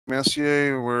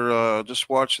Messier. We're just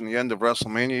watching the end of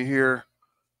WrestleMania here.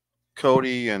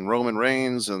 Cody and Roman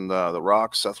Reigns and The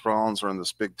Rock, Seth Rollins are in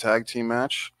this big tag team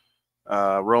match.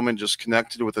 Roman just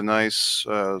connected with a nice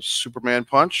Superman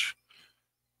punch.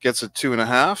 Gets it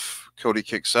 2.5. Cody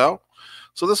kicks out.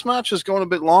 So this match is going a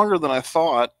bit longer than I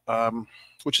thought,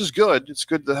 which is good. It's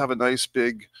good to have a nice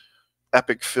big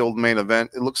epic-filled main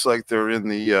event. It looks like they're in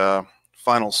the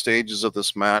final stages of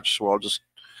this match, so I'll just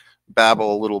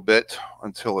babble a little bit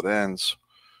until it ends.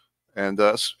 And,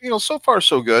 so far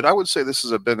so good. I would say this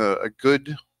has been a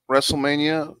good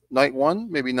WrestleMania night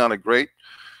one, maybe not a great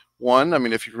one. I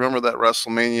mean, if you remember that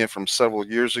WrestleMania from several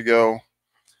years ago,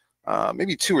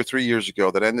 maybe 2 or 3 years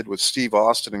ago, that ended with Steve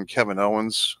Austin and Kevin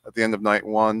Owens at the end of night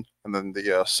one. And then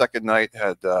the second night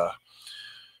had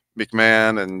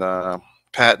McMahon and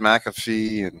Pat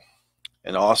McAfee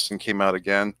and Austin came out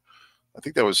again. I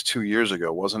think that was 2 years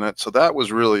ago, wasn't it? So that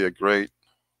was really a great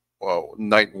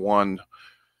night one.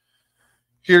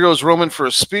 Here goes Roman for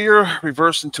a spear,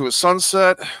 reversed into a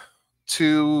sunset.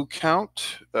 2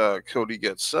 count. Cody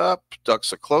gets up,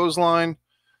 ducks a clothesline.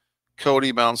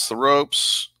 Cody mounts the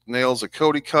ropes, nails a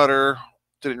Cody cutter.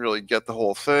 Didn't really get the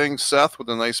whole thing. Seth with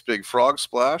a nice big frog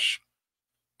splash.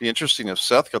 Be interesting if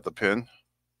Seth got the pin.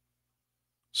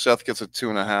 Seth gets a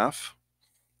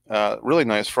 2.5. Really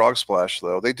nice frog splash,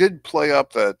 though. They did play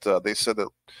up that they said that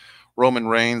Roman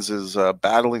Reigns is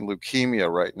battling leukemia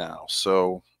right now.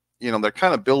 So, they're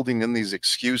kind of building in these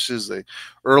excuses.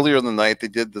 Earlier in the night, they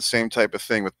did the same type of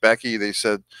thing with Becky. They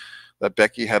said that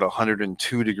Becky had a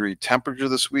 102-degree temperature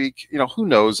this week. Who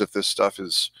knows if this stuff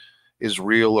is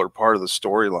real or part of the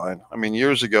storyline. I mean,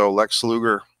 years ago, Lex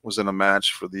Luger was in a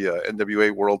match for the NWA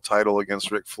World title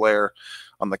against Ric Flair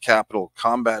on the Capital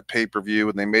Combat pay-per-view,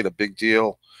 and they made a big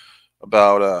deal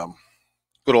about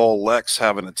good old Lex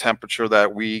having a temperature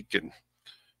that week and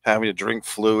having to drink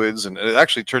fluids, and it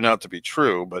actually turned out to be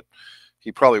true, but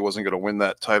he probably wasn't going to win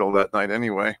that title that night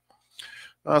anyway.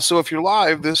 So if you're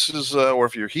live, this is, or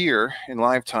if you're here in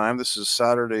live time, this is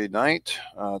Saturday night,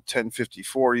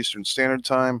 10:54 Eastern Standard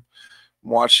Time. I'm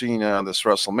watching this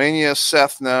WrestleMania.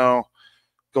 Seth now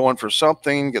going for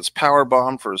something, gets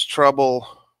powerbombed for his trouble.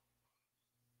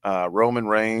 Roman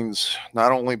Reigns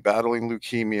not only battling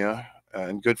leukemia,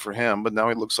 and good for him, but now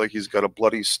he looks like he's got a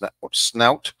bloody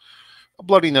snout, a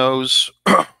bloody nose.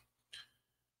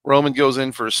 Roman goes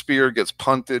in for a spear, gets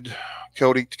punted.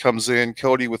 Cody comes in.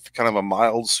 Cody with kind of a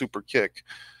mild super kick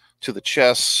to the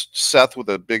chest. Seth with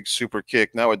a big super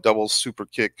kick. Now a double super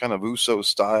kick, kind of Uso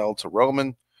style to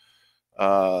Roman.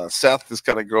 Seth is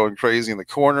kind of going crazy in the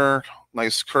corner.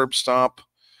 Nice curb stomp.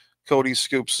 Cody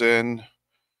scoops in.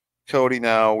 Cody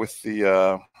now with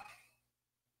the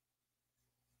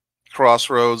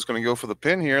crossroads. Going to go for the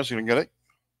pin here. So you can get it.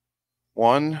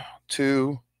 1,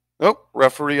 2. Nope.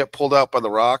 Referee got pulled out by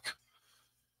The Rock.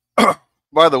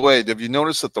 By the way, have you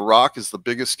noticed that The Rock is the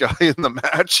biggest guy in the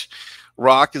match?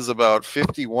 Rock is about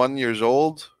 51 years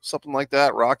old, something like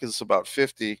that. Rock is about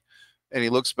 50, and he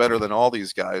looks better than all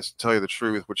these guys, to tell you the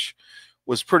truth, which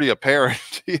was pretty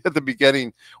apparent at the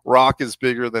beginning. Rock is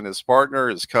bigger than his partner,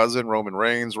 his cousin, Roman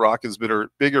Reigns. Rock is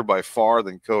bigger by far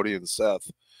than Cody and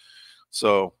Seth.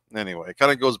 So anyway, it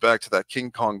kind of goes back to that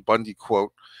King Kong Bundy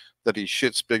quote that he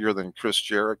shits bigger than Chris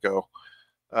Jericho.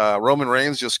 Roman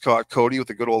Reigns just caught Cody with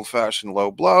a good old-fashioned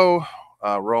low blow.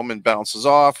 Roman bounces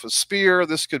off a spear.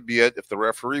 This could be it if the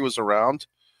referee was around.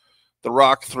 The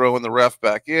Rock throwing the ref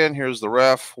back in. Here's the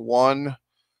ref. 1,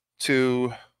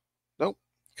 2. Nope.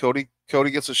 Cody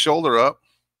gets a shoulder up.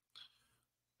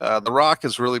 The Rock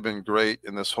has really been great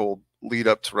in this whole lead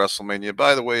up to WrestleMania.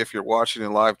 By the way, if you're watching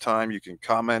in live time, you can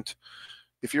comment.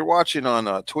 If you're watching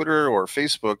on Twitter or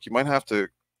Facebook, you might have to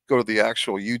go to the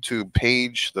actual YouTube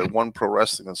page, the One Pro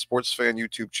Wrestling and Sports Fan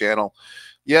YouTube channel.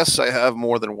 Yes, I have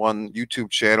more than one YouTube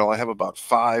channel. I have about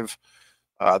 5.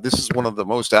 This is one of the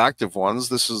most active ones.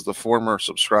 This is the former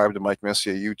Subscribe to Mike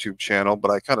Messier YouTube channel,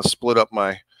 but I kind of split up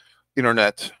my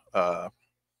internet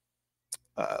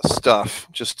stuff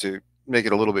just to make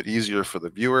it a little bit easier for the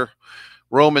viewer.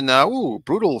 Roman now,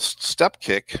 brutal step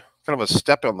kick, kind of a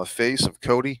step on the face of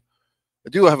Cody. I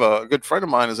do have a good friend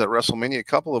of mine is at WrestleMania, a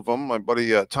couple of them. My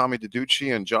buddy Tommy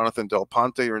DiDucci and Jonathan Del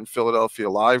Ponte are in Philadelphia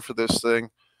live for this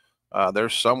thing. They're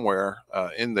somewhere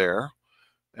in there,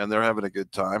 and they're having a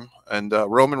good time. And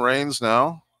Roman Reigns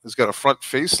now has got a front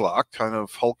face lock, kind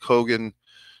of Hulk Hogan,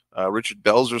 Richard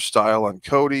Belzer style on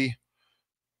Cody.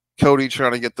 Cody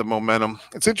trying to get the momentum.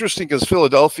 It's interesting because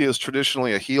Philadelphia is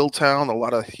traditionally a heel town. A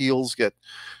lot of heels get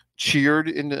cheered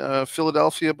in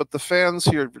Philadelphia, but the fans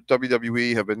here at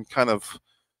WWE have been kind of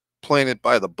playing it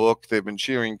by the book. They've been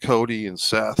cheering Cody and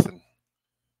Seth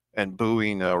and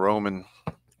booing Roman.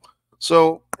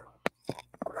 So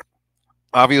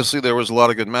Obviously, there was a lot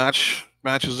of good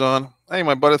matches on. Hey,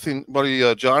 my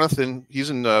buddy Jonathan, he's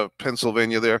in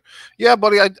Pennsylvania there. Yeah,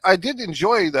 buddy, I did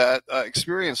enjoy that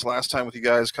experience last time with you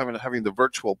guys coming having the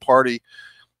virtual party.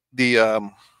 The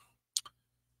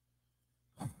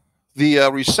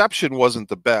reception wasn't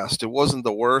the best. It wasn't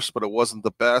the worst, but it wasn't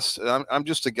the best. And I'm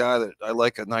just a guy that I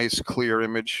like a nice, clear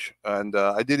image, and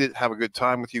I did have a good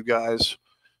time with you guys.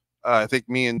 I think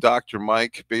me and Dr.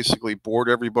 Mike basically bored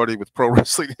everybody with pro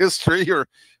wrestling history, or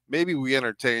maybe we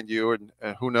entertained you, and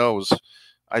who knows.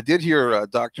 I did hear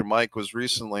Dr. Mike was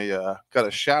recently got a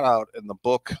shout out in the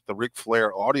book, the Ric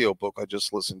Flair audio book I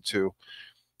just listened to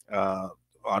uh,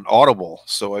 on Audible.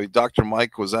 So Dr.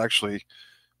 Mike was actually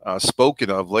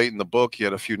spoken of late in the book. He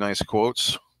had a few nice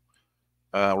quotes.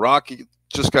 Rocky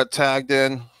just got tagged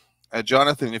in.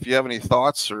 Jonathan, if you have any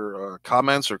thoughts or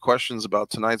comments or questions about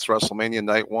tonight's WrestleMania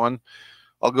Night 1,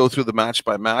 I'll go through the match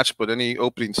by match, but any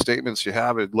opening statements you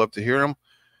have, I'd love to hear them.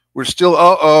 We're still,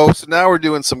 so now we're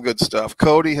doing some good stuff.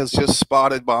 Cody has just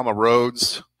spotted Mama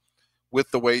Rhodes with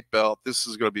the weight belt. This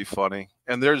is going to be funny.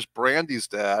 And there's Brandy's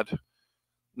dad.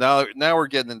 Now we're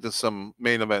getting into some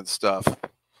main event stuff.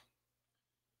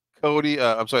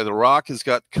 The Rock has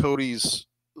got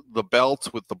the belt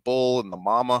with the bull and the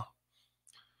mama.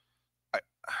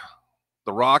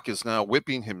 The Rock is now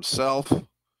whipping himself.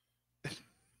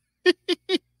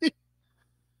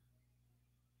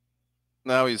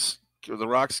 Now the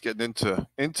Rock's getting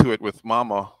into it with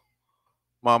Mama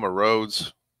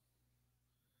Rhodes.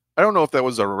 I don't know if that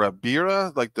was a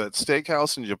Rabira, like the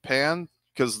steakhouse in Japan,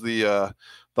 because the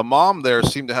mom there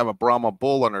seemed to have a Brahma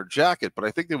bull on her jacket, but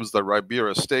I think it was the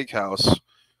Rabira Steakhouse.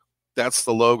 That's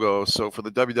the logo. So for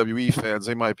the WWE fans,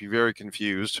 they might be very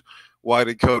confused. Why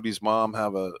did Cody's mom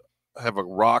have a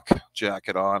Rock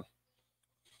jacket on?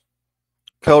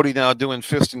 Cody now doing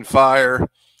fist and fire,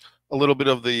 a little bit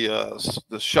of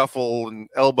the shuffle and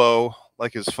elbow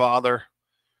like his father.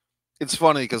 It's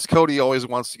funny because Cody always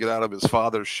wants to get out of his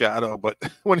father's shadow, but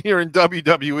when you're in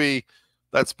WWE,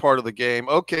 that's part of the game.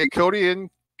 Okay, Cody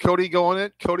going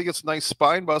it. Cody gets a nice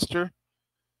spine buster.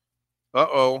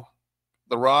 Uh-oh.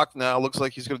 The Rock now looks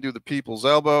like he's going to do the people's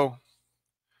elbow.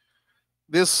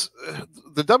 The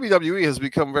WWE has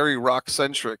become very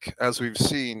Rock-centric, as we've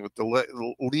seen with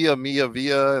the Leah Mia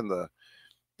Via and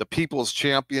the People's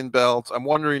Champion belt. I'm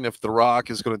wondering if The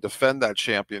Rock is going to defend that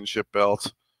championship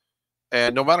belt.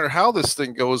 And no matter how this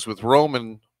thing goes with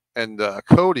Roman and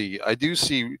Cody, I do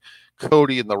see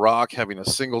Cody and The Rock having a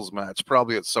singles match,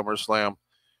 probably at SummerSlam.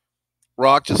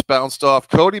 Rock just bounced off.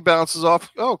 Cody bounces off.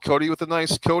 Oh, Cody with a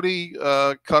nice Cody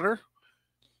cutter.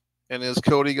 And is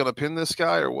Cody going to pin this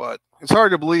guy or what? It's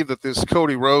hard to believe that this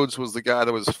Cody Rhodes was the guy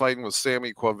that was fighting with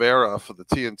Sammy Guevara for the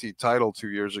TNT title 2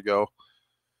 years ago.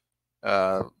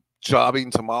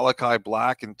 Jobbing to Malachi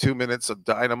Black in 2 minutes of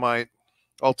Dynamite.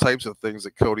 All types of things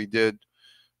that Cody did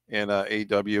in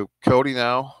AEW. Cody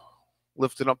now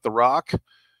lifting up The Rock.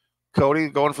 Cody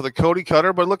going for the Cody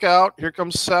cutter, but look out. Here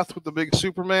comes Seth with the big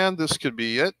Superman. This could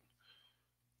be it.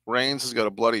 Reigns has got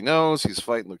a bloody nose. He's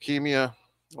fighting leukemia.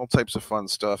 All types of fun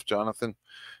stuff, Jonathan.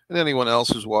 And anyone else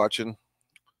who's watching.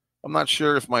 I'm not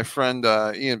sure if my friend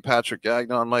Ian Patrick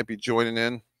Gagnon might be joining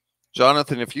in.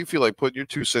 Jonathan, if you feel like putting your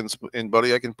 2 cents in,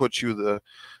 buddy, I can send you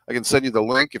the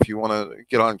link if you want to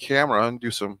get on camera and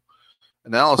do some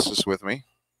analysis with me.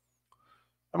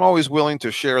 I'm always willing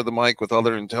to share the mic with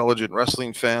other intelligent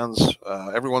wrestling fans.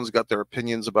 Everyone's got their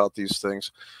opinions about these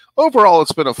things. Overall,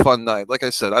 it's been a fun night. Like I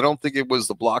said, I don't think it was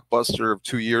the blockbuster of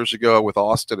 2 years ago with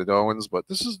Austin and Owens, but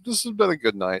this has been a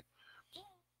good night.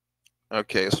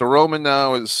 Okay, so Roman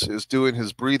now is doing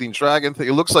his breathing dragon thing.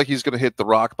 It looks like he's going to hit The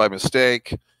Rock by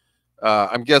mistake.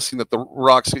 I'm guessing that The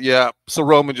Rock's... Yeah, so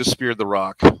Roman just speared The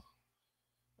Rock.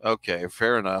 Okay,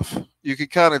 fair enough. You can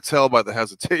kind of tell by the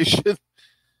hesitation.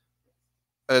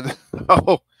 And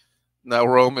now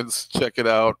Roman's, check it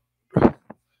out.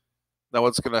 Now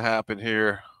what's going to happen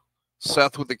here?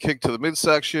 Seth with the kick to the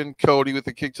midsection. Cody with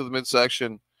the kick to the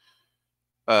midsection.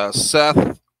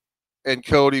 Seth and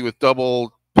Cody with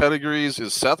double pedigrees.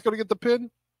 Is Seth going to get the pin?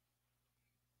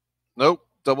 Nope.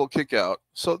 Double kick out.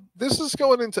 So this is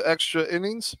going into extra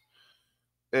innings.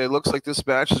 It looks like this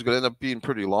match is going to end up being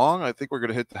pretty long. I think we're going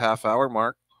to hit the half-hour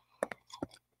mark.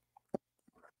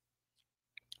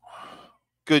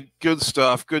 Good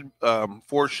stuff. Good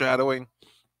foreshadowing.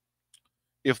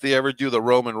 If they ever do the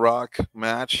Roman Rock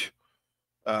match,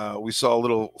 we saw a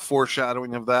little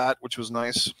foreshadowing of that, which was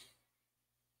nice.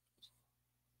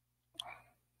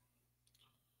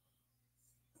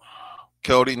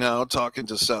 Cody now talking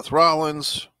to Seth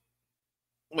Rollins.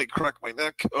 Let me crack my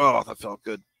neck. Oh, that felt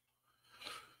good.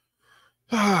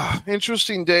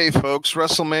 Interesting day, folks.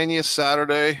 WrestleMania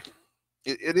Saturday.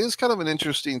 it is kind of an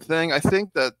interesting thing. I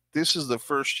think that this is the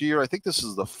first year. I think this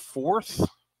is the fourth.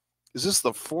 Is this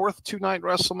the fourth two-night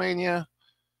WrestleMania?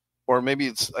 Or maybe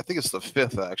I think it's the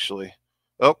fifth, actually.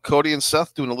 Oh, Cody and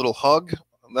Seth doing a little hug.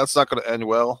 That's not going to end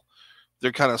well.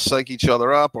 They're kind of psych each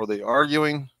other up, or they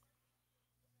arguing.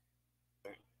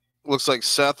 Looks like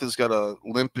Seth has got a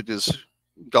limp in his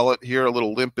gullet here, a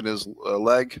little limp in his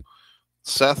leg.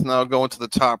 Seth now going to the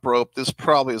top rope. This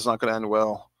probably is not going to end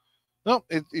well. No,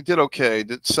 it did okay.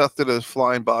 Seth did a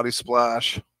flying body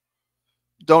splash.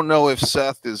 Don't know if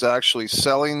Seth is actually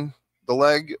selling the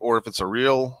leg or if it's a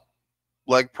real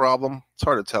leg problem. It's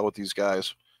hard to tell with these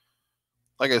guys.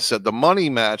 Like I said, the money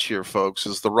match here, folks,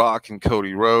 is The Rock and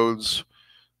Cody Rhodes.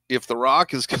 If The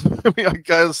Rock is, I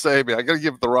gotta say, I gotta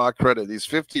give The Rock credit. He's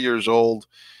 50 years old.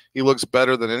 He looks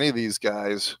better than any of these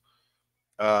guys.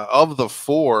 Of the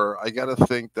four, I gotta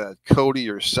think that Cody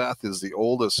or Seth is the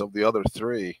oldest of the other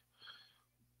three.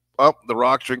 Oh, The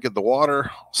Rock drinking the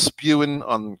water, spewing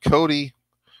on Cody.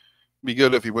 Be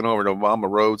good if he went over to Mama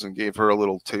Rhodes and gave her a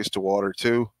little taste of water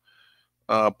too.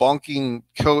 Bonking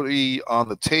Cody on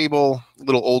the table,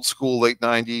 little old school late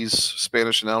 90s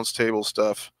Spanish announce table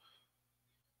stuff.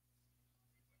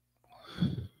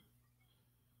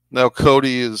 Now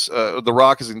Cody is, The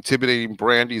Rock is intimidating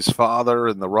Brandy's father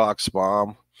and The Rock's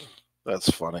mom. That's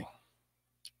funny.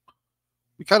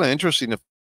 Be kind of interesting if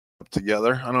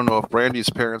together. I don't know if Brandy's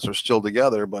parents are still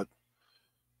together, but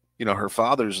you know, her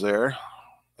father's there.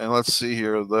 And let's see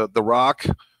here, the Rock,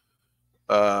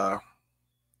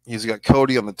 he's got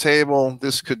Cody on the table.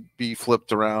 This could be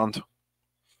flipped around.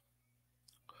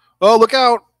 Oh, look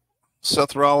out!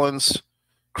 Seth Rollins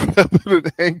grabbing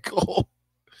an ankle.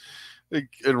 And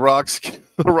the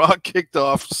Rock kicked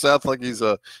off Seth like he's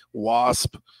a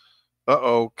wasp.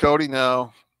 Uh-oh, Cody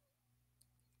now.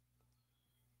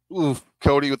 Ooh,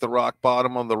 Cody with the rock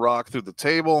bottom on the Rock through the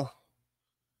table.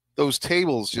 Those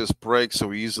tables just break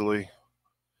so easily.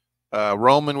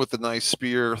 Roman with the nice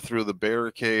spear through the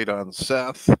barricade on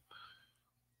Seth.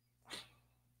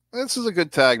 This is a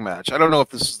good tag match. I don't know if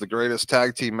this is the greatest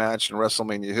tag team match in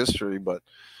WrestleMania history, but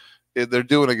they're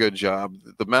doing a good job.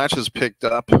 The match has picked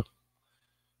up.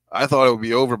 I thought it would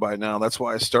be over by now. That's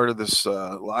why I started this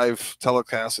live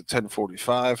telecast at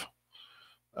 10:45.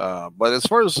 But as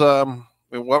far as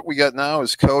what we got now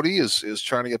is Cody is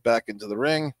trying to get back into the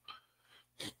ring.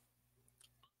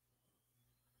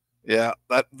 Yeah,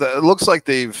 that it looks like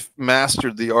they've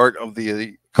mastered the art of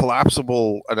the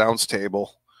collapsible announce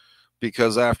table,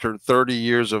 because after 30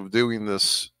 years of doing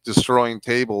this, destroying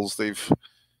tables, they've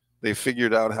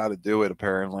figured out how to do it,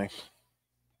 apparently.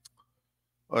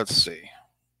 Let's see.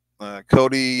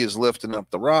 Cody is lifting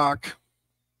up the Rock.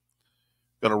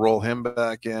 Going to roll him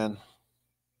back in.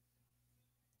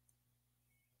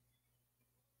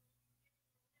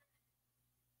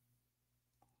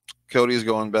 Cody's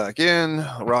going back in.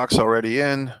 Rock's already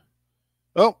in.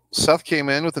 Oh, Seth came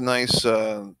in with a nice,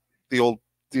 the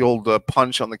old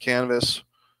punch on the canvas.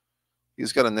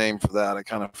 He's got a name for that. I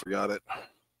kind of forgot it.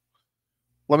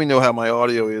 Let me know how my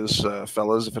audio is,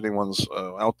 fellas. If anyone's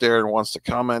out there and wants to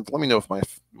comment, let me know if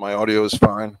my audio is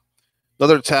fine.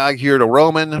 Another tag here to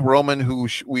Roman. Roman, who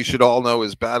we should all know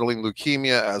is battling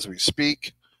leukemia as we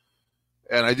speak.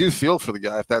 And I do feel for the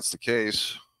guy if that's the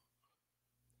case.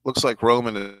 Looks like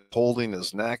Roman is holding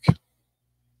his neck.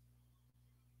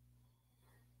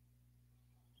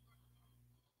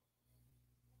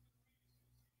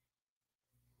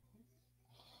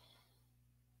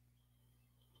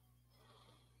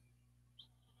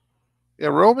 Yeah,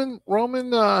 Roman,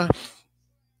 I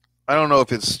don't know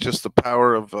if it's just the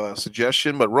power of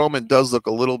suggestion, but Roman does look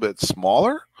a little bit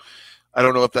smaller. I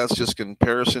don't know if that's just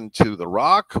comparison to The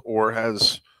Rock, or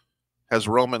has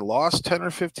Roman lost 10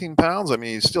 or 15 pounds? I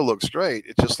mean, he still looks great.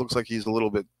 It just looks like he's a little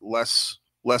bit less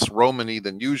Roman-y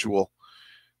than usual.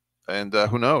 And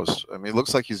who knows? I mean, it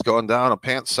looks like he's gone down a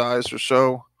pant size or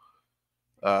so.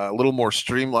 A little more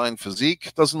streamlined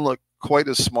physique. Doesn't look quite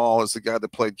as small as the guy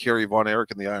that played Kerry Von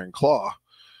Erich in the Iron Claw.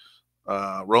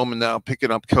 Roman now picking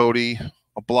up Cody.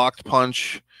 A blocked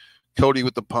punch. Cody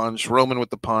with the punch. Roman with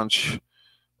the punch.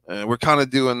 We're kind of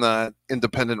doing that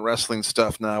independent wrestling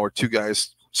stuff now, where two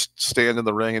guys stand in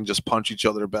the ring and just punch each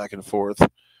other back and forth.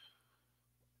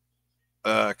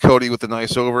 Cody with a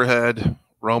nice overhead.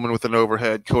 Roman with an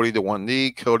overhead. Cody to one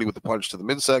knee. Cody with the punch to the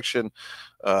midsection.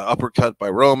 Uppercut by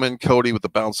Roman. Cody with the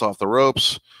bounce off the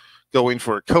ropes. Going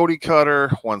for a Cody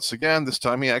cutter. Once again, this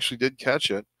time he actually did catch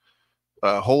it.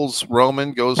 Holds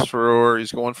Roman.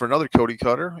 He's going for another Cody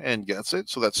cutter and gets it.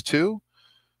 So that's two.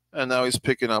 And now he's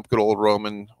picking up good old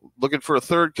Roman, looking for a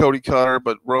third Cody cutter,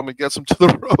 but Roman gets him to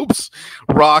the ropes.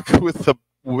 Rock with the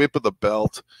whip of the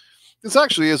belt. This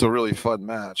actually is a really fun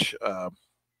match.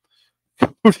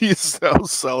 Cody is now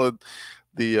selling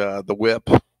the whip.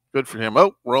 Good for him.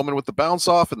 Oh, Roman with the bounce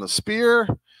off and the spear.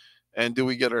 And do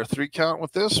we get our 3 count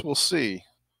with this? We'll see.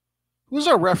 Who's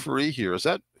our referee here? Is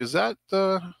it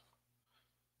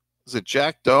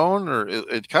Jack Doan, or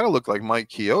it kind of looked like Mike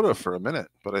Chioda for a minute,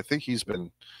 but I think he's been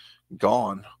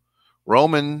gone.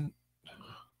 Roman.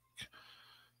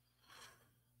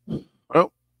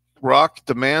 Oh, Rock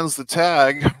demands the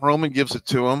tag. Roman gives it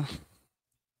to him.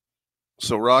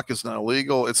 So Rock is now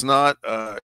legal. It's not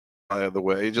by the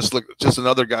way. Just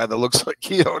another guy that looks like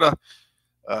Chioda.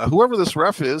 Whoever this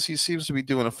ref is, he seems to be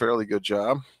doing a fairly good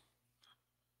job.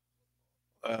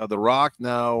 The Rock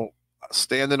now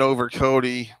standing over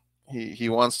Cody. He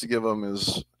wants to give him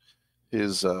his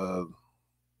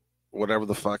whatever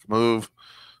the fuck move.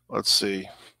 Let's see.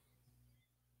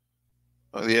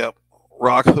 Yep.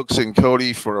 Rock hooks in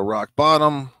Cody for a rock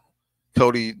bottom.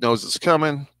 Cody knows it's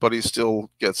coming, but he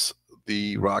still gets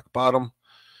the rock bottom.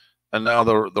 And now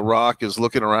the Rock is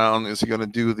looking around. Is he going to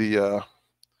do the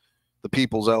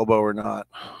people's elbow or not?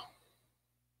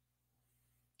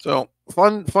 So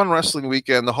fun wrestling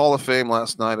weekend. The Hall of Fame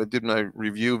last night. I did my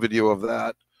review video of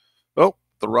that. Oh,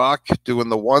 the Rock doing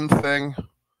the one thing.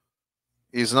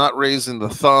 He's not raising the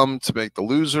thumb to make the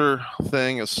loser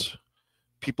thing, as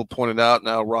people pointed out.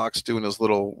 Now Rock's doing his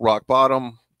little rock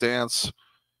bottom dance.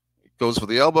 Goes for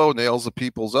the elbow, nails the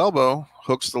people's elbow,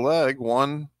 hooks the leg.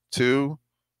 1, 2,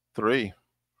 3.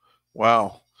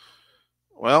 Wow.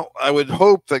 Well, I would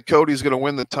hope that Cody's going to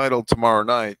win the title tomorrow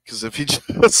night, because if he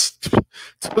just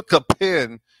took a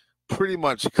pin pretty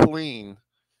much clean,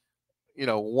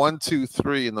 1, 2,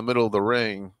 3 in the middle of the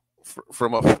ring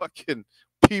from a fucking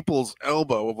people's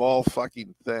elbow of all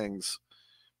fucking things.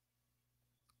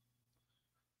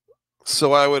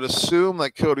 So I would assume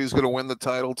that Cody's going to win the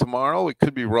title tomorrow. It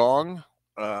could be wrong.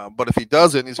 But if he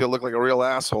doesn't, he's going to look like a real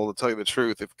asshole, to tell you the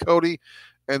truth. If Cody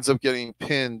ends up getting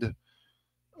pinned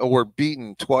or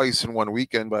beaten twice in one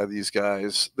weekend by these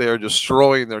guys, they are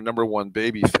destroying their number one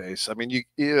baby face. I mean,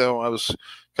 I was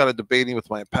kind of debating with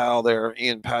my pal there,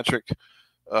 Ian Patrick.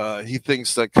 He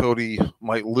thinks that Cody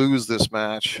might lose this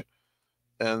match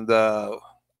and,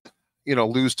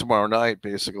 lose tomorrow night,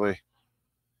 basically.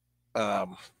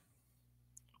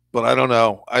 But I don't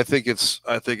know. I think it's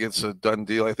a done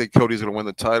deal. I think Cody's going to win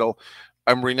the title.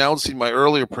 I'm renouncing my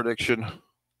earlier prediction.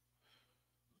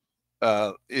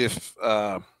 If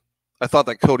I thought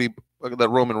that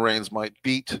Roman Reigns might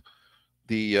beat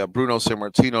the Bruno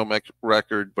Sammartino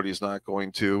record, but he's not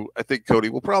going to. I think Cody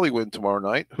will probably win tomorrow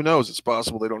night. Who knows? It's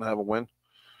possible they don't have a win.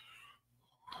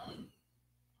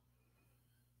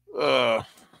 All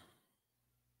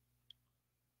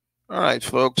right,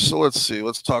 folks. So let's see.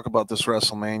 Let's talk about this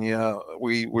WrestleMania.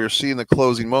 We're seeing the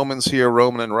closing moments here.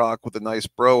 Roman and Rock with a nice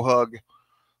bro hug.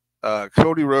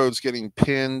 Cody Rhodes getting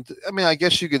pinned. I mean, I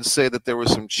guess you could say that there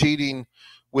was some cheating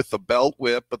with the belt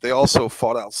whip, but they also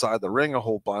fought outside the ring a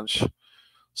whole bunch.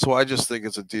 So I just think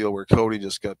it's a deal where Cody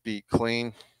just got beat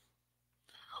clean.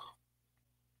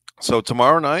 So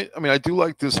tomorrow night, I mean, I do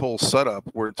like this whole setup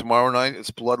where tomorrow night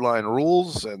it's Bloodline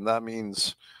rules, and that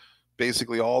means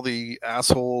basically all the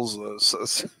assholes,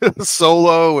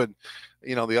 Solo and,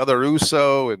 the other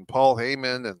Uso and Paul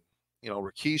Heyman and,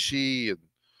 Rikishi and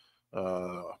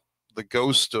the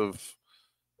ghost of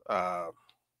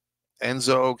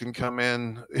Enzo can come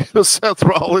in. Seth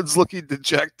Rollins looking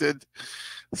dejected.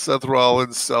 Seth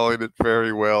Rollins selling it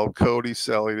very well. Cody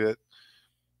selling it.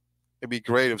 It'd be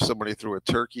great if somebody threw a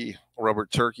rubber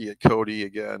turkey at Cody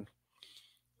again.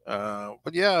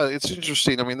 But yeah, it's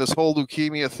interesting. I mean, this whole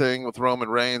leukemia thing with Roman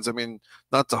Reigns, I mean,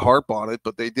 not to harp on it,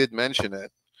 but they did mention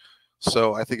it.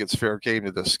 So I think it's fair game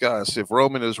to discuss. If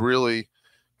Roman is really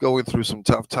going through some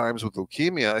tough times with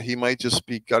leukemia, he might just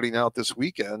be gutting out this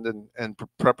weekend and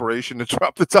preparation to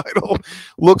drop the title.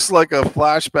 Looks like a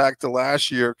flashback to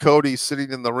last year. Cody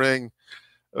sitting in the ring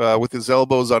with his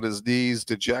elbows on his knees,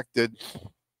 dejected.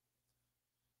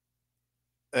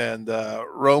 And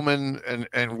Roman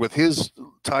and with his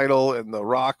title, and The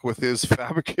Rock with his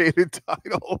fabricated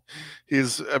title.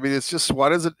 It's just, why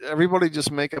doesn't everybody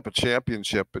just make up a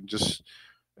championship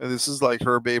and this is like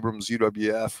Herb Abrams'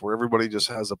 UWF, where everybody just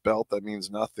has a belt that means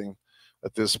nothing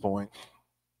at this point.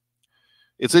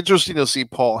 It's interesting to see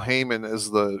Paul Heyman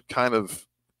as the kind of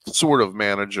sort of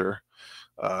manager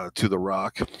to The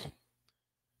Rock.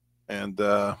 And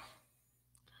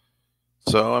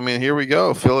so, I mean, here we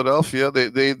go. Philadelphia,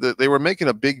 they were making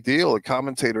a big deal, the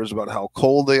commentators, about how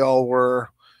cold they all were.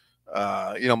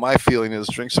 My feeling is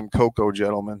drink some cocoa,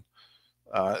 gentlemen.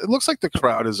 It looks like the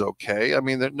crowd is okay. I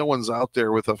mean, no one's out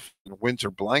there with a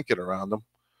winter blanket around them.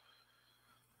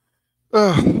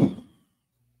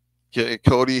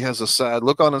 Cody has a sad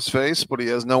look on his face, but he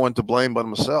has no one to blame but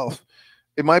himself.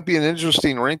 It might be an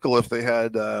interesting wrinkle if they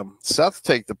had Seth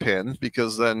take the pin,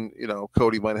 because then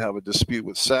Cody might have a dispute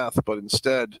with Seth, but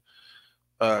instead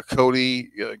Cody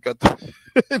got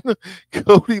the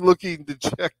Cody looking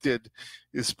dejected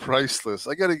is priceless.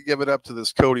 I got to give it up to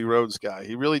this Cody Rhodes guy.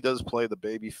 He really does play the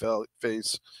baby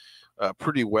face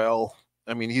pretty well.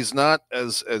 I mean, he's not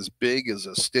as big as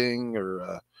a Sting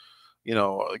or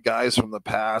guys from the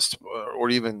past, or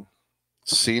even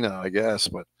Cena, I guess.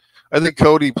 But I think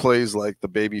Cody plays like the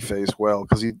baby face well,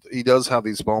 because he does have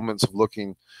these moments of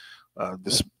looking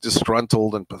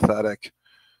disgruntled and pathetic,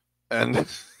 and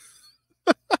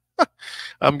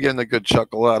I'm getting a good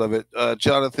chuckle out of it.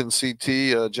 Jonathan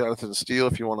CT, Jonathan Steele,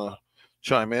 if you want to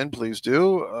chime in, please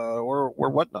do, or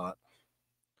whatnot.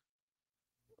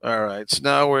 All right, so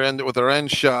now we're with our end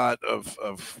shot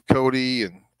of Cody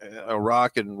and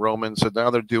Rock and Roman. So now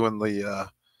they're doing the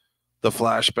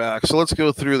flashback. So let's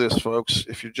go through this, folks.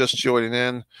 If you're just joining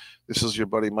in, this is your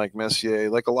buddy Mike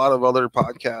Messier. Like a lot of other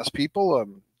podcast people,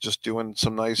 I'm just doing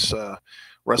some nice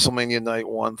WrestleMania Night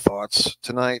 1 thoughts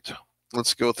tonight.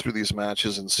 Let's go through these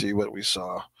matches and see what we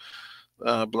saw.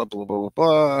 Blah blah blah blah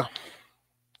blah.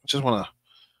 Just want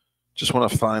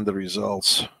to find the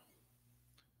results.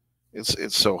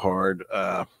 It's so hard.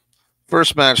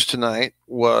 First match tonight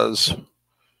was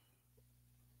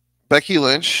Becky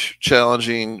Lynch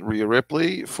challenging Rhea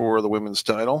Ripley for the women's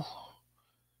title,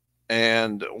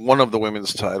 and one of the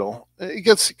women's title. It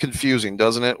gets confusing,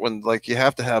 doesn't it? When you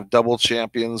have to have double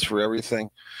champions for everything.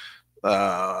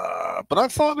 But I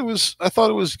thought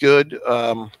it was good.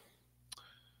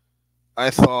 I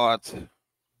thought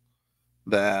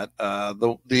that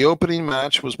the opening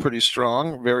match was pretty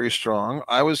strong, very strong.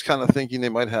 I was kind of thinking they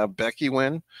might have Becky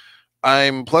win.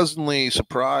 I'm pleasantly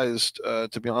surprised,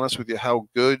 to be honest with you, how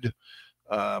good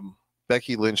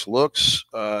Becky Lynch looks,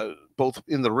 both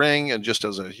in the ring and just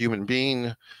as a human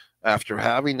being. After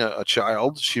having a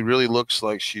child, she really looks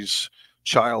like she's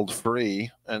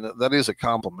child-free, and that is a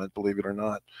compliment, believe it or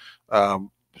not.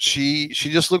 She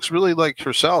just looks really like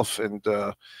herself, and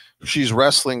she's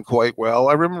wrestling quite well.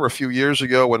 I remember a few years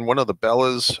ago when one of the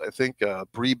Bellas, I think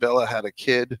Brie Bella, had a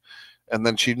kid, and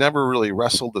then she never really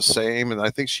wrestled the same, and I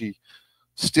think she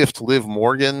stiffed Liv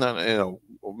Morgan in a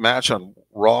match on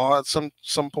Raw at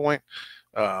some point.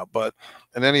 But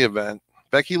in any event,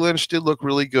 Becky Lynch did look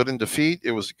really good in defeat.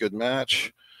 It was a good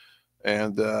match,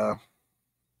 and there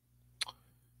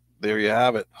you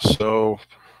have it. So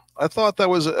I thought that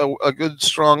was a good,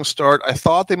 strong start. I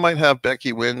thought they might have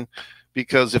Becky win,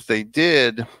 because if they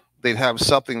did, they'd have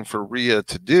something for Rhea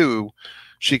to do.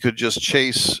 She could just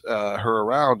chase her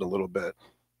around a little bit.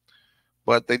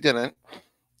 But they didn't.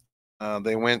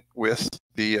 They went with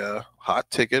the hot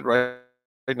ticket right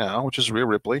now, which is Rhea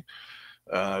Ripley.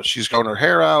 She's growing her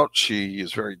hair out. She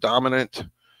is very dominant.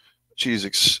 She's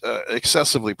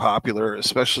excessively popular,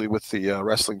 especially with the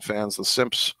wrestling fans, the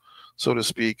simps, so to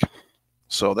speak.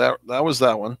 So that was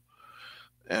that one.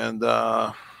 And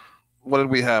what did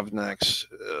we have next?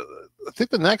 I think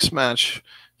the next match,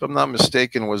 if I'm not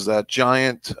mistaken, was that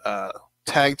giant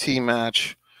tag team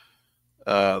match.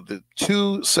 The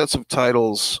two sets of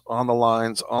titles on the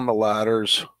lines, on the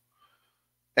ladders.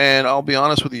 And I'll be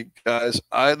honest with you guys,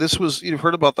 you've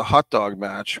heard about the hot dog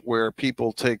match, where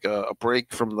people take a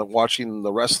break from watching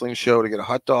the wrestling show to get a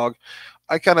hot dog.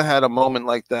 I kind of had a moment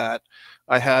like that.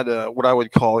 I had what I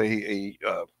would call a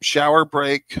shower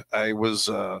break. I was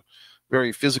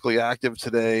very physically active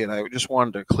today, and I just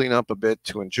wanted to clean up a bit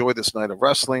to enjoy this night of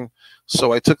wrestling.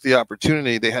 So I took the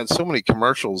opportunity. They had so many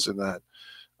commercials in that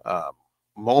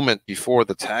moment before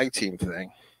the tag team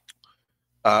thing.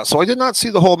 So I did not see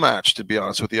the whole match, to be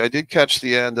honest with you. I did catch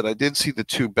the end, and I did see the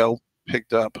two belts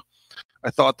picked up.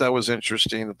 I thought that was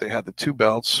interesting that they had the two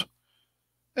belts.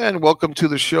 And welcome to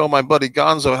the show, my buddy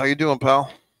Gonzo. How you doing,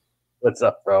 pal? What's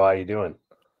up, bro? How you doing?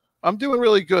 I'm doing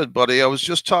really good, buddy. I was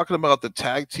just talking about the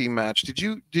tag team match.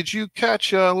 Did you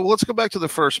catch? Let's go back to the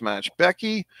first match.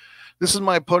 Becky, this is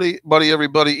my buddy,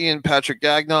 everybody, Ian Patrick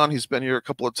Gagnon. He's been here a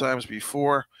couple of times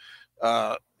before.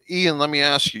 Ian, let me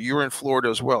ask you. You were in Florida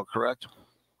as well, correct?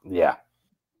 Yeah.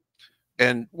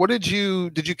 And what did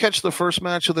you catch the first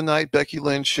match of the night? Becky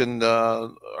Lynch and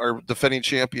our defending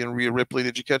champion Rhea Ripley.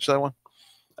 Did you catch that one?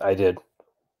 I did.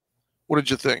 What did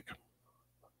you think?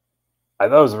 I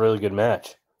thought it was a really good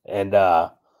match, and them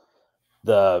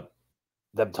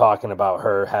talking about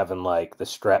her having like the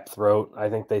strep throat, I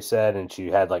think they said, and she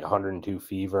had like 102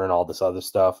 fever and all this other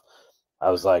stuff.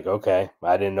 I was like, okay,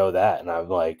 I didn't know that, and I'm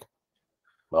like,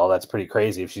 well, that's pretty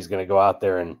crazy if she's going to go out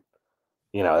there and,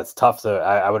 it's tough to.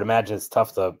 I would imagine it's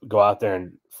tough to go out there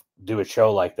and do a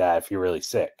show like that if you're really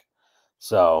sick.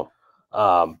 So,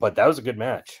 but that was a good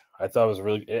match. I thought it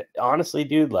was honestly,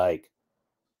 dude, like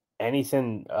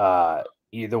anything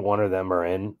either one of them are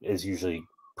in is usually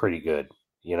pretty good,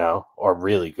 or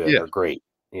really good Yeah. or great,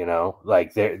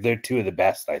 like they're two of the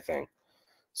best, I think.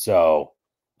 So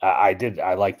I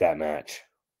like that match.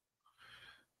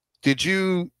 Did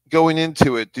you going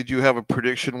into it? Did you have a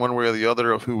prediction one way or the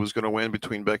other of who was going to win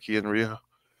between Becky and Rhea?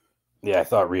 Yeah, I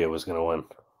thought Rhea was gonna win.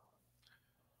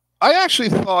 I actually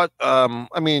thought.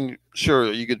 I mean,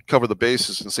 sure, you could cover the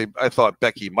bases and say I thought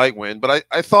Becky might win, but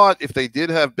I thought if they did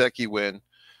have Becky win,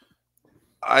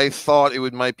 I thought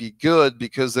it might be good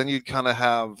because then you'd kind of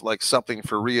have like something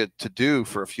for Rhea to do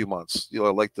for a few months,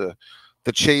 like the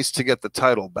chase to get the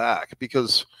title back.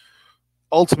 Because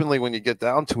ultimately, when you get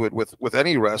down to it, with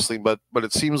any wrestling, but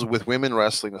it seems with women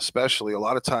wrestling especially, a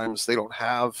lot of times they don't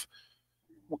have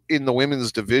in the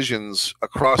women's divisions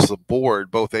across the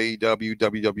board, both AEW,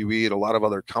 WWE, and a lot of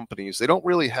other companies, they don't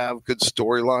really have good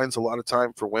storylines a lot of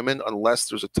time for women unless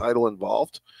there's a title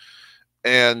involved.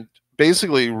 And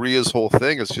basically, Rhea's whole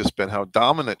thing has just been how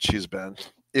dominant she's been.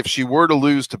 If she were to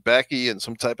lose to Becky in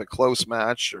some type of close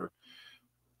match or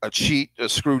a cheat, a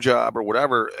screw job, or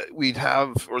whatever,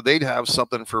 they'd have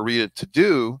something for Rhea to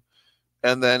do.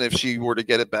 And then if she were to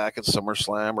get it back at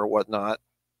SummerSlam or whatnot,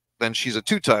 then she's a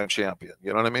two-time champion.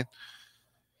 You know what I mean?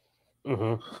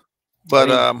 Mm-hmm. I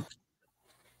But mean,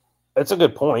 that's a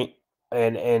good point,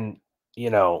 and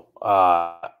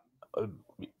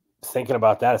thinking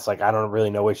about that, it's like I don't really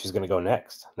know where she's going to go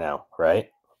next now, right?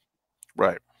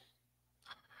 right,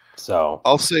 So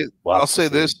I'll say we'll I'll have to say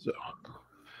see. this.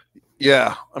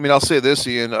 Yeah, I mean, I'll say this,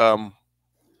 Ian.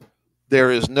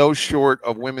 There is no short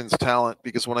of women's talent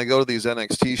because when I go to these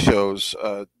NXT shows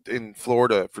in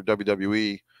Florida for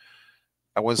WWE,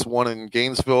 I was one in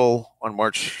Gainesville on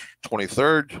March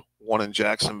 23rd, one in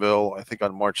Jacksonville, I think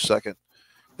on March 2nd.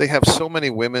 They have so many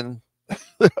women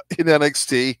in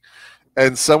NXT,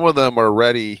 and some of them are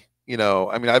ready.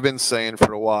 I mean, I've been saying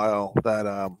for a while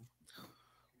that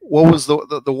what was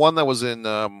the one that was in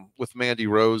with Mandy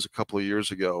Rose a couple of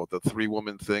years ago, the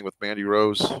 3-woman thing with Mandy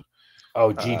Rose?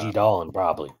 Oh, Uh, Gigi Dolan,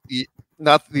 probably.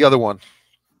 Not the other one.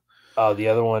 Oh, the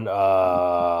other one,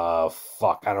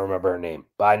 fuck, I don't remember her name,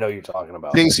 but I know you're talking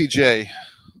about. JCJ.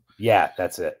 Yeah,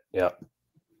 that's it. Yep.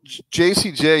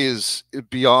 JCJ is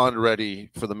beyond ready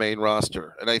for the main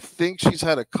roster, and I think she's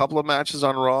had a couple of matches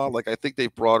on Raw. Like I think they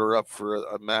brought her up for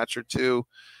a match or two,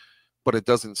 but it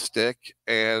doesn't stick.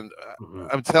 And Mm-hmm.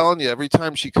 I'm telling you, every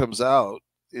time she comes out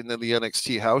in the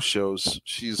NXT house shows,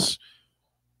 she's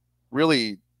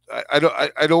really.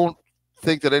 I don't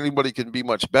think that anybody can be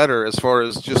much better as far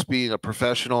as just being a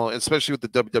professional, especially with the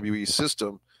WWE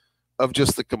system of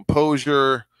just the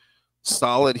composure,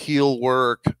 solid heel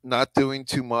work, not doing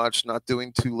too much, not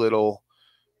doing too little,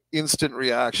 instant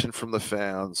reaction from the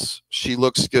fans. She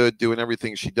looks good doing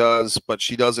everything she does, but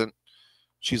she doesn't.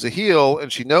 She's a heel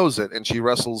and she knows it, and she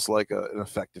wrestles like an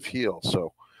effective heel.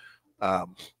 So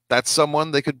that's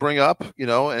someone they could bring up,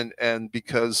 and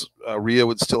because Rhea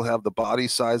would still have the body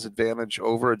size advantage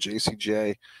over a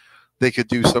JCJ, they could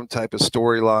do some type of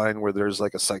storyline where there's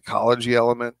like a psychology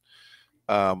element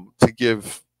to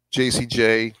give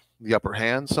JCJ the upper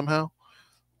hand somehow.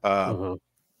 Mm-hmm.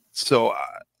 So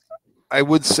I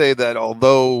would say that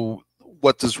although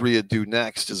what does Rhea do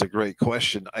next is a great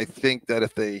question, I think that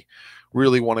if they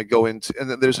really want to go into, and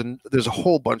then there's a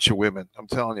whole bunch of women, I'm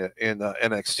telling you, in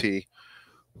NXT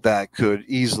that could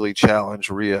easily challenge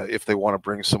Rhea if they want to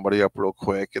bring somebody up real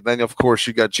quick. And then of course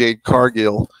you got Jade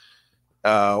Cargill.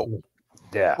 Yeah.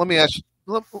 Let me ask you,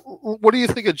 what do you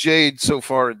think of Jade so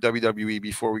far in WWE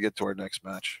before we get to our next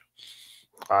match?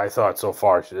 I thought so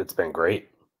far it's been great.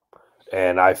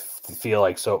 And I feel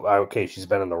like okay, she's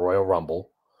been in the Royal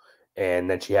Rumble, and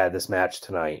then she had this match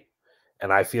tonight.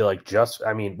 And I feel like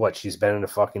she's been in a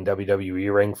fucking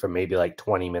WWE ring for maybe like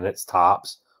 20 minutes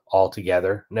tops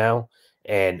altogether now.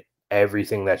 And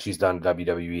everything that she's done in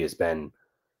WWE has been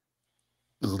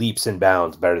leaps and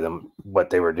bounds better than what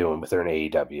they were doing with her in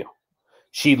AEW.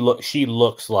 She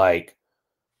looks like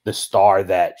the star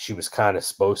that she was kind of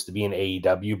supposed to be in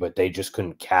AEW, but they just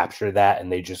couldn't capture that,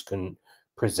 and they just couldn't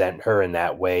present her in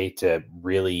that way to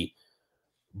really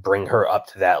bring her up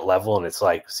to that level. And it's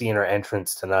like seeing her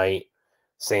entrance tonight,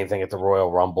 same thing at the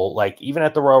Royal Rumble. Like even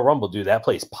at the Royal Rumble, dude, that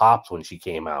place popped when she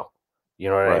came out. You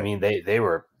know what I Right. mean? They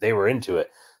were into it.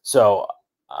 So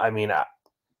I mean,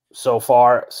 so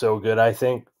far so good. I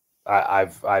think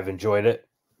I've enjoyed it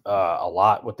a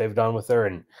lot what they've done with her,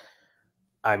 and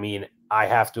I mean, I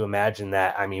have to imagine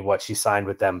that. I mean, what she signed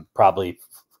with them probably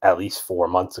at least 4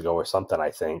 months ago or something.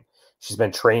 I think she's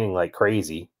been training like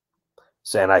crazy.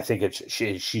 So, and I think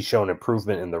she's shown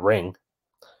improvement in the ring.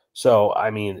 So, I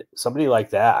mean, somebody like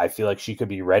that, I feel like she could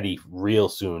be ready real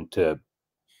soon to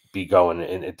be going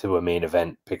into a main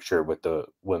event picture with the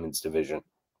women's division.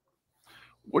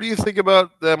 What do you think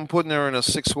about them putting her in a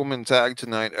 6-woman tag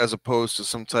tonight as opposed to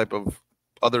some type of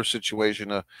other situation,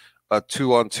 a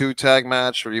 2-on-2 tag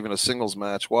match or even a singles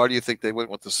match? Why do you think they went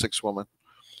with the 6-woman?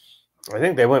 I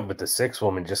think they went with the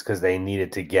 6-woman just because they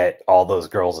needed to get all those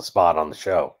girls a spot on the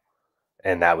show.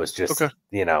 And that was Okay. just,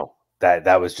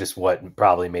 that was just what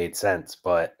probably made sense.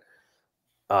 But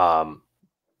um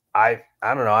I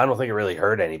don't know. I don't think it really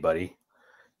hurt anybody,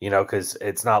 because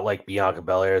it's not like Bianca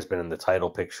Belair has been in the title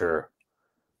picture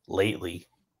lately,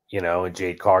 and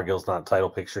Jade Cargill's not title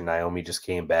picture. Naomi just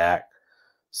came back.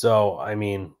 So, I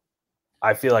mean,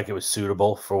 I feel like it was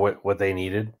suitable for what they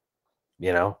needed,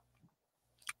 you know?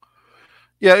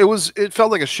 Yeah, it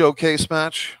felt like a showcase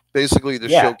match, basically to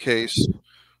Yeah. showcase,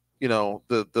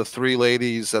 the three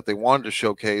ladies that they wanted to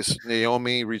showcase.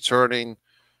 Naomi returning.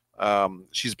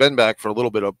 She's been back for a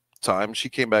little bit of time. She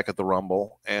came back at the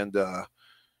Rumble, and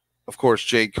of course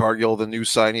Jade Cargill, the new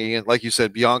signee, and like you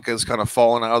said, Bianca's kind of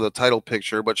fallen out of the title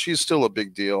picture, but she's still a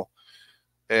big deal.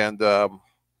 And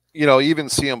even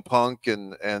CM Punk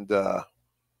and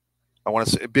I want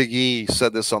to say Big E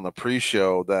said this on the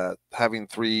pre-show that having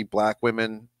 3 black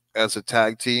women as a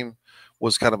tag team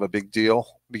was kind of a big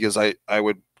deal because I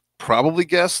would probably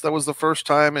guess that was the first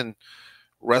time in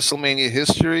WrestleMania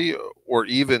history, or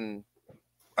even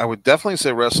I would definitely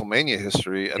say WrestleMania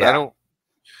history. And Yeah.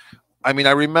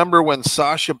 I remember when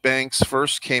Sasha Banks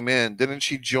first came in, didn't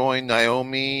she join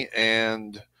Naomi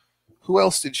and who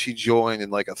else did she join in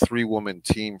like a 3-woman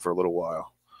team for a little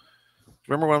while?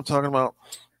 Remember what I'm talking about?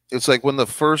 It's like when they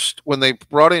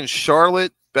brought in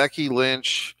Charlotte, Becky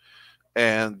Lynch,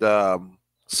 and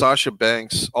Sasha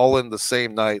Banks all in the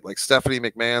same night. Like Stephanie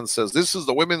McMahon says, this is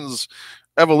the women's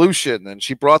evolution, and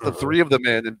she brought the 3 of them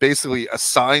in and basically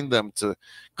assigned them to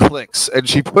cliques, and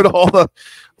she put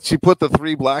the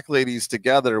 3 black ladies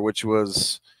together, which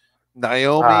was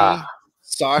Naomi,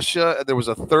 Sasha, and there was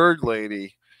a third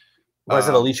lady. Was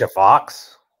it Alicia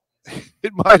Fox?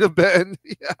 It might have been,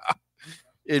 yeah.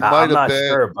 It might I'm have not been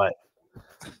sure, but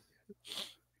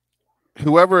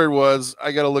whoever it was.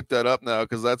 I got to look that up now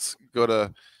because that's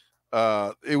gonna.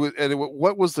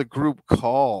 What was the group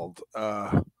called?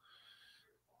 The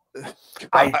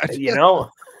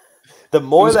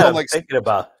more that I'm like, thinking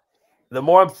about, the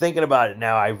more I'm thinking about it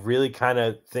now, I really kind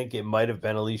of think it might have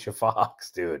been Alicia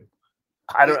Fox, dude.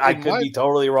 I could be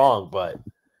totally wrong, but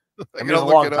it was a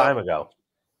long time ago.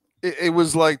 It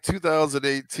was like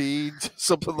 2018,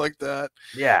 something like that.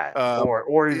 Yeah,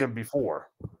 or even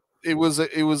before. It was a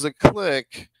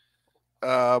clique.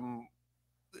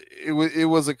 It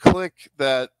was a clique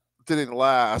that didn't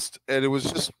last, and it was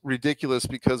just ridiculous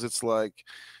because it's like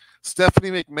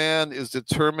Stephanie McMahon is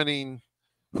determining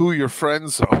who your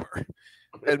friends are.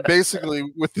 And basically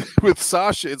with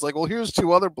Sasha, it's like, well, here's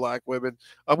 2 other black women.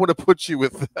 I'm going to put you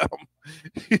with them.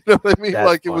 You know what I mean? That's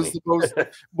like funny. It was the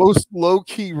most low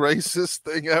key racist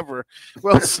thing ever.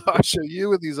 Well, Sasha,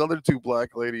 you and these other 2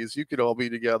 black ladies, you could all be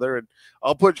together, and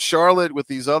I'll put Charlotte with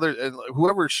these other, and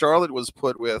whoever Charlotte was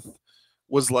put with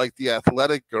was like the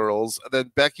athletic girls, and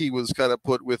then Becky was kind of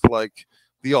put with like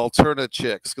the alternate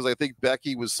chicks because I think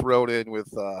Becky was thrown in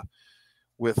with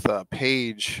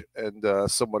Paige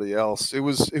and somebody else. It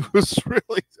was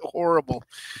really horrible.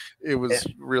 It was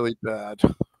really bad.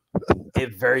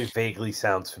 It very vaguely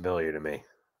sounds familiar to me.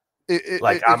 It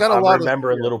got I'm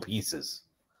remembering little pieces.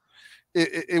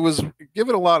 It was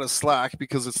given a lot of slack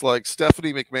because it's like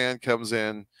Stephanie McMahon comes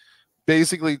in,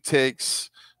 basically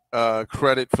takes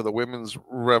credit for the women's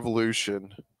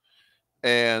revolution,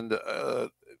 and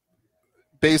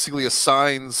basically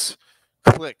assigns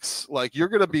cliques. Like, you're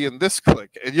going to be in this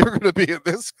clique, and you're going to be in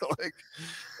this clique.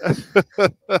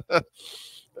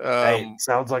 Hey,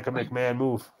 sounds like a McMahon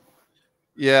move.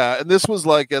 Yeah, and this was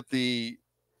like at the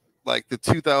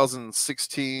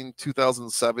 2016,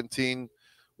 2017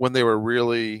 when they were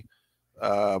really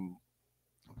really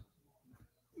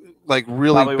probably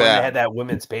bad. When they had that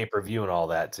women's pay-per-view and all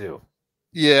that too.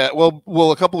 Yeah,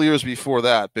 well, a couple of years before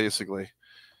that, basically.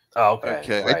 Oh,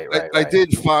 okay. Right. I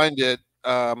did find it.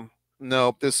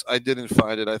 No, I didn't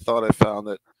find it. I thought I found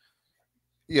it.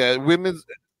 Yeah, women's.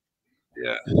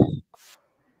 Yeah.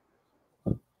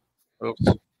 Oops.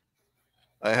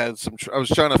 I had some. I was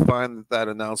trying to find that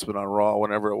announcement on Raw,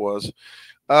 whenever it was.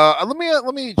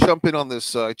 Let me jump in on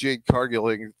this Jade Cargill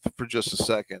thing for just a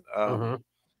second.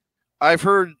 I've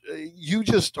heard you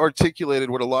just articulated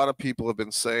what a lot of people have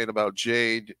been saying about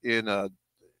Jade in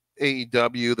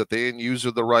AEW, that they didn't use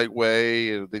her the right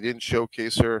way, they didn't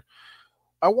showcase her.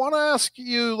 I want to ask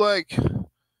you, like,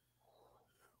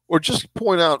 or just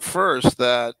point out first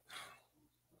that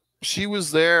she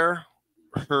was there.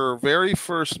 Her very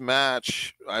first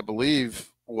match, I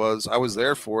believe, I was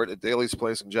there for it at Daly's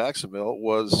Place in Jacksonville,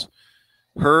 was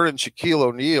her and Shaquille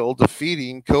O'Neal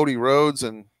defeating Cody Rhodes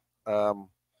and um,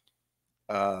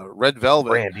 Red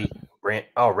Velvet.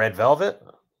 Red Velvet.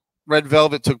 Red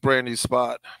Velvet took Brandy's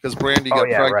spot because Brandy Oh got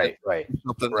yeah, pregnant.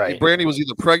 right. Brandy was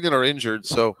either pregnant or injured,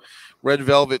 so Red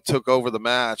Velvet took over the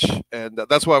match, and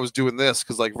that's why I was doing this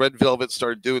because like Red Velvet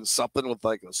started doing something with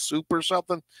like a soup or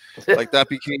something, like that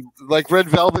became like Red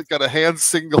Velvet got a hand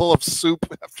signal of soup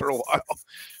after a while,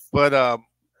 but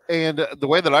and the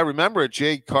way that I remember it,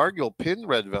 Jade Cargill pinned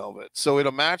Red Velvet. So in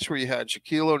a match where you had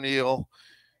Shaquille O'Neal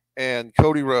and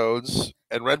Cody Rhodes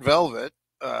and Red Velvet,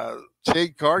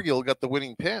 Jade Cargill got the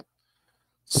winning pin.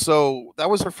 So that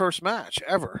was her first match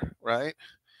ever, right?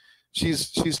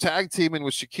 She's tag teaming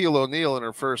with Shaquille O'Neal in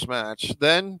her first match.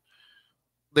 Then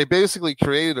they basically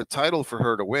created a title for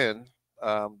her to win.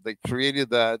 They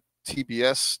created that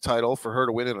TBS title for her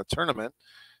to win in a tournament,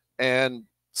 and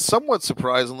somewhat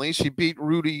surprisingly, she beat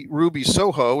Ruby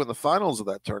Soho in the finals of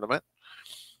that tournament,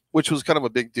 which was kind of a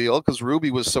big deal because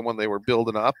Ruby was someone they were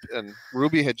building up, and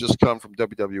Ruby had just come from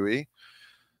WWE.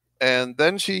 And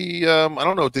then she, I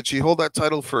don't know, did she hold that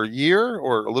title for a year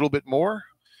or a little bit more?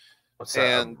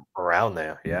 And around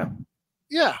there, yeah.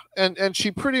 Yeah, and she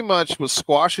pretty much was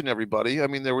squashing everybody. I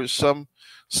mean, there was some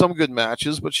good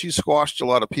matches, but she squashed a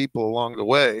lot of people along the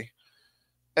way.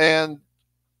 And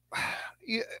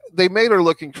they made her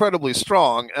look incredibly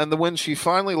strong. And when she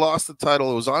finally lost the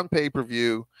title, it was on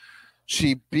pay-per-view.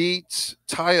 She beat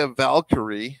Taya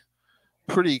Valkyrie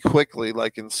pretty quickly,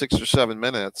 like in 6 or 7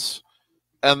 minutes.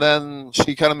 And then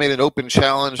she kind of made an open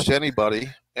challenge to anybody.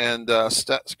 And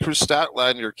Chris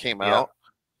Statlander came out.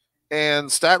 And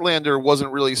Statlander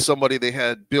wasn't really somebody they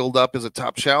had built up as a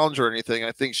top challenger or anything.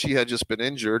 I think she had just been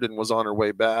injured and was on her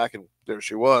way back. And there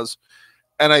she was.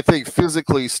 And I think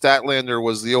physically, Statlander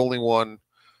was the only one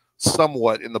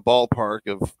somewhat in the ballpark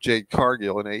of Jade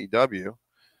Cargill in AEW.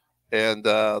 And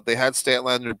they had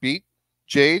Statlander beat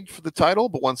Jade for the title.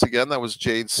 But once again, that was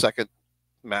Jade's second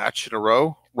match in a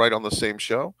row, right on the same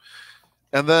show.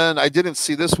 And then I didn't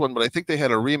see this one, but I think they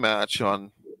had a rematch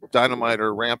on Dynamite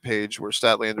or Rampage where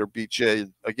Statlander beat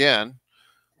Jade again.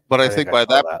 But I think by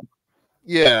that,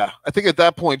 yeah, I think at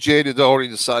that point Jade had already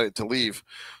decided to leave.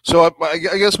 So I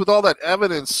guess with all that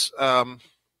evidence, I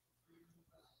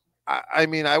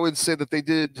mean, I would say that they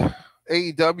did.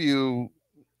 AEW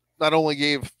not only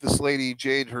gave this lady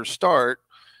Jade her start,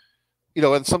 you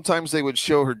know, and sometimes they would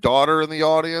show her daughter in the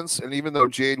audience, and even though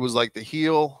Jade was like the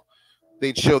heel,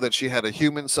 they'd show that she had a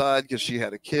human side because she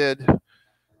had a kid,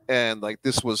 and like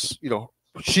this was, you know,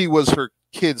 she was her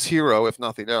kid's hero if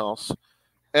nothing else.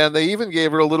 And they even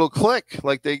gave her a little click,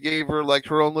 like they gave her like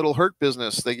her own little Hurt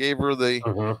Business. They gave her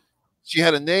the she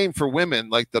had a name for women,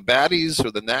 like the baddies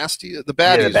or the nasty, the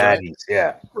baddies, yeah, right?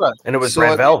 Yeah, right. And it was so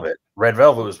Red Velvet. Red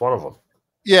Velvet was one of them.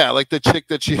 Yeah, like the chick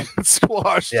that she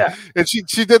squashed. Yeah, and she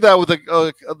did that with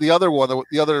the other one,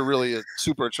 the other really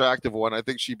super attractive one. I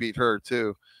think she beat her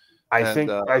too. I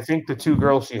think the two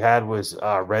girls she had was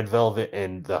Red Velvet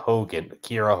and the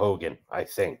Kiera Hogan. I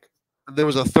think there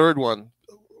was a third one.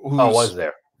 Was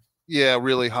there? Yeah,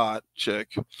 really hot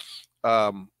chick.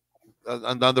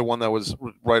 Another one that was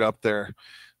right up there.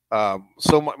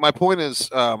 So my point is,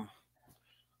 I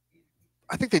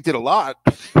think they did a lot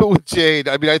with Jade.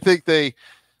 I mean, I think they.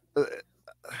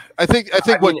 I think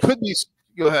what could be.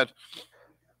 Go ahead.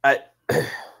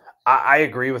 I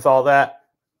agree with all that,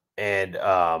 and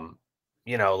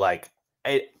you know, like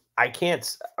I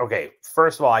can't. Okay,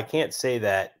 first of all, I can't say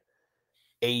that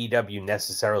AEW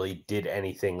necessarily did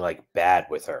anything like bad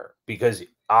with her because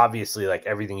obviously, like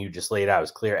everything you just laid out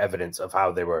is clear evidence of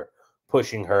how they were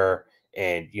pushing her,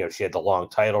 and you know, she had the long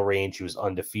title reign, she was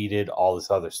undefeated, all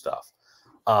this other stuff.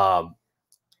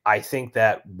 I think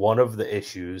that one of the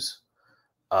issues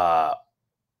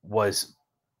was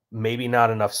maybe not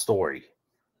enough story.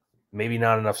 Maybe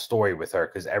not enough story with her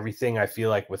because everything I feel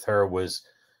like with her was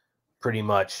pretty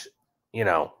much, you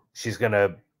know, she's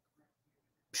gonna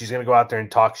go out there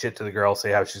and talk shit to the girl,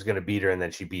 say how she's gonna beat her, and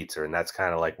then she beats her, and that's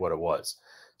kind of like what it was.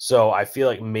 So I feel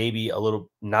like maybe a little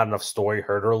not enough story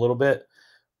hurt her a little bit.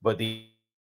 But the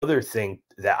other thing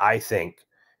that I think,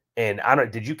 and I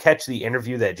don't, did you catch the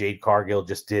interview that Jade Cargill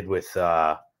just did with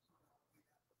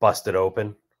Busted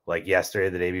Open like yesterday,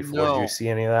 the day before? No, did you see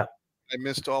any of that? I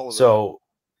missed all of that. So,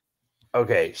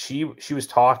 okay, she was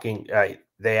talking.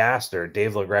 They asked her.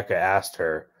 Dave LaGreca asked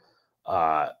her,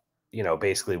 you know,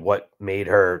 basically what made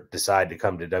her decide to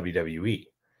come to WWE,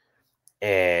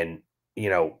 and you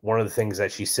know, one of the things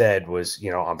that she said was,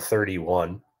 you know, I'm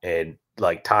 31. and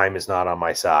like time is not on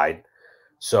my side.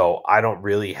 So I don't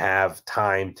really have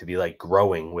time to be like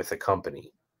growing with a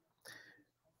company.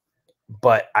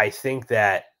 But I think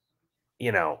that,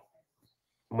 you know,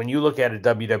 when you look at a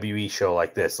WWE show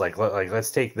like this, like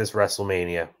let's take this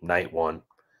WrestleMania night one,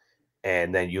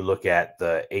 and then you look at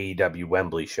the AEW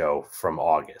Wembley show from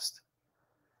August.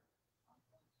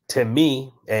 To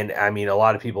me, and I mean, a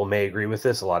lot of people may agree with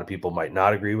this, a lot of people might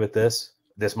not agree with this.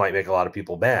 This might make a lot of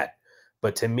people mad.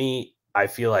 But to me, I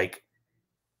feel like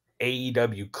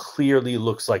AEW clearly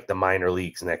looks like the minor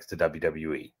leagues next to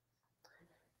WWE.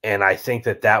 And I think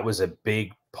that that was a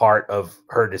big part of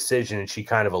her decision. And she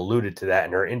kind of alluded to that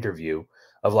in her interview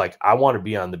of like, I want to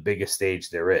be on the biggest stage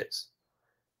there is.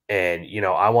 And, you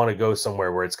know, I want to go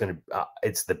somewhere where it's going to,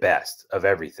 it's the best of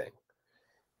everything.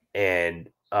 And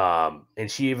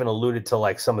she even alluded to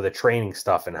like some of the training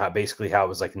stuff and how basically how it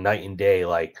was like night and day,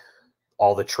 like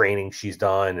all the training she's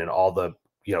done and all the,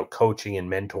 you know, coaching and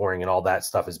mentoring and all that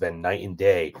stuff has been night and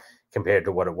day compared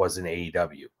to what it was in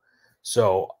AEW.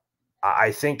 So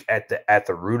I think at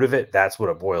the root of it, that's what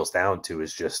it boils down to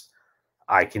is just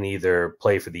I can either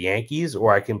play for the Yankees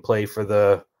or I can play for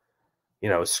the, you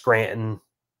know, Scranton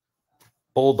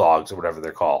Bulldogs or whatever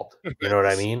they're called. You know what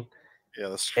I mean? Yeah,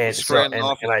 the And so Scranton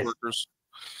office I workers.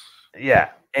 yeah,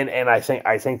 and I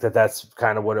think that that's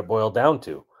kind of what it boiled down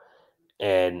to.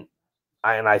 And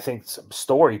I think some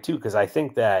story too, because I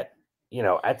think that, you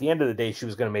know, at the end of the day, she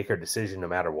was going to make her decision no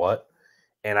matter what.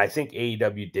 And I think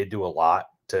AEW did do a lot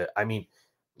to, I mean,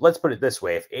 let's put it this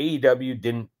way. If AEW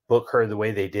didn't book her the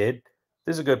way they did,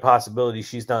 there's a good possibility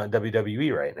she's not in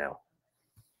WWE right now.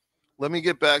 Let me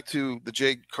get back to the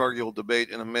Jade Cargill debate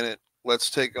in a minute.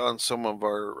 Let's take on some of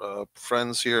our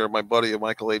friends here. My buddy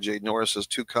Michael AJ Norris has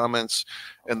 2 comments,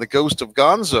 and the Ghost of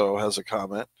Gonzo has a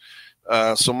comment.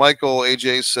 So Michael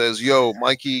AJ says, "Yo,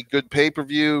 Mikey, good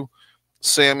pay-per-view.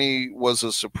 Sammy was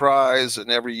a surprise,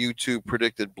 and every YouTube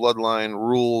predicted Bloodline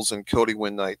rules and Cody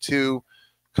win night 2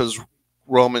 because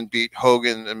Roman beat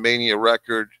Hogan and Mania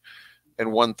record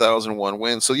and 1,001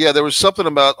 wins. So yeah, there was something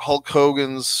about Hulk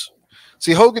Hogan's.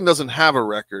 See, Hogan doesn't have a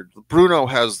record. Bruno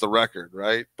has the record,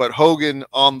 right? But Hogan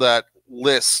on that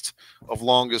list of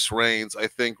longest reigns, I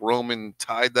think Roman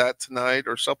tied that tonight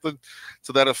or something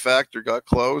to that effect or got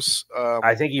close.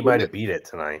 I think he might have beat it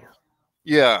tonight.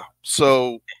 Yeah.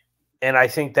 So, and I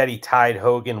think that he tied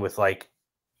Hogan with like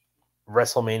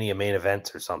WrestleMania main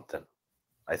events or something.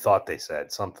 I thought they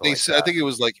said something like that. I think it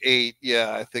was like 8.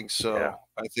 Yeah, I think so. Yeah.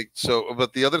 I think so.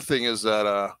 But the other thing is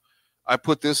that I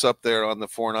put this up there on the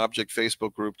Foreign Object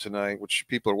Facebook group tonight, which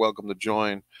people are welcome to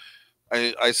join.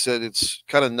 I said it's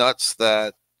kind of nuts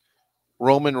that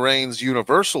Roman Reigns'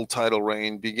 Universal title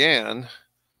reign began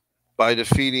by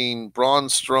defeating Braun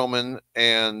Strowman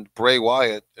and Bray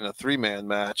Wyatt in a 3-man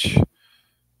match.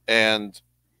 And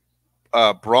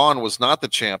Braun was not the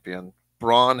champion.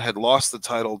 Braun had lost the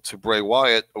title to Bray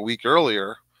Wyatt a week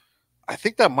earlier. I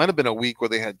think that might have been a week where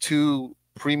they had 2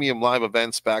 premium live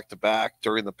events back to back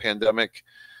during the pandemic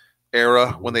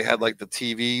era when they had like the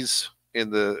TVs in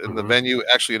the venue,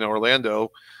 actually in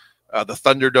Orlando, the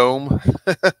Thunderdome.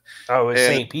 Oh, it was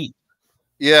St. Pete.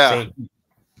 Yeah. St. Pete.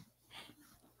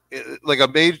 Like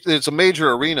it's a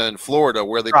major arena in Florida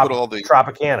where they put all the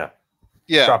Tropicana.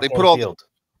 Yeah, Tropicana they put all Field.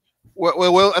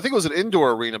 Well, I think it was an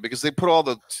indoor arena because they put all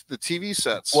the TV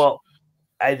sets. Well,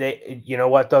 you know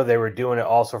what though? They were doing it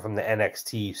also from the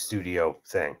NXT studio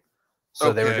thing.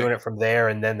 So they were doing it from there,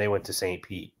 and then they went to St.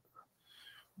 Pete.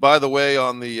 By the way,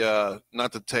 on the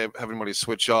not to have everybody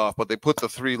switch off, but they put the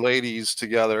 3 ladies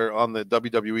together on the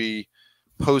WWE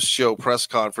post-show press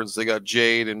conference. They got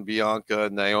Jade and Bianca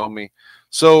and Naomi.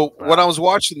 So when I was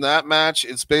watching that match,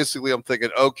 it's basically I'm thinking,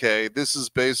 okay, this is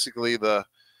basically the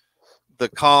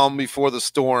calm before the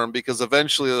storm because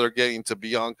eventually they're getting to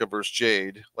Bianca versus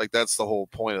Jade. Like that's the whole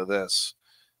point of this.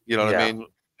 You know what I mean?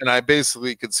 And I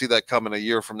basically could see that coming a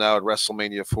year from now at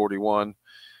WrestleMania 41.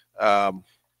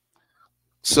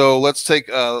 So let's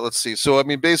see. So I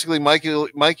mean, basically,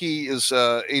 Mikey is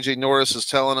AJ Norris is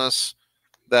telling us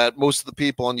that most of the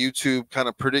people on YouTube kind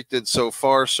of predicted so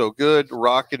far so good.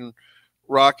 Rock and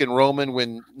Roman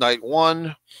win night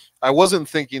 1. I wasn't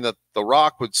thinking that The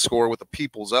Rock would score with a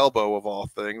people's elbow of all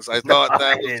things. I thought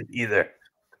that I didn't either.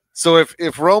 So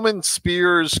if Roman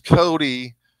spears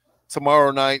Cody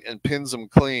tomorrow night and pins him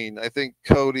clean, I think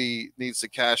Cody needs to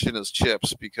cash in his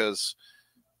chips because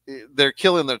they're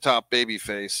killing their top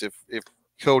babyface if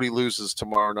Cody loses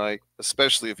tomorrow night,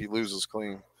 especially if he loses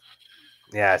clean.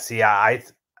 Yeah, see, I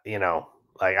you know,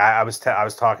 like I was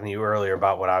talking to you earlier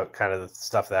about what I kind of the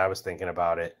stuff that I was thinking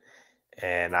about it.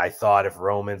 And I thought if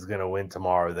Roman's going to win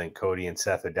tomorrow, then Cody and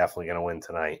Seth are definitely going to win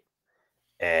tonight.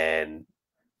 And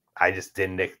I just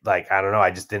didn't like. I don't know.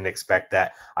 I just didn't expect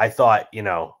that. I thought,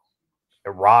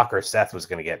 Rock or Seth was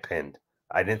going to get pinned.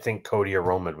 I didn't think Cody or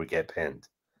Roman would get pinned.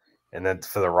 And then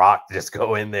for The Rock to just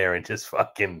go in there and just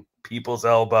fucking people's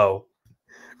elbow,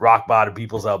 rock bottom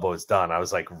people's elbow is done. I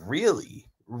was like, really?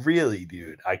 Really,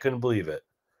 dude? I couldn't believe it.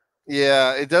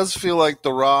 Yeah, it does feel like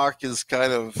The Rock is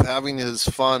kind of having his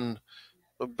fun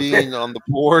of being on the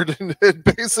board, and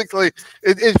basically,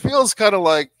 it feels kind of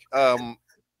like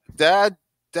dad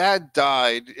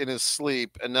died in his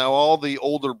sleep, and now all the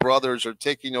older brothers are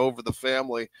taking over the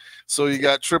family. So you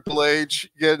got Triple H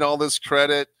getting all this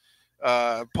credit,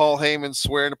 Paul Heyman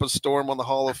swearing up a storm on the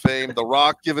Hall of Fame, The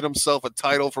Rock giving himself a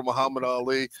title for Muhammad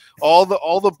Ali. All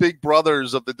the big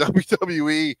brothers of the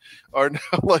WWE are now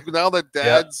like, now that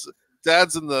dad's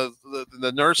in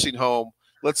the nursing home,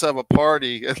 let's have a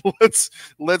party and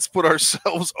let's put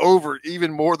ourselves over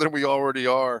even more than we already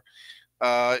are.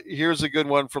 Here's a good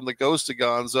one from the Ghost of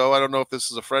Gonzo. I don't know if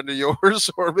this is a friend of yours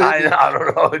or maybe I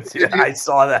don't know. Dude, I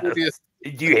saw that. Maybe,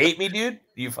 do you hate me, dude?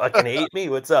 Do you fucking hate me?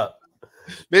 What's up?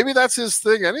 maybe that's his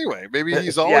thing anyway. Maybe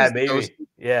he's always yeah, the maybe. Ghost.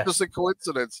 Yeah, Just a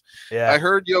coincidence. yeah. I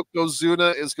heard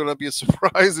Yokozuna is going to be a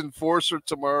surprise enforcer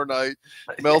tomorrow night.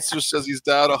 Meltzer says he's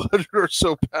down 100 or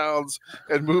so pounds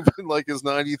and moving like his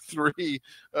 93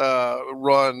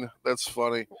 run. That's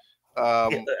funny.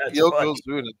 That's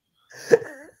Yokozuna.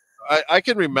 I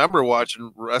can remember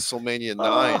watching WrestleMania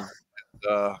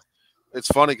 9. It's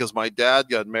funny because my dad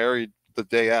got married the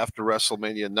day after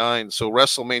WrestleMania 9. So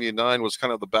WrestleMania 9 was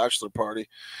kind of the bachelor party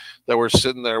that we're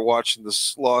sitting there watching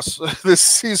this this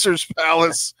Caesar's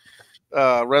Palace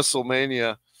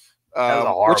WrestleMania. That was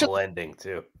a horrible ending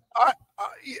too.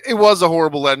 It was a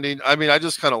horrible ending. I mean, I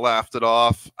just kind of laughed it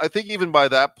off. I think even by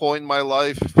that point in my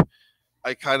life,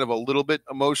 I kind of a little bit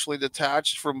emotionally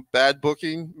detached from bad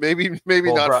booking. Maybe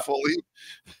not fully.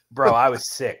 Bro, I was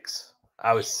 6.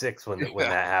 I was 6 when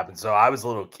that happened. So I was a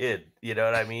little kid. You know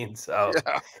what I mean? So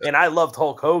and I loved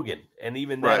Hulk Hogan. And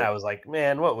even then I was like,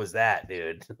 man, what was that,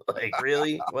 dude? Like,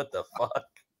 really? What the fuck?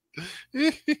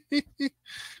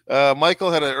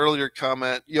 Michael had an earlier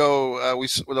comment. We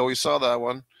saw that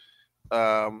one.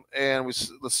 And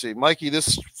let's see, Mikey,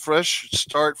 this fresh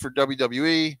start for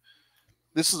WWE.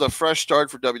 This is a fresh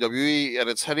start for WWE, and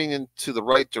it's heading into the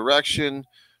right direction.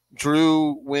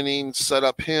 Drew winning set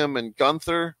up him and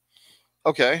Gunther.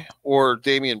 Okay. Or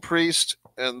Damian Priest.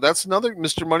 And that's another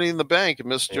Mr. Money in the Bank,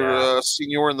 Mr.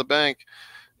 Senior in the Bank.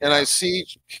 And I see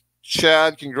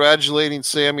Chad congratulating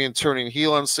Sammy and turning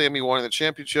heel on Sammy, winning the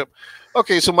championship.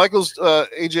 Okay, so Michael's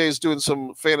AJ is doing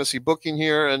some fantasy booking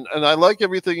here, and I like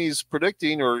everything he's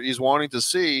predicting or he's wanting to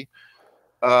see.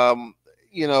 I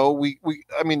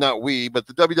mean, not we, but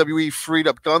the WWE freed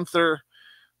up Gunther.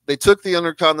 They took the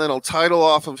Intercontinental title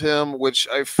off of him, which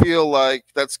I feel like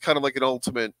that's kind of like an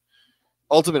Ultimate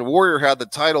Warrior had the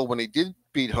title when he did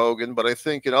beat Hogan, but I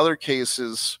think in other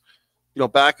cases,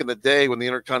 back in the day when the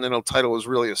Intercontinental title was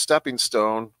really a stepping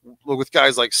stone, with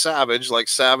guys like Savage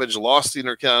lost the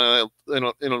Intercontinental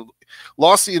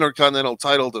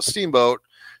title to Steamboat,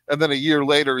 and then a year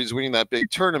later he's winning that big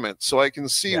tournament. So I can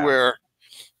see where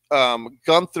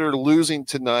Gunther losing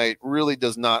tonight really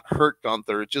does not hurt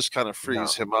Gunther. It just kind of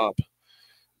frees him up.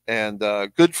 And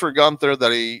good for Gunther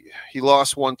that he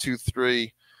lost 1, 2,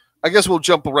 3. I guess we'll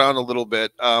jump around a little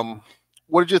bit.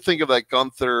 What did you think of that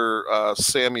Gunther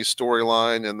Sammy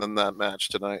storyline and then that match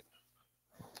tonight?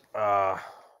 I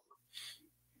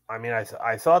mean,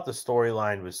 I thought the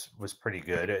storyline was pretty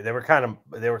good. They were kind of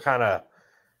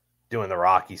doing the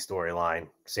Rocky storyline.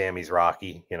 Sammy's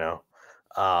Rocky, I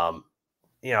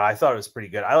thought it was pretty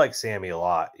good. I like Sammy a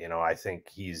lot. I think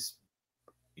he's,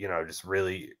 just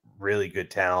really, really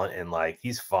good talent, and like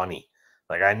he's funny.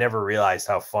 Like I never realized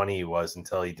how funny he was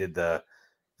until he did the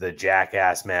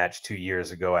Jackass match 2 years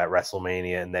ago at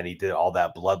WrestleMania, and then he did all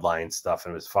that Bloodline stuff,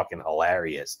 and it was fucking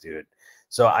hilarious, dude.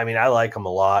 So I mean, I like him a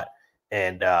lot,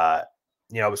 and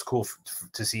it was cool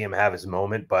to see him have his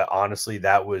moment. But honestly,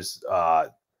 that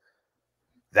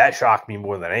shocked me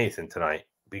more than anything tonight,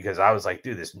 because I was like,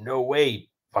 dude, there's no way.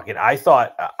 Fucking, I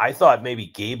thought maybe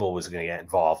Gable was going to get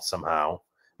involved somehow,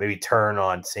 maybe turn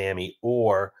on Sammy,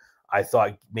 or I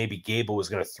thought maybe Gable was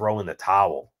going to throw in the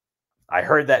towel. I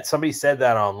heard that somebody said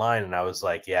that online, and I was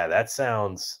like, yeah, that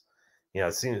sounds,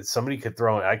 somebody could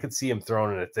throw it. I could see him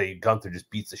throwing it if Gunther just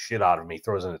beats the shit out of him. He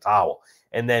throws in the towel.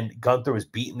 And then Gunther was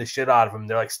beating the shit out of him.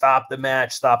 They're like, stop the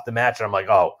match. And I'm like,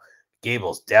 oh,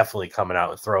 Gable's definitely coming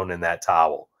out and throwing in that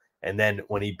towel. And then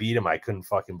when he beat him, I couldn't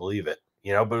fucking believe it,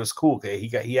 but it was cool.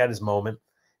 He had his moment,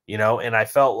 and I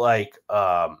felt like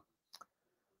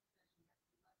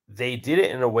they did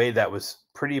it in a way that was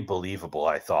pretty believable,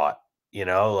 I thought. You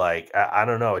know, like I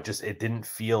don't know. It didn't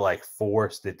feel like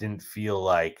forced. It didn't feel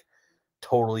like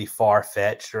totally far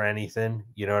fetched or anything.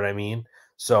 You know what I mean?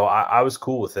 So I was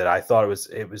cool with it. I thought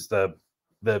it was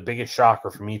the biggest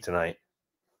shocker for me tonight.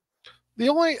 The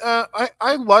only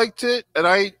I liked it, and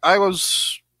I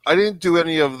didn't do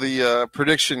any of the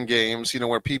prediction games,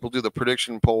 where people do the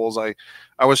prediction polls. I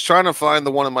was trying to find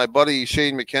the one of my buddy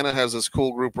Shane McKenna has this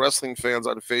cool group wrestling fans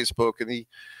on Facebook, and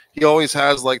he always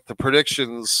has like the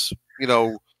predictions,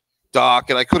 doc,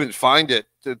 and I couldn't find it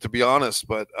to be honest,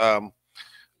 but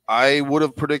I would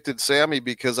have predicted Sammy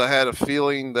because I had a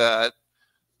feeling that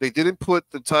they didn't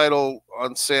put the title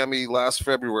on Sammy last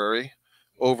February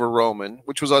over Roman,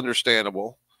 which was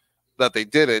understandable that they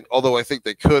didn't, although I think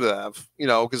they could have,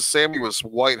 because Sammy was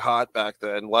white hot back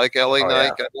then, like LA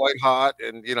Knight got white hot,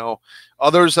 and,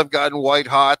 others have gotten white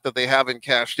hot that they haven't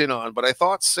cashed in on. But I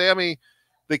thought Sammy,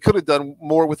 they could have done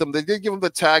more with him. They did give him the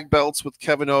tag belts with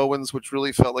Kevin Owens, which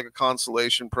really felt like a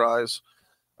consolation prize.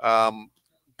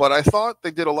 But I thought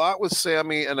they did a lot with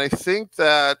Sammy, and I think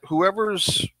that whether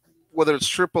it's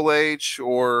Triple H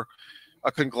or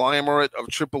a conglomerate of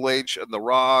Triple H and The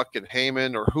Rock and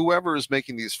Heyman or whoever is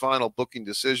making these final booking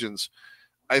decisions,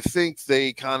 I think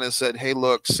they kind of said, hey,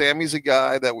 look, Sammy's a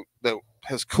guy that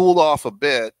has cooled off a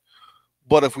bit,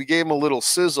 but if we gave him a little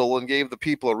sizzle and gave the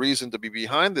people a reason to be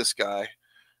behind this guy,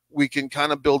 we can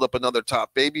kind of build up another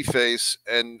top baby face.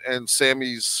 And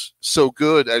Sammy's so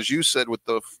good, as you said, with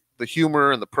the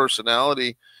humor and the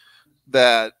personality,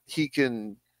 that he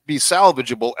can be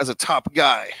salvageable as a top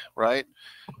guy, right?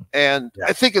 And yeah.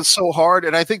 I think it's so hard,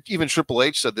 and I think even Triple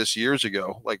H said this years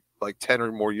ago, like 10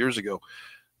 or more years ago,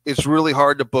 it's really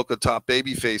hard to book a top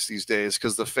baby face these days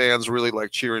because the fans really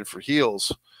like cheering for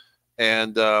heels.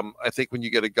 And I think when you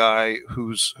get a guy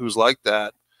who's like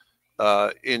that,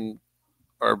 in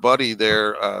our buddy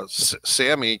there,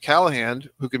 Sammy Callahan,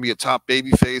 who can be a top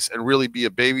baby face and really be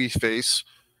a baby face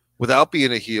without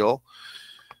being a heel,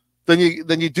 then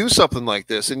you do something like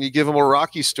this and you give him a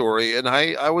Rocky story, and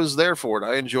I was there for it.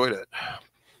 I enjoyed it.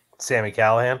 Sammy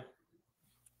Callahan?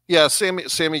 Yeah,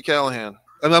 Sammy Callahan.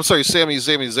 I'm sorry, Sami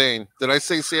Zayn. Did I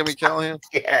say Sammy Callahan?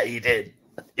 Yeah, you did.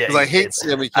 Because I hate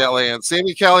Sammy Callahan.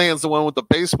 Sammy Callahan's the one with the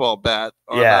baseball bat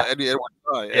on Eddie Edwards'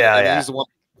 eye. And he's the one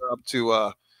up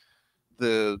to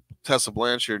the Tessa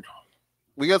Blanchard.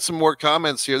 We got some more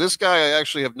comments here. This guy I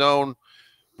actually have known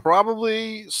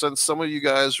probably since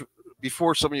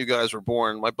before some of you guys were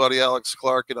born. My buddy Alex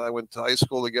Clark and I went to high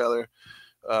school together.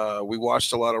 We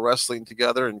watched a lot of wrestling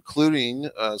together, including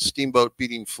Steamboat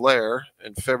beating Flair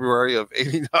in February of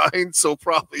 '89. So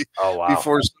probably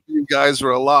before some of you guys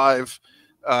were alive.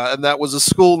 And that was a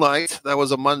school night. That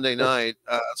was a Monday night.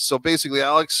 So basically,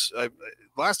 Alex,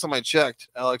 last time I checked,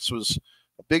 Alex was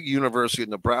a big University of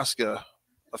Nebraska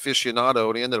aficionado,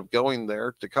 and he ended up going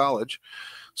there to college.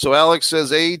 So Alex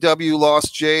says AEW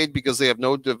lost Jade because they have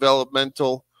no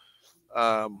developmental.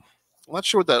 I'm not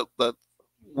sure what that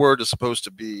word is supposed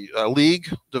to be.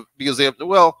 League, because they have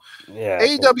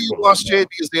AEW lost Jade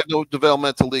because they have no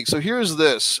developmental league. So here's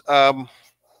this.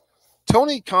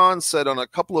 Tony Khan said on a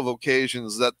couple of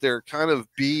occasions that their kind of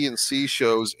B and C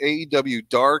shows, AEW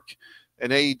Dark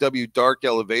and AEW Dark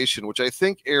Elevation, which I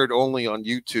think aired only on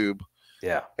YouTube.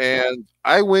 Yeah. And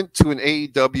I went to an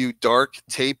AEW Dark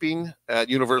taping at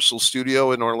Universal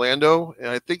Studio in Orlando, and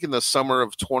I think in the summer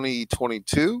of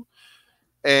 2022.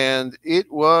 And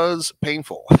it was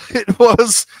painful. It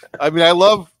was, I mean, I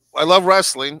love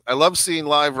wrestling. I love seeing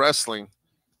live wrestling.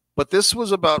 But this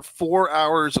was about 4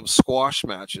 hours of squash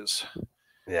matches.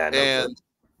 Yeah. And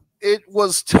it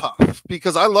was tough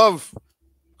because I love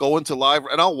going to live,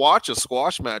 and I'll watch a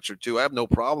squash match or two. I have no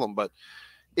problem. But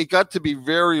it got to be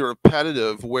very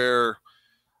repetitive where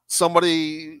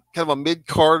somebody, kind of a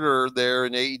mid-carder there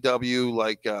in AEW,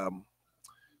 like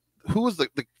who was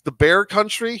the Bear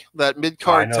Country, that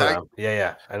mid-card tag? Them.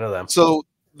 Yeah, I know them. So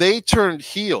they turned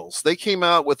heels. They came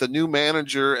out with a new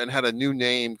manager and had a new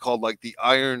name called like the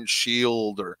Iron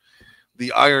Shield or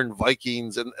the Iron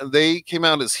Vikings, and they came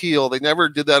out as heel. They never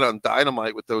did that on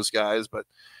Dynamite with those guys, but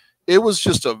it was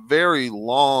just a very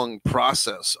long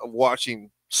process of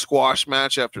watching squash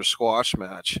match after squash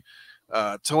match.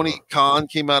 Tony Khan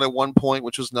came out at one point,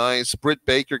 which was nice. Britt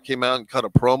Baker came out and cut a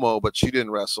promo, but she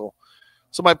didn't wrestle.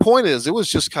 So my point is, it was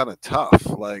just kind of tough.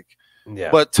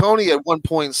 But Tony at one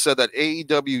point said that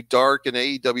AEW Dark and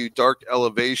AEW Dark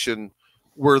Elevation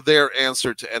were their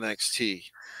answer to NXT.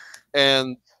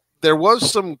 And there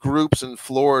was some groups in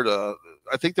Florida,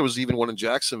 I think there was even one in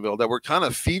Jacksonville, that were kind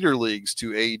of feeder leagues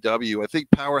to AEW. I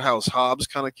think Powerhouse Hobbs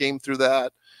kind of came through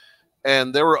that.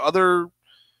 And there were other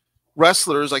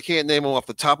wrestlers. I can't name them off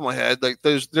the top of my head. Like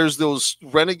there's those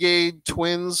Renegade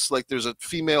twins. Like there's a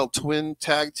female twin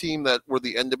tag team that were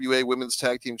the NWA Women's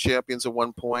Tag Team Champions at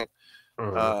one point.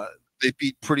 Mhm. They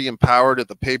beat Pretty Empowered at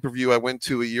the pay-per-view I went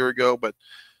to a year ago. But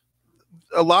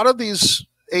a lot of these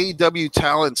AEW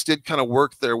talents did kind of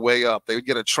work their way up. They would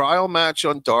get a trial match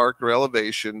on Dark or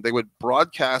Elevation. They would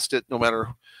broadcast it no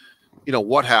matter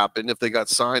what happened, if they got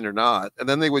signed or not, and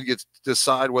then they would get to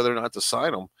decide whether or not to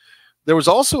sign them. There was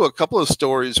also a couple of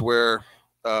stories where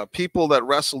people that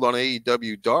wrestled on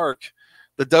AEW Dark,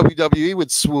 the WWE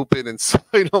would swoop in and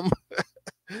sign them.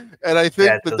 And I Yeah,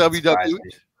 think it the doesn't surprise WWE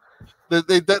me.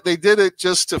 they did it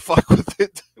just to fuck with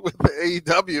it with the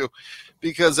AEW,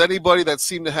 because anybody that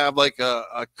seemed to have like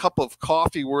a cup of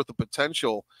coffee worth of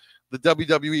potential, the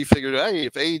WWE figured, hey,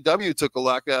 if AEW took a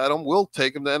look at them, we'll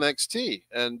take them to NXT,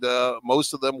 and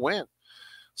most of them went. Mhm.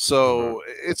 So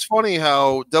it's funny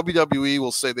how WWE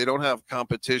will say they don't have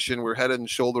competition. We're head and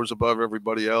shoulders above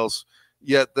everybody else,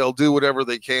 yet they'll do whatever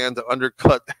they can to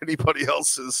undercut anybody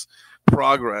else's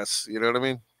progress. You know what I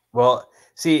mean? Well,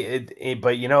 see,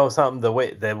 but you know something, the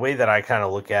way that I kind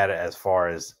of look at it as far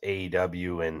as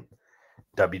AEW and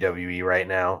WWE right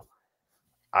now,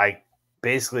 I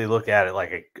basically look at it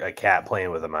like a cat playing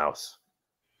with a mouse.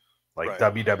 Like Right.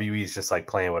 WWE is just like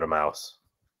playing with a mouse.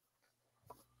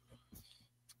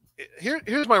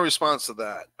 Here's my response to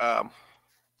that. I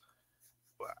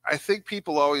think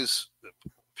people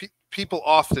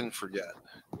often forget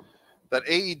that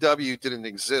AEW didn't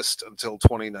exist until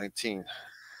 2019.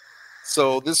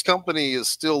 So this company is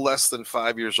still less than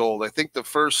 5 years old. I think the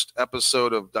first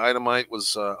episode of Dynamite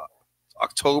was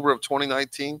October of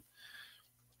 2019,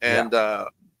 Yeah. and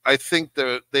I think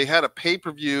they had a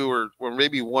pay-per-view or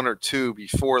maybe one or two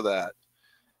before that,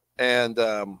 and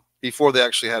before they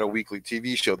actually had a weekly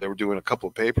TV show, they were doing a couple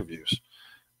of pay-per-views,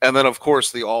 and then of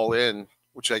course the All In,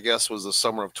 which I guess was the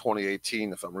summer of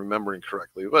 2018, if I'm remembering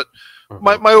correctly. But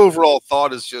Mhm. my overall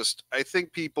thought is just I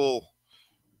think people,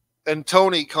 and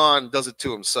Tony Khan does it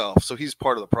to himself, so he's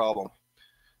part of the problem,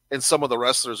 and some of the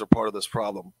wrestlers are part of this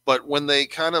problem. But when they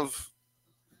kind of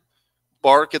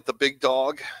bark at the big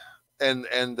dog, and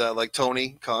like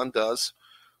Tony Khan does,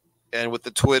 and with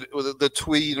the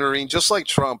tweetering, just like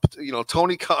Trump,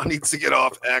 Tony Khan needs to get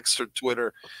off X or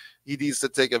Twitter. He needs to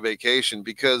take a vacation,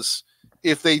 because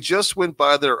if they just went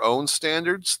by their own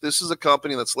standards, this is a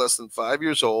company that's less than 5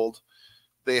 years old.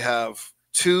 They have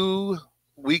two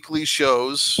weekly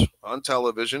shows on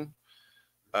television.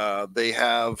 They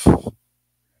have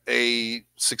a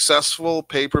successful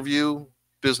pay-per-view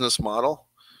business model,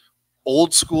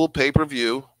 old school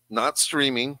pay-per-view, not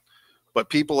streaming, but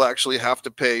people actually have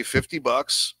to pay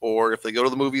 $50, or if they go to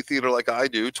the movie theater like I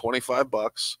do,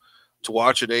 $25 to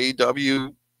watch an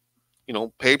AEW,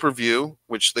 pay-per-view,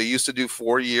 which they used to do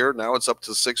 4 a year. Now it's up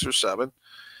to 6 or 7.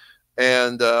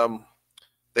 And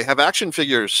they have action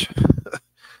figures.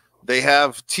 They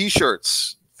have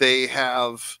T-shirts. They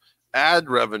have ad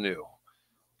revenue.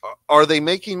 Are they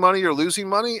making money or losing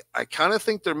money? I kind of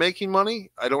think they're making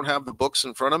money. I don't have the books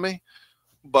in front of me,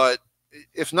 but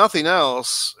if nothing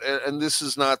else, and this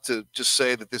is not to just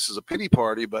say that this is a pity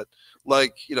party, but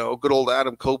like, good old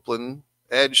Adam Copeland,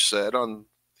 Edge, said on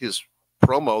his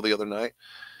promo the other night,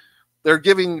 they're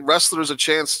giving wrestlers a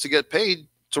chance to get paid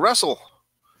to wrestle.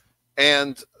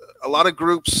 And a lot of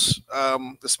groups,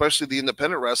 especially the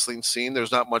independent wrestling scene,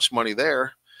 there's not much money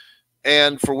there.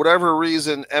 And for whatever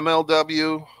reason,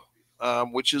 MLW,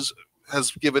 which has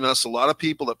given us a lot of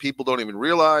people that people don't even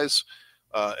realize.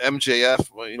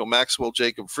 MJF, Maxwell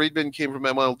Jacob Friedman came from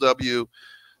MLW.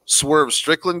 Swerve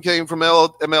Strickland came from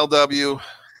MLW.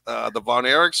 The Von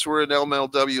Erichs were in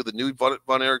MLW, the new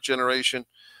Von Erich generation.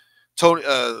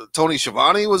 Tony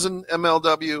Schiavone was in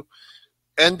MLW.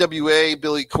 NWA,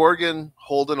 Billy Corgan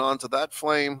holding on to that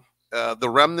flame. The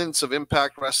remnants of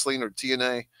Impact Wrestling, or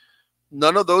TNA.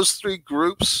 None of those three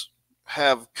groups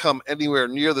have come anywhere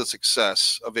near the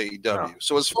success of AEW. No.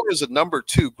 So as far as a number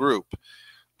two group,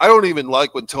 I don't even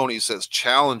like when Tony says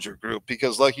challenger group,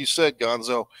 because like you said,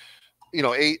 Gonzo,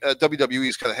 WWE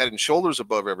is kind of head and shoulders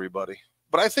above everybody.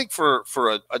 But I think for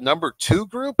a number two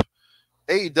group,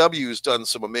 AEW has done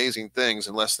some amazing things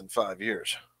in less than 5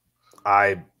 years.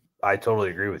 I totally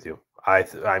agree with you.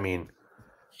 I mean,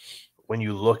 when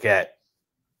you look at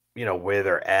where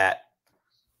they're at,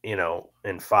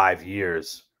 in 5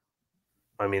 years,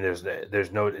 I mean,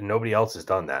 there's nobody else has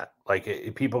done that.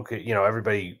 Like people could,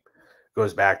 everybody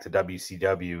goes back to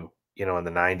WCW, in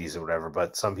the 90s or whatever,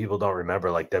 but some people don't remember.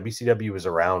 Like WCW was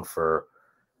around for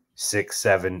 6,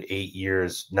 7, 8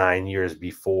 years, 9 years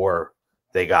before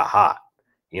they got hot.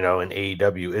 And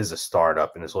AEW is a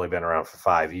startup and it's only been around for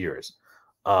 5 years.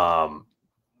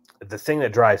 the thing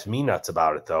that drives me nuts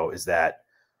about it, though, is that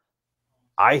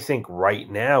I think right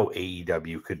now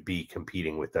AEW could be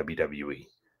competing with WWE,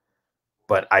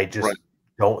 but I just Right.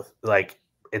 don't like.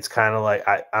 It's kind of like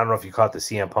I don't know if you caught the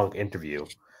CM Punk interview,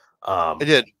 I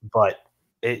did. but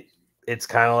it's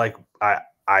kind of like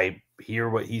I hear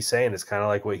what he's saying. It's kind of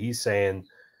like what he's saying,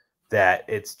 that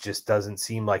it just doesn't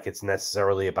seem like it's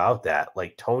necessarily about that.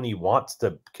 Like Tony wants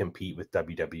to compete with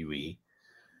WWE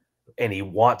and he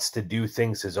wants to do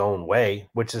things his own way,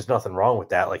 which is nothing wrong with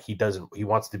that. Like he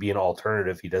wants to be an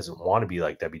alternative. He doesn't want to be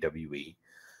like WWE.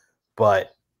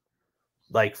 But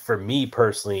like for me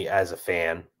personally, as a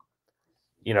fan,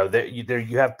 there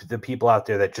you have the people out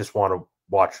there that just want to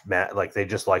watch like they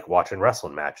just like watching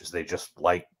wrestling matches. They just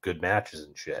like good matches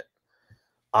and shit.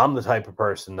 I'm the type of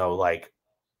person though, like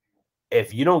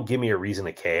if you don't give me a reason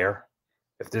to care,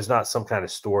 if there's not some kind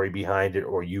of story behind it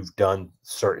or you've done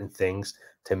certain things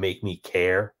to make me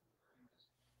care,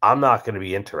 I'm not going to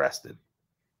be interested.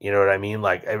 You know what I mean?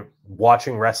 Like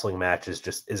watching wrestling matches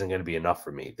just isn't going to be enough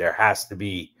for me. There has to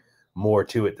be more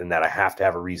to it than that. I have to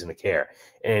have a reason to care.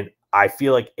 And I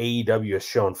feel like AEW has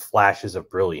shown flashes of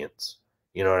brilliance.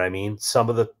 You know what I mean? Some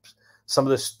of the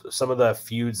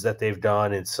feuds that they've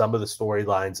done and some of the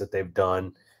storylines that they've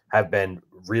done have been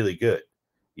really good.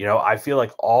 I feel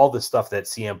like all the stuff that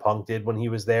CM Punk did when he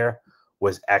was there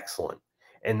was excellent.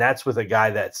 And that's with a guy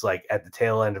that's like at the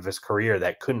tail end of his career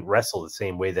that couldn't wrestle the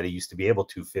same way that he used to be able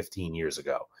to 15 years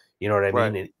ago. You know what I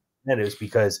Right. mean? And it was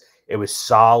because it was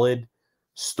solid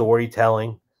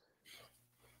storytelling,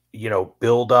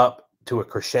 build up to a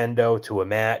crescendo to a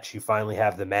match. You finally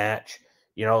have the match.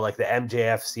 Like the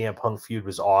MJF CM Punk feud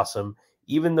was awesome.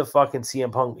 Even the fucking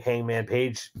CM Punk Hangman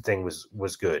Page thing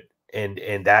was good.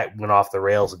 And that went off the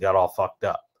rails and got all fucked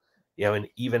up. And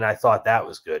even I thought that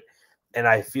was good. And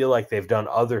I feel like they've done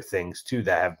other things too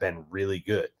that have been really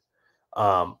good.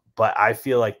 But I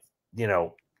feel like,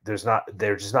 they're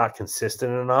just not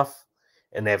consistent enough.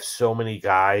 And they have so many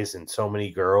guys and so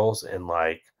many girls, and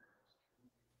like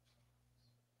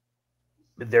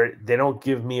they don't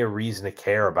give me a reason to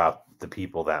care about the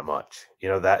people that much.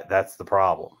 That's the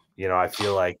problem. I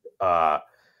feel like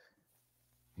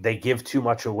they give too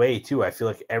much away too. I feel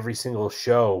like every single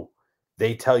show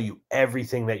they tell you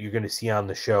everything that you're going to see on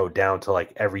the show down to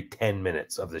like every 10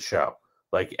 minutes of the show.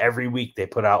 Like every week they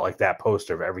put out like that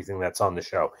poster of everything that's on the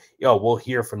show. We'll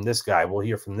hear from this guy. We'll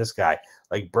hear from this guy.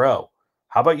 Like, bro,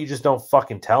 how about you just don't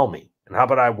fucking tell me? And how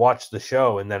about I watch the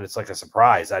show and then it's like a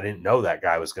surprise. I didn't know that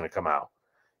guy was going to come out.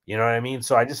 You know what I mean?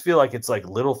 So I just feel like it's like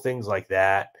little things like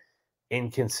that,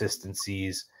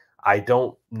 inconsistencies. I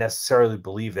don't necessarily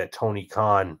believe that Tony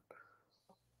Khan,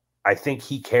 I think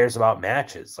he cares about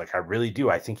matches. Like I really do.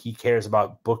 I think he cares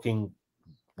about booking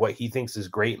what he thinks is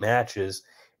great matches.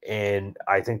 And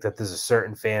I think that there's a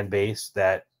certain fan base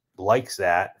that likes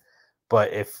that.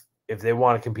 But if they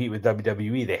want to compete with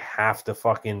WWE, they have to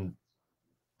fucking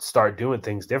start doing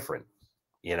things different,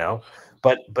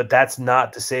 but that's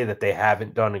not to say that they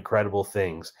haven't done incredible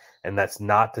things, and that's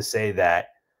not to say that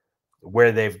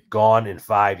where they've gone in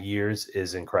 5 years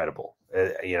is incredible.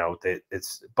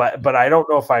 It's but I don't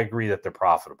know if I agree that they're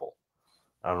profitable.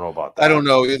 I don't know about I that. don't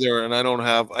know either, and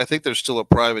I think they're still a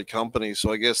private company,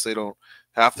 so I guess they don't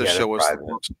have to Yeah, they're show us the private,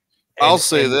 books. I'll and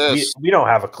say we this, we don't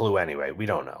have a clue anyway. We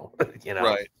don't know,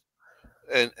 right?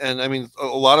 And I mean, a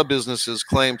lot of businesses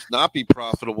claim to not be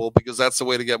profitable because that's the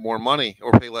way to get more money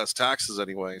or pay less taxes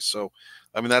anyway. So,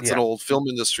 I mean, that's an Yeah. old film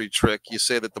industry trick. You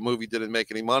say that the movie didn't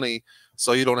make any money,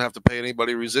 so you don't have to pay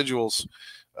anybody residuals,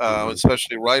 Mhm.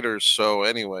 especially writers. So,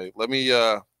 anyway, let me.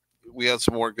 We had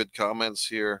some more good comments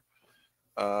here.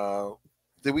 Uh,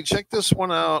 did we check this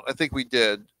one out? I think we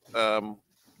did.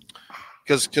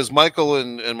 Because Michael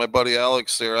and my buddy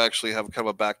Alex there actually have kind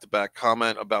of a back-to-back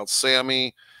comment about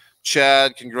Sammy.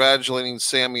 Chad congratulating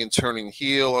Sammy and turning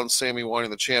heel on Sammy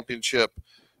winning the championship.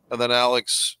 And then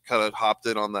Alex kind of hopped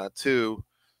in on that too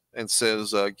and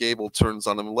says Gable turns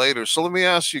on him later. So let me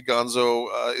ask you,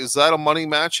 Gonzo, is that a money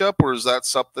matchup or is that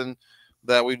something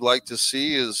that we'd like to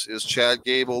see? Is Chad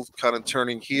Gable kind of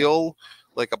turning heel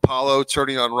like Apollo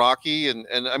turning on Rocky? And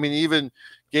I mean, even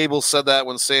Gable said that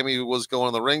when Sammy was going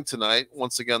in the ring tonight.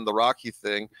 Once again, the Rocky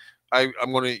thing. I'm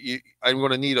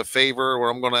gonna need a favor, or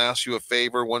I'm gonna ask you a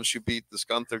favor once you beat this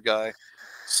Gunther guy.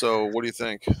 So, what do you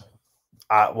think?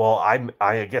 Well,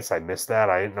 I guess I missed that.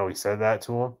 I didn't know he said that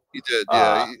to him. He did, yeah.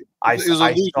 Uh, I It was I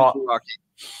alluding saw to Rocky.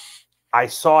 I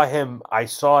saw him. I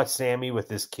saw Sammy with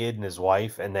his kid and his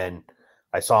wife, and then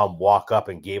I saw him walk up,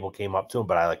 and Gable came up to him,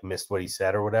 but I like missed what he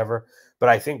said or whatever. But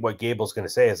I think what Gable's going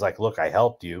to say is like, "Look, I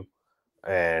helped you,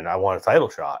 and I want a title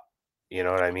shot." You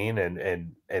know what I mean?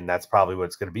 And that's probably what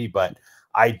it's going to be. But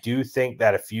I do think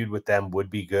that a feud with them would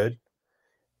be good.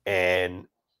 And,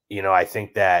 I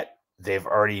think that they've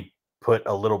already put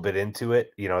a little bit into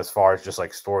it, as far as just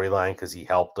like storyline, because he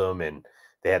helped them and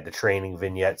they had the training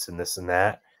vignettes and this and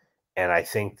that. And I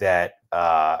think that,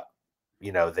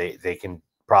 they can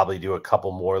probably do a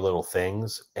couple more little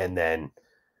things and then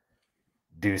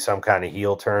do some kind of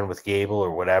heel turn with Gable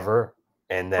or whatever,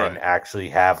 and then Right. actually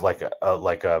have like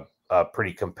a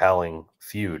pretty compelling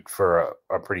feud for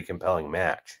a pretty compelling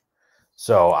match.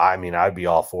 So, I mean, I'd be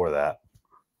all for that.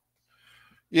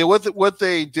 Yeah, what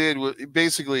they did was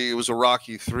basically it was a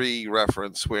Rocky 3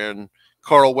 reference when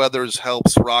Carl Weathers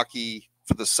helps Rocky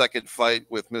for the second fight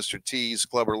with Mr. T's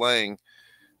Clubber Lang,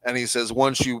 and he says,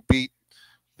 "Once you beat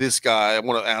this guy, I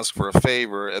want to ask for a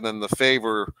favor." And then the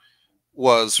favor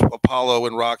was Apollo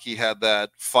and Rocky had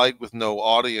that fight with no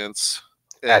audience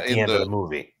At the in end of the the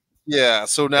movie yeah.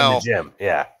 So in the now gym.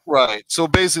 Yeah. right. So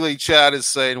basically, Chad is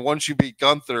saying once you beat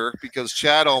Gunther, because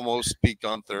Chad almost beat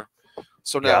Gunther.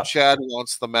 So now Yeah. Chad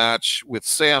wants the match with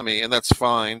Sammy, and that's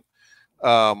fine.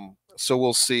 So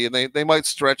we'll see, and they might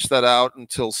stretch that out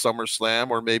until SummerSlam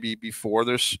or maybe before.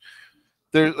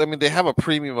 I mean, they have a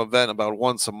premium event about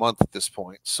once a month at this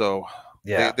point, so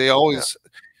Yeah. they always.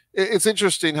 It's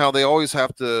interesting how they always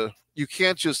have to. You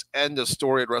can't just end a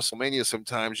story at WrestleMania.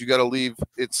 Sometimes you got to leave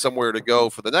it somewhere to go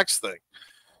for the next thing,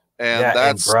 and Yeah. And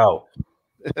that's bro,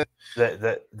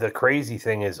 the crazy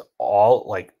thing is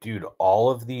dude, all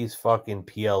of these fucking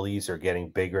PLEs are getting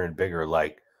bigger and bigger.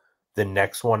 Like the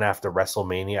next one after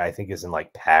WrestleMania, I think, is in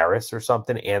like Paris or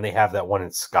something, and they have that one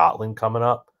in Scotland coming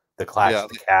up, the Clash yeah, at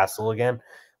the Castle again.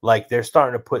 Like they're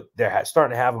starting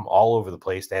to have them all over the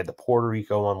place. They had the Puerto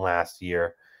Rico one last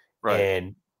year, right.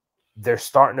 and they're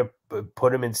starting to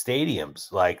put them in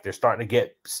stadiums. Like they're starting to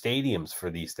get stadiums for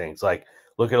these things. Like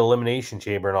look at Elimination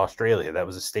Chamber in Australia. That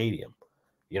was a stadium.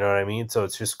 You know what I mean? So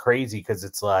it's just crazy because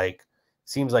it's like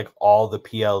seems like all the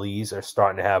PLEs are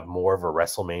starting to have more of a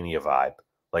WrestleMania vibe,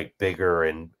 like bigger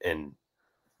and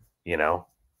you know.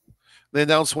 They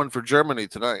announced one for Germany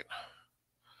tonight.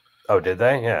 Oh, did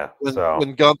they? Yeah. So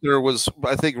When Gunther was,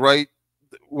 I think, right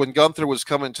when Gunther was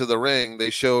coming to the ring, they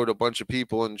showed a bunch of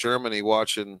people in Germany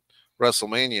watching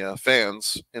WrestleMania,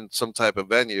 fans in some type of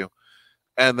venue.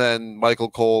 And then Michael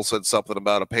Cole said something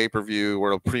about a pay per view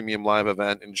or a premium live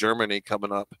event in Germany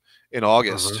coming up in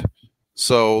August.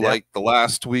 So, yeah. like the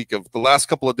last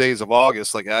couple of days of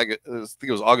August, like I think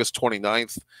it was August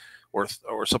 29th or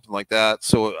something like that.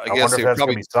 So, I I guess wonder if they that's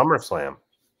gonna probably, be SummerSlam.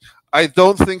 I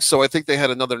don't think so. I think they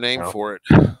had another name No. for it.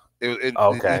 He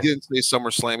Okay. didn't say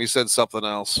SummerSlam. He said something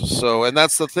else. So, and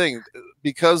that's the thing,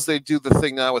 because they do the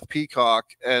thing now with Peacock,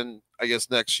 and I guess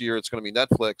next year it's going to be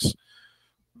Netflix.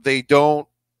 They don't.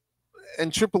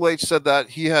 And Triple H said that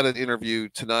he had an interview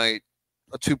tonight,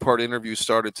 a two-part interview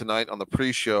started tonight on the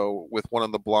pre-show with one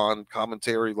of the blonde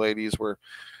commentary ladies, where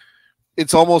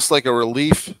it's almost like a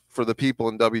relief for the people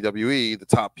in WWE, the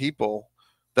top people,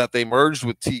 that they merged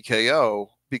with TKO,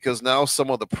 because now some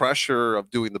of the pressure of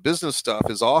doing the business stuff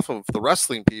is off of the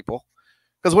wrestling people.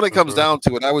 Because when it comes Mm-hmm. down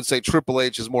to it, I would say Triple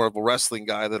H is more of a wrestling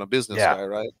guy than a business Yeah. guy,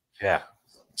 right? Yeah.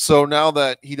 So now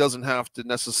that he doesn't have to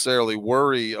necessarily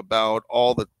worry about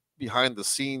all the behind the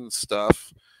scenes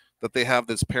stuff, that they have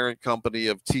this parent company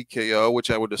of TKO, which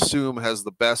I would assume has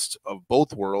the best of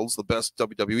both worlds, the best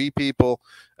WWE people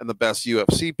and the best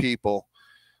UFC people.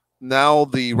 Now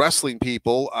the wrestling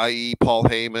people, i.e., Paul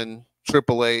Heyman,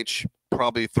 Triple H,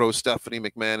 probably throw Stephanie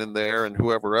McMahon in there and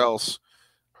whoever else,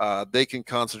 they can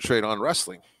concentrate on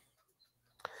wrestling.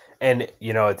 And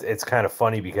it's kind of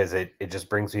funny because it just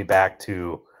brings me back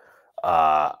to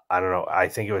I don't know, I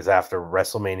think it was after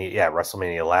WrestleMania, yeah,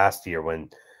 WrestleMania last year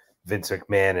when Vince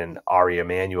McMahon and Ari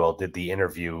Emanuel did the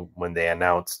interview when they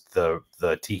announced the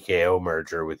TKO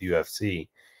merger with UFC.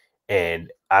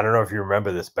 And I don't know if you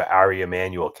remember this, but Ari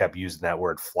Emanuel kept using that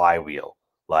word flywheel.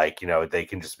 Like, they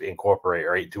can just incorporate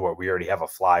right into what we already have a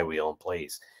flywheel in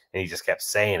place. And he just kept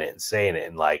saying it and saying it.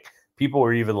 And like people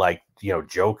were even like,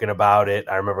 joking about it.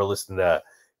 I remember listening to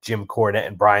Jim Cornette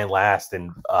and Brian Last,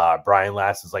 and Brian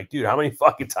Last is like, dude, how many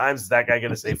fucking times is that guy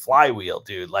gonna say flywheel,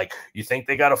 dude? Like, you think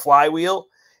they got a flywheel?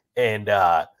 And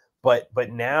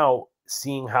but now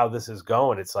seeing how this is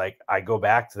going, it's like I go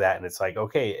back to that and it's like,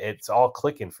 okay, it's all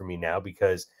clicking for me now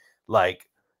because like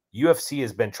UFC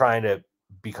has been trying to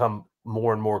become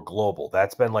more and more global.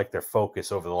 That's been like their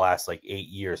focus over the last like 8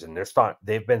 years. And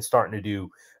they've been starting to do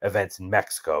events in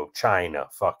Mexico, China,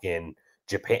 fucking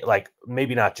Japan, like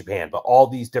maybe not Japan, but all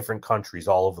these different countries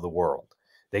all over the world.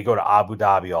 They go to Abu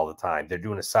Dhabi all the time. They're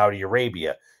doing a Saudi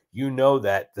Arabia. You know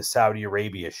that the Saudi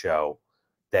Arabia show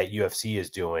that UFC is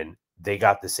doing, they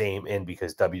got the same in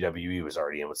because WWE was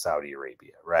already in with Saudi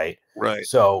Arabia, right? Right.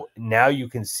 So now you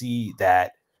can see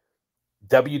that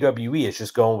WWE is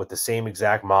just going with the same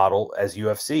exact model as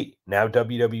UFC. Now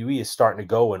WWE is starting to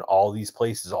go in all these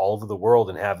places all over the world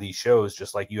and have these shows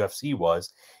just like UFC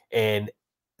was. And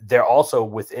they're also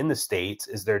within the States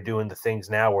is they're doing the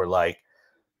things now where like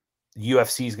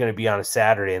UFC is going to be on a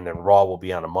Saturday and then Raw will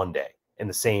be on a Monday in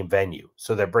the same venue.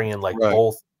 So they're bringing like Right.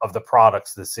 both of the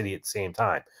products to the city at the same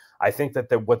time. I think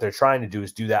that what they're trying to do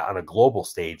is do that on a global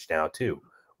stage now too,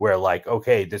 where like,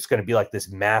 okay, there's going to be like this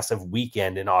massive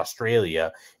weekend in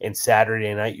Australia, and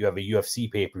Saturday night you have a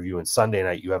UFC pay-per-view, and Sunday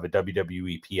night you have a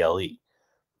WWE PLE.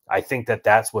 I think that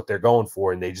that's what they're going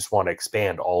for, and they just want to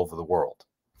expand all over the world.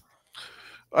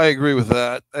 I agree with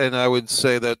that, and I would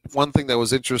say that one thing that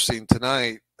was interesting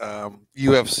tonight,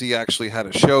 UFC actually had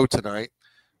a show tonight,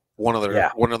 one of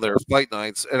their fight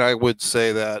nights, and I would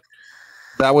say that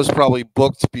was probably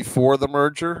booked before the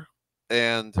merger,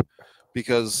 and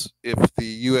because if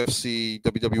the UFC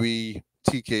WWE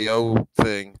TKO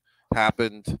thing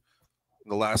happened in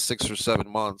the last 6 or 7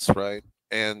 months, right,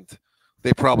 and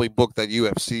they probably booked that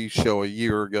UFC show a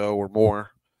year ago or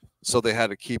more. So they had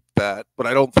to keep that, but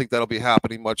I don't think that'll be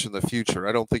happening much in the future.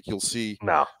 I don't think you'll see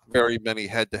very many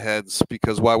head-to-heads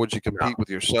because why would you compete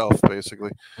with yourself, basically?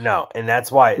 No, and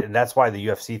that's why the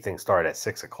UFC thing started at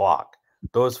 6:00.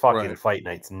 Those fucking fight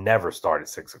nights never start at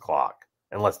 6:00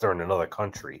 unless they're in another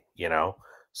country, you know.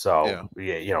 So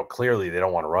yeah, you know, clearly they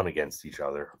don't want to run against each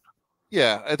other.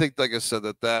 Yeah, I think, like I said,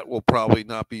 that will probably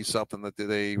not be something that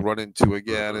they run into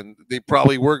again, and they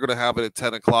probably were going to have it at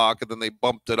 10:00, and then they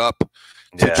bumped it up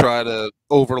to try to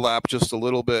overlap just a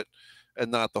little bit,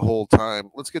 and not the whole time.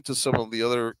 Let's get to some of the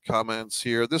other comments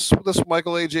here. This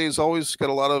Michael AJ has always got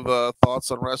a lot of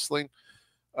thoughts on wrestling.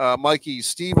 Mikey,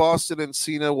 Steve Austin and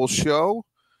Cena will show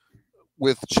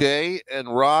with Jay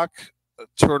and Rock.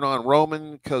 Turn on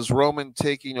Roman because Roman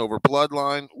taking over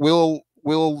Bloodline. Will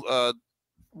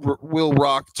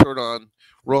Rock turn on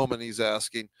Roman? He's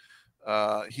asking.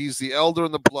 He's the elder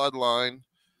in the bloodline.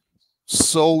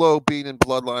 Solo being in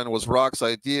bloodline was Rock's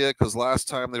idea because last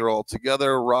time they were all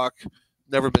together, Rock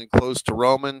never been close to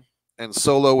Roman, and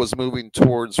Solo was moving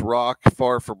towards Rock,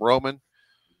 far from Roman.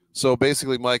 So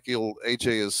basically, Michael AJ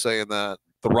is saying that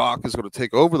The Rock is going to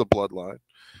take over the bloodline.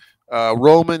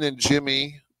 Roman and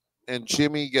Jimmy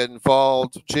get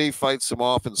involved. Jay fights him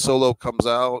off, and Solo comes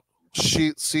out.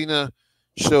 Cena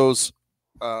shows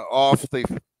off. They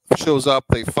shows up.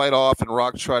 They fight off, and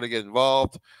Rock try to get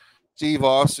involved. Steve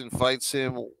Austin fights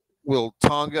him. Will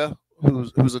Tonga,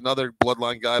 who's another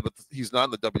bloodline guy, but he's not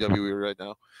in the WWE right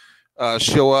now,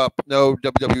 show up. No,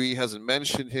 WWE hasn't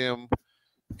mentioned him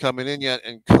coming in yet,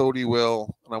 and Cody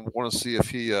will. And I want to see if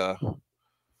he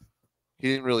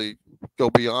didn't really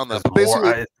go beyond that. But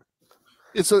basically,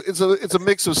 it's a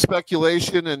mix of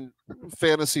speculation and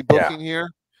fantasy booking here.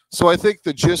 So I think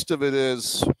the gist of it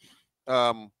is,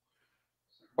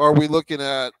 are we looking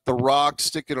at The Rock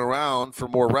sticking around for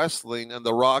more wrestling and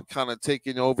The Rock kind of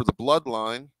taking over the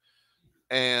bloodline,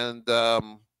 and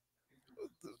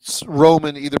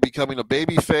Roman either becoming a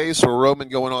babyface or Roman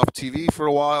going off TV for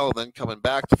a while and then coming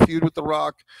back to feud with The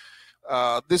Rock?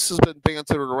 This has been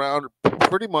bantered around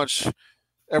pretty much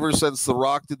ever since The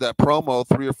Rock did that promo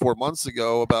 3 or 4 months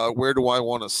ago about where do I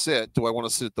want to sit? Do I want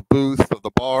to sit at the booth of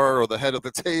the bar or the head of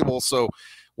the table? So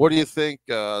what do you think?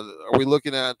 Are we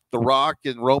looking at The Rock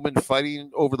and Roman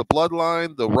fighting over the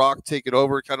bloodline? The Rock taking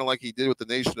over kind of like he did with the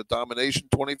Nation of Domination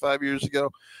 25 years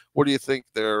ago? What do you think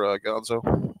there,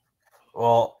 Gonzo?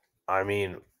 Well, I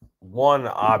mean, one,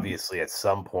 obviously at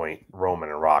some point, Roman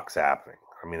and Rock's happening.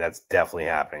 I mean, that's definitely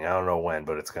happening. I don't know when,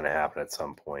 but it's going to happen at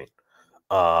some point.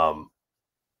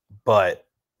 But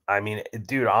I mean,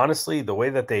 dude, honestly, the way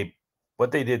that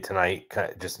what they did tonight kind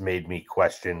of just made me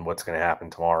question what's going to happen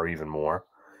tomorrow even more,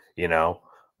 you know?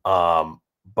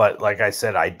 But like I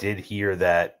said, I did hear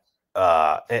that,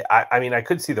 I mean, I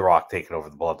could see The Rock taking over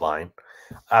the bloodline,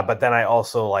 but then I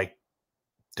also like,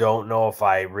 don't know if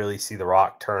I really see The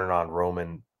Rock turning on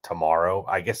Roman tomorrow.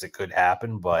 I guess it could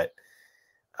happen, but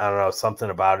I don't know.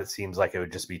 Something about it seems like it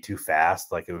would just be too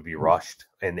fast, like it would be rushed,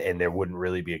 and there wouldn't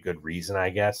really be a good reason, I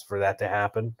guess, for that to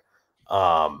happen.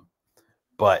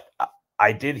 But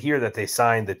I did hear that they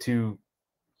signed the two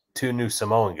new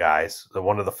Samoan guys, the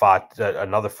one of the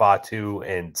another Fatu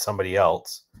and somebody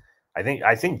else. I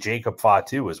think Jacob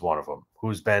Fatu is one of them,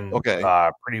 who's been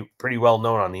pretty well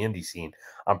known on the indie scene.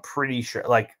 I'm pretty sure,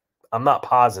 like I'm not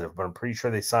positive, but I'm pretty sure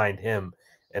they signed him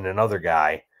and another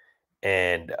guy,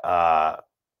 and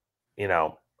you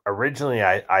know, originally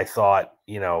I thought,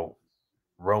 you know,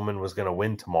 Roman was going to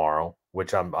win tomorrow,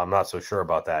 which I'm not so sure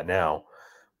about that now.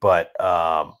 But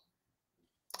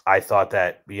I thought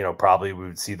that, probably we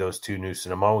would see those two new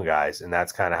Samoan guys, and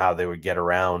that's kind of how they would get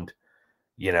around,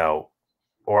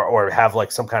 or have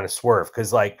like some kind of swerve.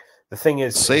 Because like the thing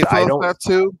is I Safa don't.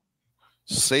 Fatu?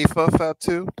 Safa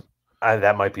Fatu?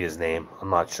 That might be his name. I'm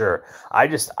not sure. I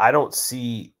don't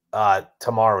see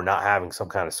tomorrow not having some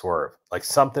kind of swerve. Like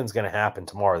something's going to happen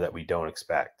tomorrow that we don't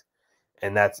expect,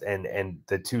 and that's and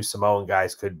the two Samoan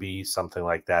guys could be something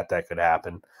like that could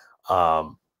happen.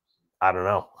 I don't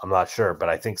know. I'm not sure, but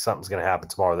I think something's going to happen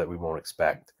tomorrow that we won't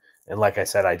expect. And like I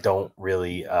said, I don't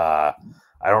really know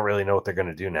what they're going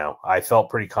to do now. I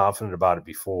felt pretty confident about it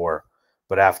before,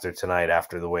 but after tonight,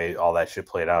 after the way all that shit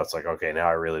played out, it's like, okay, now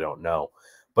I really don't know.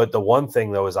 But the one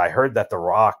thing though is I heard that The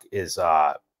Rock is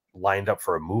lined up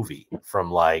for a movie from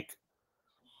like,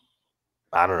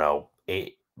 I don't know,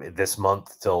 this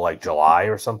month till like July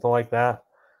or something like that.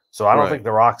 So I don't think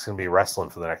The Rock's going to be wrestling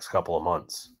for the next couple of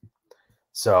months.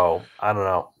 So I don't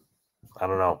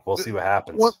know. We'll see what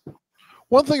happens.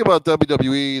 One thing about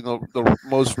WWE in the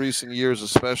most recent years,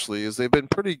 especially, is they've been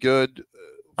pretty good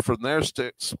from their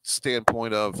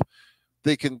standpoint of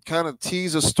they can kind of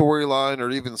tease a storyline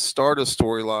or even start a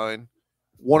storyline.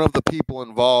 One of the people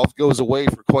involved goes away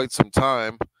for quite some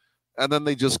time, and then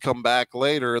they just come back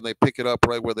later and they pick it up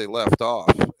right where they left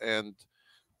off. And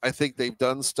I think they've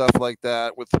done stuff like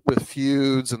that with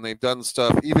feuds, and they've done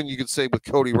stuff. Even you could say with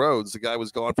Cody Rhodes, the guy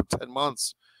was gone for 10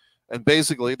 months, and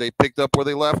basically they picked up where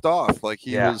they left off. Like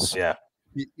he was,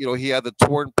 he had the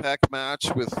torn pec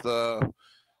match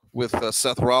with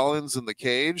Seth Rollins in the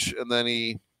cage, and then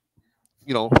he,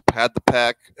 had the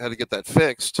pec, had to get that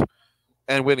fixed.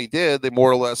 And when he did, they more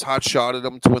or less hot shotted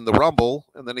him to win the Rumble,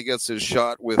 and then he gets his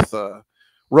shot with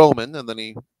Roman, and then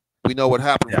we know what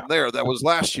happened from there. That was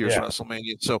last year's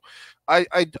WrestleMania. So I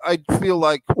feel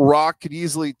like Rock could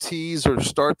easily tease or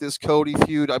start this Cody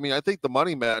feud. I mean, I think the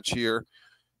money match here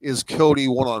is Cody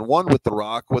one-on-one with The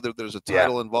Rock, whether there's a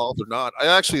title involved or not. I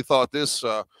actually thought this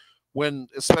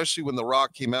especially when The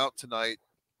Rock came out tonight.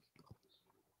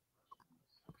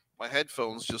 My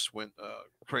headphones just went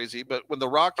crazy. But when The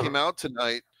Rock came out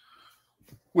tonight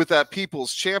with that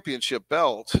People's Championship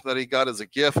belt that he got as a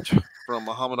gift from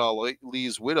Muhammad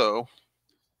Ali's widow,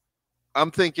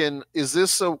 I'm thinking, is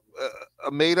this a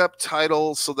made-up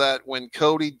title so that when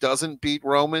Cody doesn't beat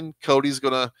Roman, Cody's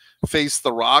going to face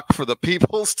The Rock for the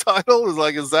People's title?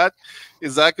 Is that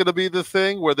going to be the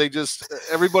thing where they just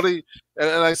everybody? And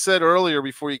I said earlier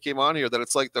before you came on here that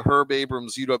it's like the Herb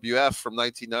Abrams UWF from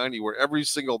 1990, where every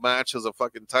single match has a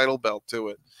fucking title belt to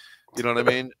it. You know what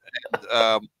I mean?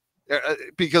 And,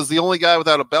 because the only guy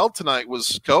without a belt tonight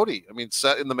was Cody. I mean,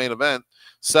 Seth in the main event.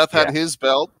 Seth had his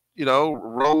belt.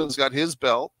 Roman's got his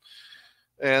belt,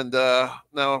 and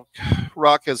now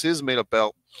Rock has his made-up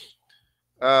belt.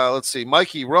 Let's see,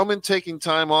 Mikey, Roman taking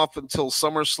time off until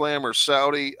SummerSlam or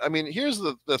Saudi. I mean, here's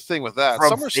the thing with that.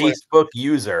 From Facebook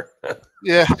user.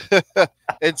 Yeah,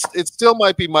 it still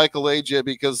might be Michael AJ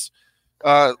because,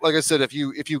 like I said, if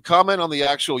you comment on the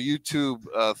actual YouTube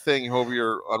thing over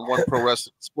here on One Pro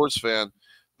Wrestling Sports Fan,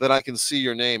 then I can see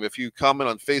your name. If you comment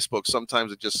on Facebook,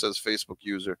 sometimes it just says Facebook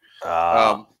user.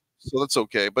 So that's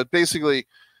okay. But basically,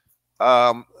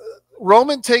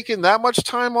 Roman taking that much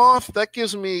time off, that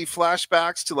gives me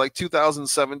flashbacks to like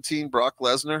 2017 Brock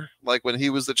Lesnar, like when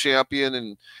he was the champion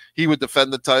and he would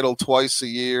defend the title twice a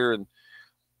year. And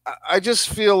I just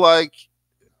feel like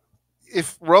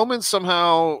if Roman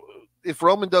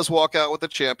does walk out with the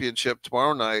championship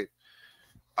tomorrow night,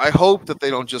 I hope that they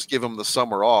don't just give him the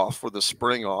summer off or the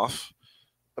spring off,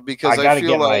 because I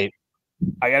feel like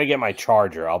I got to get my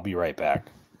charger. I'll be right back.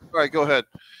 All right, go ahead.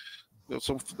 That's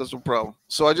no problem.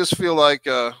 So I just feel like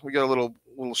we got a little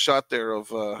shot there of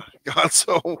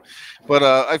Gonzo, but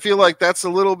I feel like that's a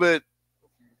little bit,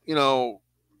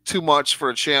 too much for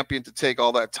a champion to take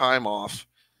all that time off,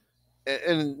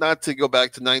 and not to go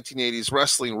back to 1980s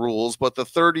wrestling rules, but the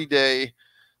 30-day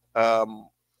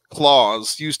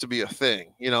clause used to be a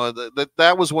thing.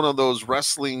 That was one of those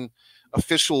wrestling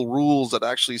official rules that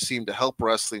actually seemed to help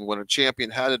wrestling when a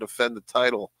champion had to defend the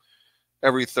title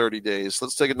every 30 days.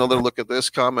 Let's take another look at this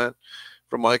comment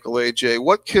from Michael AJ.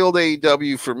 What killed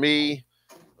AEW for me?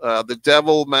 The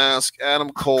Devil Mask, Adam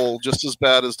Cole, just as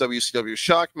bad as WCW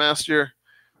Shockmaster.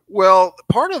 Well,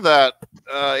 part of that,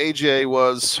 AJ,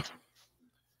 was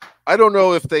I don't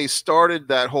know if they started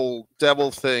that whole devil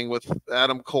thing with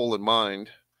Adam Cole in mind,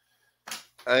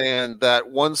 and that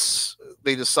once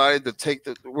they decided to take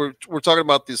we're talking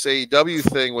about this AEW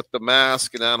thing with the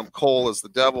mask and Adam Cole as the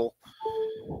devil.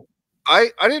 I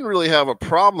didn't really have a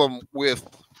problem with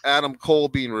Adam Cole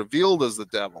being revealed as the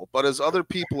devil, but as other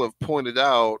people have pointed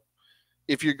out,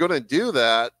 if you're going to do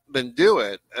that, then do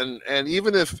it. And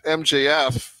even if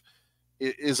MJF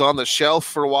is on the shelf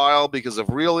for a while because of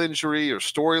real injury or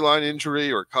storyline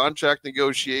injury or contract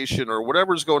negotiation or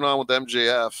whatever's going on with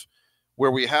MJF,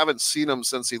 where we haven't seen him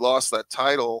since he lost that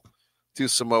title to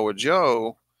Samoa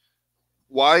Joe,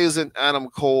 why isn't Adam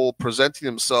Cole presenting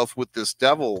himself with this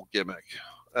devil gimmick?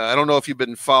 I don't know if you've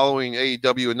been following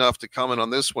AEW enough to comment on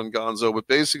this one, Gonzo, but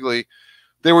basically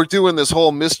they were doing this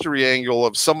whole mystery angle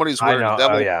of somebody's wearing a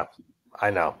devil. Oh, yeah. I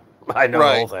know right. The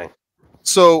whole thing.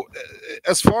 So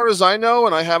as far as I know,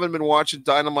 and I haven't been watching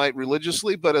Dynamite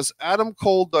religiously, but has Adam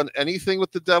Cole done anything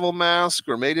with the devil mask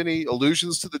or made any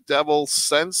allusions to the devil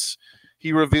since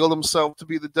he revealed himself to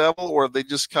be the devil, or have they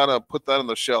just kind of put that on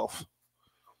the shelf?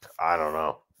 I don't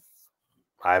know.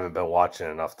 I haven't been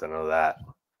watching enough to know that.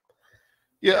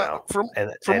 Yeah, from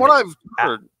what I've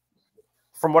heard.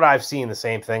 From what I've seen, the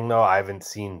same thing, though. I haven't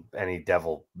seen any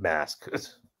devil mask.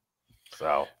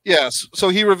 So yes, so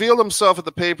he revealed himself at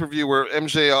the pay-per-view where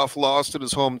MJF lost in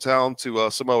his hometown to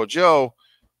Samoa Joe,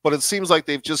 but it seems like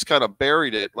they've just kind of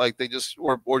buried it, like they just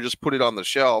or just put it on the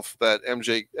shelf that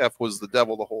MJF was the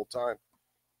devil the whole time.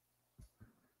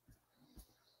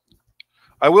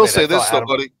 I will say this though,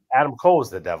 buddy. Adam Cole is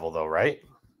the devil, though, right?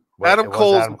 Adam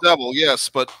Cole's the devil, yes,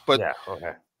 but yeah,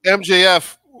 okay.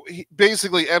 MJF,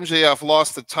 basically MJF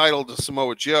lost the title to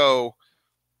Samoa Joe,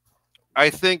 I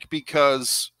think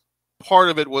because part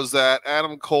of it was that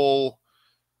Adam Cole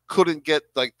couldn't get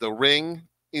like the ring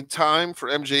in time for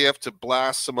MJF to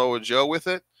blast Samoa Joe with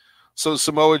it. So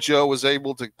Samoa Joe was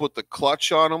able to put the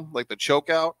clutch on him, like the choke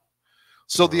out.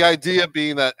 So the idea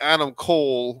being that Adam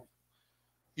Cole,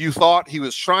 you thought he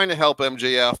was trying to help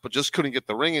MJF, but just couldn't get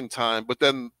the ring in time. But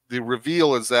then the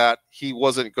reveal is that he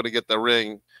wasn't going to get the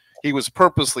ring. He was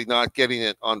purposely not getting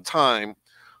it on time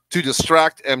to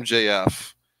distract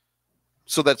MJF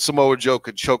so that Samoa Joe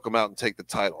could choke him out and take the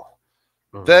title.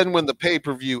 Then when the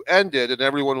pay-per-view ended and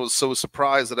everyone was so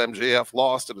surprised that MJF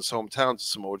lost in his hometown to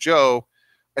Samoa Joe,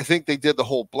 I think they did the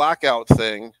whole blackout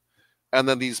thing. And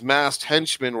then these masked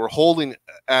henchmen were holding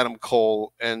Adam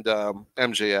Cole and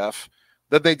MJF.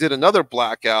 Then they did another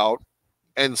blackout,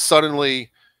 and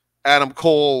suddenly Adam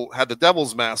Cole had the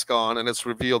devil's mask on, and it's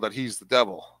revealed that he's the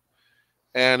devil.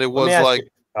 And it was like,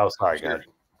 oh, sorry, guys.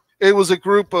 It was a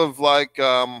group of like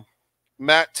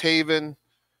Matt Taven,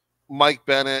 Mike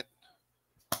Bennett,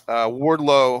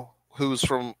 Wardlow, who's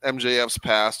from MJF's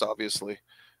past, obviously,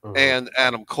 and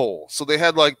Adam Cole. So they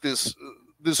had like this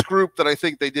group that I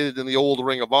think they did in the old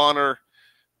Ring of Honor.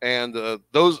 And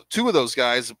those two of those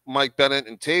guys, Mike Bennett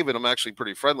and Taven, I'm actually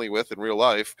pretty friendly with in real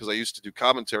life because I used to do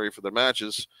commentary for their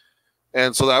matches.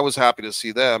 And so I was happy to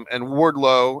see them. And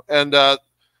Wardlow and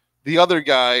the other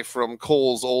guy from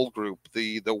Cole's old group,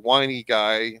 the whiny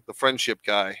guy, the friendship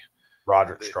guy.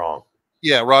 Roderick Strong.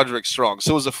 Yeah, Roderick Strong.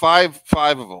 So it was a five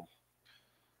of them.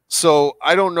 So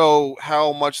I don't know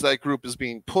how much that group is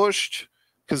being pushed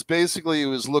because basically it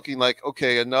was looking like,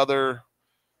 okay, another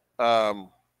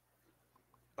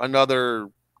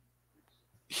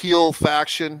heel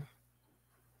faction.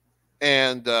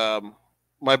 And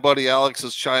my buddy Alex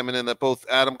is chiming in that both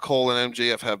Adam Cole and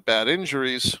MJF have bad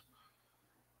injuries,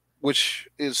 which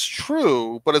is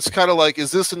true, but it's kind of like,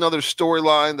 is this another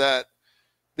storyline that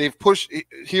they've pushed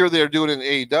here? They're doing in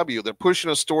AEW. They're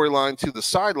pushing a storyline to the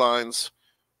sidelines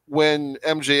when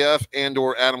MJF and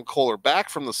or Adam Cole are back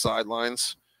from the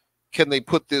sidelines. Can they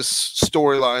put this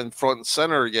storyline front and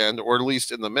center again, or at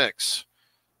least in the mix?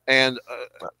 And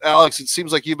Alex, it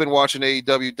seems like you've been watching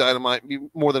AEW Dynamite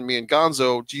more than me and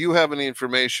Gonzo. Do you have any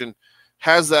information?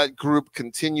 Has that group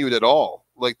continued at all?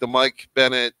 Like the Mike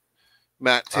Bennett,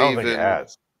 Matt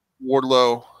Taven,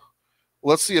 Wardlow.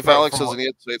 Let's see if Alex has any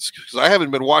insights, because I haven't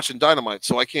been watching Dynamite,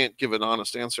 so I can't give an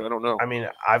honest answer. I don't know. I mean,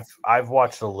 I've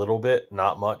watched a little bit,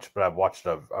 not much, but I've watched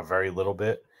a very little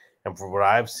bit. And from what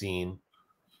I've seen,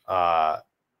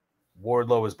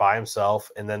 Wardlow is by himself,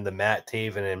 and then the Matt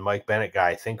Taven and Mike Bennett guy,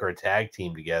 I think, are a tag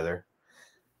team together.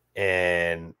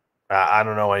 And I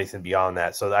don't know anything beyond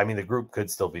that. So, I mean, the group could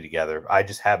still be together. I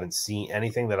just haven't seen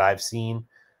anything that I've seen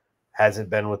hasn't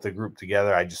been with the group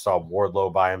together. I just saw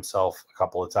Wardlow by himself a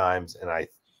couple of times, and I'm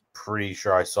pretty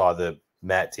sure I saw the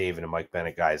Matt Taven and Mike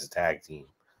Bennett guy as a tag team.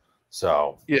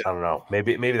 So, yeah. I don't know.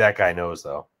 Maybe that guy knows,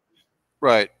 though.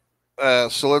 Right.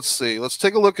 So let's see. Let's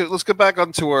take a look at. Let's get back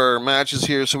onto our matches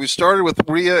here. So we started with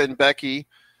Rhea and Becky.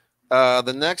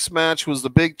 The next match was the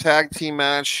big tag team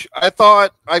match. I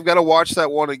thought I've got to watch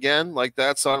that one again. Like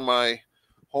that's on my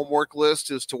homework list,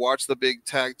 is to watch the big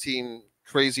tag team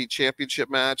crazy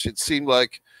championship match. It seemed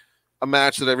like a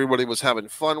match that everybody was having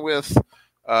fun with.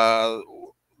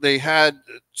 they had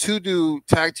two new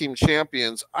tag team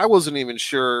champions. I wasn't even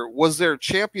sure, was there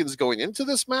champions going into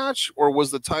this match, or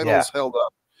was the Yeah, titles held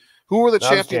up? Who were the that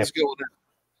was champions going in?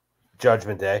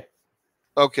 Judgment Day.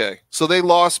 Okay, so they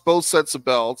lost both sets of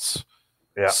belts.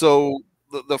 Yeah. So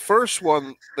the first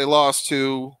one they lost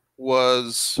to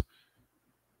was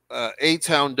A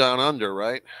Town Down Under,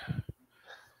 right?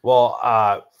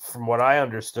 Well, from what I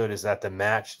understood is that the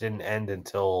match didn't end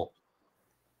until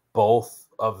both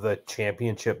of the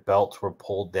championship belts were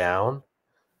pulled down.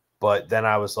 But then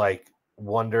I was like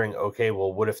wondering, okay,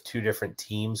 well, what if two different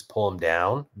teams pull them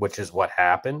down, which is what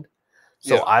happened.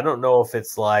 So Yeah. I don't know if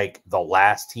it's like the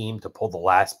last team to pull the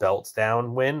last belts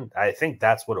down win. I think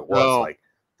that's what it was, No, like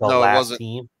the no, it last wasn't.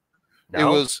 team. It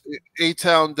No? was A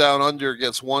Town Down Under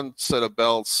gets one set of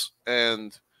belts,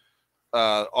 and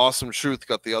Awesome Truth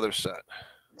got the other set.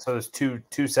 So there's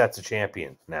two sets of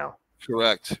champions now.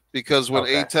 Correct, because when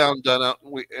Okay. A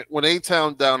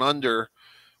Town Down Under,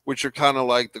 which are kind of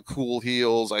like the cool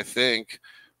heels, I think,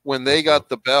 when they got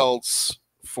the belts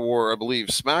for, I believe,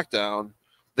 SmackDown,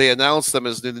 they announced them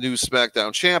as the new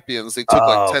SmackDown champions. They took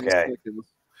like 10 Okay. seconds,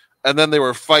 and then they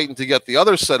were fighting to get the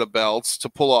other set of belts to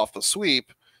pull off the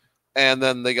sweep, and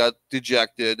then they got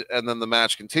dejected, and then the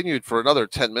match continued for another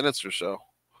 10 minutes or so.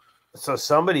 So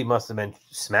somebody must have been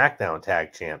SmackDown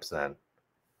tag champs then,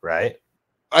 right?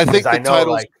 I think the I know,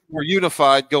 titles like, were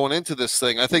unified going into this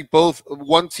thing. I think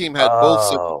one team had both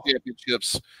sets of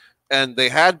championships, and they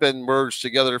had been merged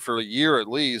together for a year at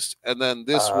least, and then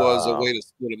this was a way to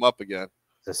split them up again.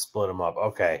 To split them up.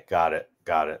 Okay, got it.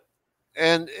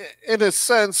 And in a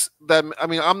sense, that, I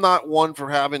mean, I'm not one for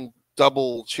having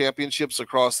double championships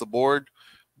across the board,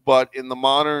 but in the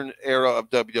modern era of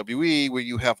WWE, where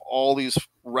you have all these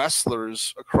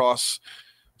wrestlers across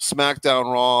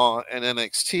SmackDown, Raw, and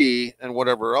NXT, and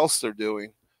whatever else they're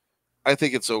doing, I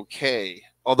think it's okay.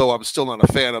 Although I'm still not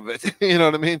a fan of it. You know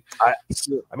what I mean?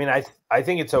 I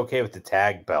think it's okay with the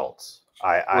tag belts.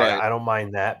 Right. I don't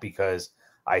mind that because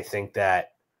I think that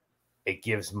it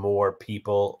gives more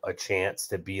people a chance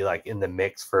to be like in the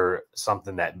mix for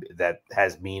something that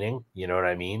has meaning. You know what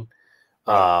I mean?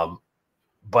 Right.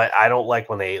 But I don't like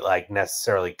when they like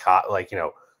necessarily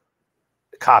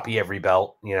copy every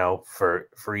belt,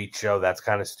 for each show. That's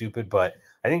kind of stupid. But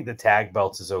I think the tag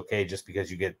belts is okay just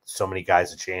because you get so many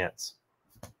guys a chance.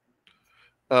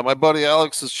 My buddy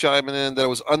Alex is chiming in that it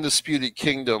was Undisputed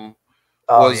Kingdom.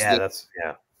 Oh yeah,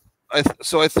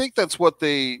 So I think that's what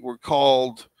they were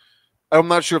called. I'm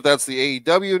not sure if that's the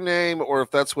AEW name or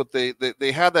if that's what they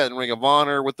had that in Ring of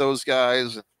Honor with those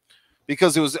guys,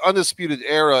 because it was the Undisputed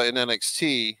Era in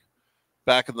NXT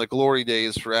back in the glory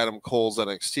days for Adam Cole's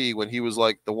NXT, when he was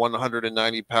like the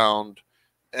 190-pound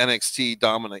NXT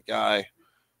dominant guy.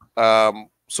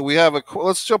 So we have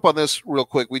let's jump on this real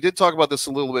quick. We did talk about this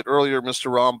a little bit earlier,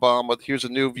 Mr. Rombom, but here's a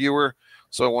new viewer,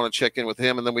 so I want to check in with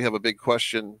him, and then we have a big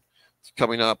question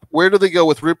coming up. Where do they go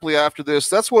with Ripley after this?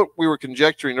 That's what we were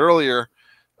conjecturing earlier.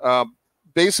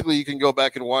 Basically, you can go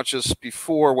back and watch this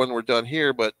before when we're done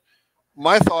here, but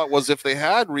my thought was if they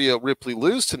had Rhea Ripley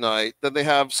lose tonight, then they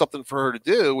have something for her to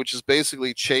do, which is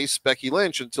basically chase Becky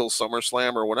Lynch until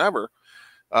SummerSlam or whatever.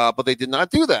 But they did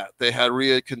not do that. They had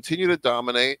Rhea continue to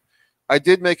dominate. I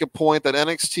did make a point that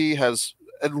NXT has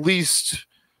at least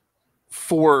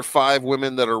 4 or 5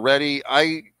 women that are ready.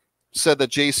 I said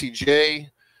that JCJ,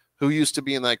 who used to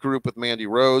be in that group with Mandy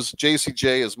Rose,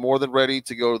 JCJ is more than ready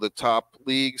to go to the top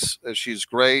leagues. She's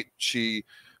great. She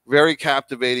very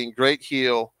captivating, great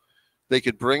heel. They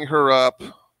could bring her up.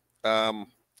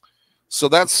 So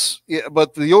that's, yeah,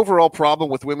 but the overall problem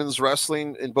with women's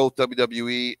wrestling in both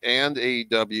WWE and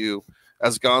AEW,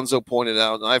 as Gonzo pointed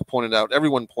out, and I've pointed out,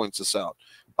 everyone points this out,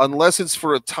 unless it's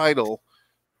for a title,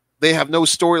 they have no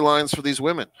storylines for these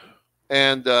women.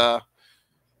 And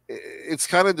it's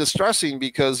kind of distressing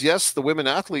because, yes, the women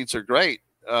athletes are great.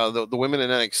 The women in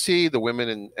NXT, the women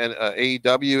in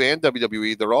AEW and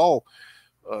WWE, they're all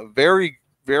very,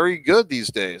 very good these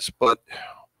days, but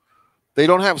they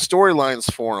don't have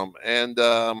storylines for them. And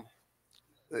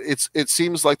it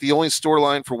seems like the only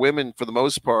storyline for women, for the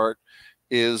most part,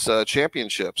 is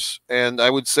championships. And I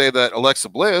would say that Alexa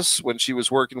Bliss, when she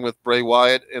was working with Bray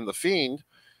Wyatt and The Fiend,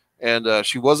 and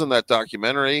she was in that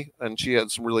documentary, and she had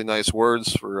some really nice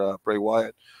words for Bray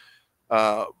Wyatt.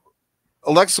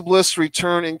 Alexa Bliss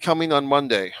return incoming on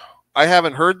Monday. I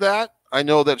haven't heard that. I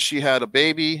know that she had a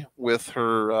baby with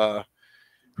her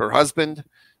husband,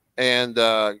 and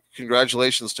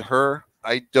congratulations to her.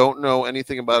 I don't know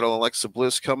anything about Alexa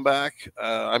Bliss comeback.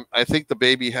 I think the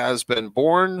baby has been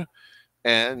born,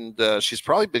 and she's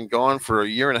probably been gone for a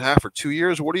year and a half or 2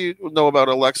 years. What do you know about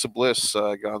Alexa Bliss,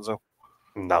 Gonzo?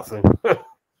 Nothing.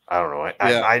 I don't know.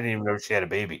 Yeah, I didn't even know she had a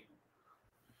baby.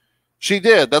 she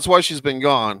did. That's why she's been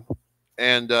gone.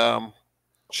 And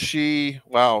she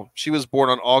was born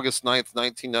on August 9th,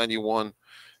 1991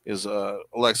 is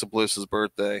Alexa Bliss's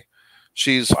birthday.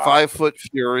 She's Wow. 5 foot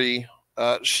fury.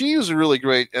 She is a really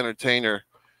great entertainer.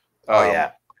 Oh Um,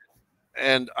 yeah.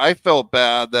 and I felt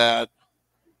bad that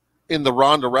in the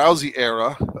Ronda Rousey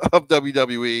era of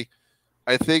WWE,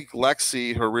 I think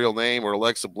Lexi, her real name, or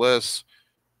Alexa Bliss,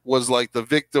 was like the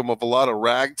victim of a lot of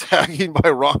ragtagging by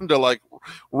Ronda. Like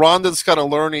Ronda's kind of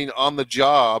learning on the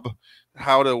job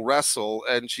how to wrestle,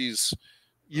 and she's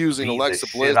using Beat the Alexa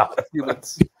shit Bliss, out human,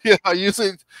 of yeah,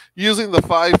 using the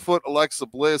 5 foot Alexa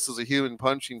Bliss as a human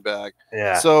punching bag.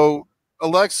 Yeah. So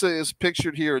Alexa is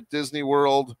pictured here at Disney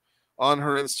World on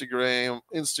her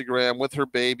Instagram with her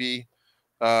baby.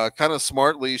 Kind of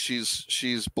smartly,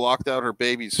 she's blocked out her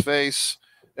baby's face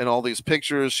in all these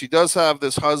pictures. She does have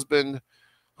this husband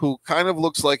who kind of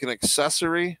looks like an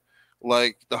accessory.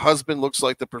 Like the husband looks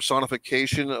like the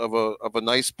personification of a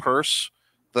nice purse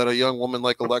that a young woman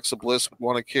like Alexa Bliss would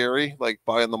want to carry, like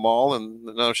buy in the mall, and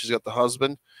now she's got the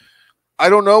husband. I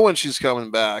don't know when she's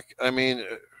coming back. I mean,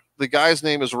 the guy's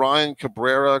name is Ryan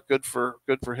Cabrera. Good for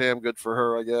him. Good for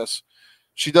her, I guess.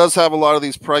 She does have a lot of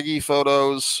these preggy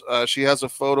photos. She has a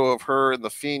photo of her in the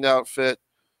Fiend outfit.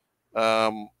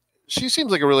 Um, she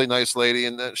seems like a really nice lady,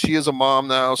 and she is a mom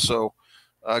now, so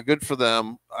good for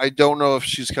them. I don't know if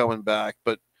she's coming back,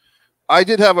 but I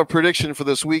did have a prediction for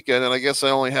this weekend, and I guess I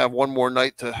only have one more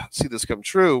night to see this come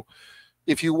true.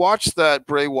 If you watch that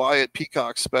Bray Wyatt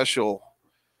Peacock special,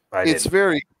 I it's didn't.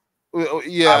 very, I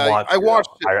yeah, want I to though. watched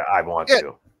it. I want Yeah,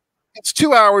 to. it's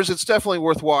 2 hours. It's definitely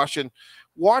worth watching.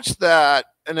 Watch that,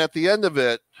 and at the end of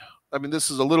it, I mean, this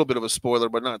is a little bit of a spoiler,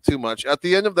 but not too much. At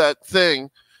the end of that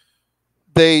thing,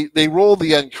 they roll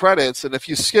the end credits, and if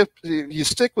you stick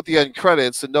with the end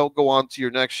credits and don't go on to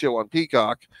your next show on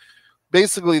Peacock,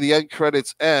 basically the end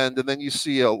credits end, and then you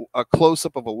see a close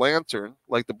up of a lantern,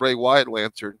 like the Bray Wyatt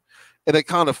lantern, and it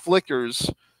kind of flickers,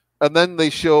 and then they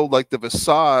show like the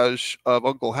visage of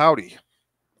Uncle Howdy.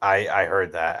 I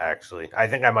heard that actually. I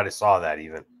think I might have saw that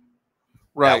even. That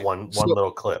Right. one So little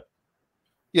clip.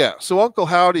 yeah, so Uncle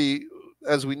Howdy,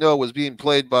 as we know, was being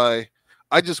played by,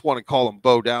 I just want to call him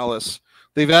Bo Dallas.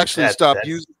 They've actually stopped That's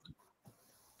using.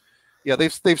 Yeah,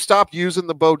 they've stopped using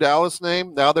the Bo Dallas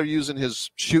name. Now they're using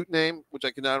his shoot name, which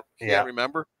I can't yeah.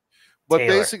 remember. But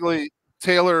Taylor. basically,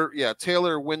 Taylor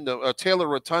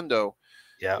Rotundo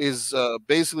Yeah. is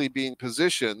basically being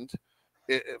positioned,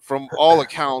 from all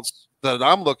accounts that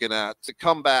I'm looking at, to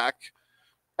come back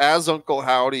as Uncle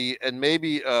Howdy, and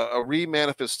maybe a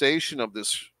remanifestation of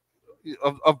this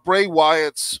of Bray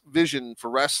Wyatt's vision for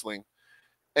wrestling.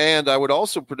 And I would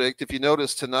also predict, if you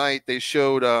notice tonight, they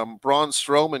showed Braun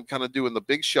Strowman kind of doing the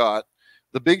Big Show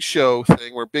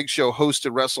thing, where Big Show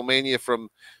hosted WrestleMania from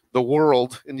the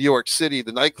World in New York City,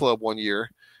 the nightclub one year,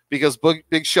 because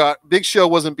Big Show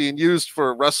wasn't being used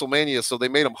for WrestleMania, so they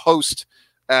made him host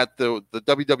at the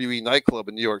WWE nightclub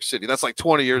in New York City. That's like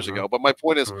 20 years Mm-hmm. ago. But my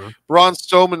point is, Mm-hmm. Braun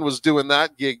Strowman was doing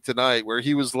that gig tonight, where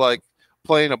he was like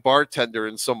playing a bartender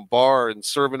in some bar and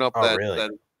serving up Oh really?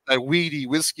 that weedy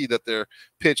whiskey that they're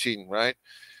pitching, right?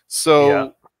 Yeah.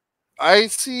 So I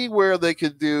see where they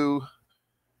could do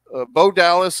Bo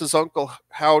Dallas as Uncle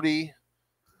Howdy,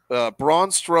 Braun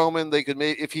Strowman. They could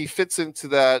make, if he fits into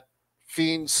that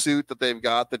Fiend suit that they've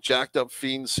got, the jacked up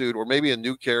Fiend suit, or maybe a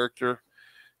new character.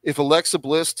 If Alexa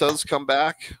Bliss does come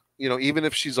back, even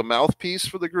if she's a mouthpiece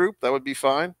for the group, that would be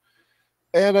fine.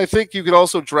 And I think you could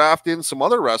also draft in some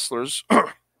other wrestlers,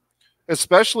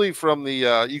 especially from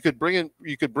the. You could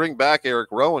bring back Eric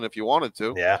Rowan if you wanted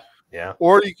to, Yeah. Yeah.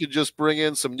 or you could just bring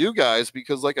in some new guys,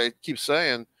 because, like I keep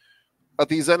saying, at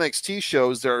these NXT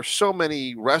shows, there are so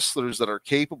many wrestlers that are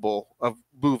capable of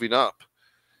moving up.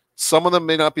 Some of them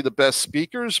may not be the best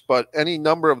speakers, but any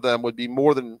number of them would be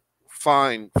more than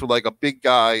fine for like a big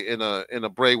guy in a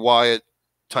Bray Wyatt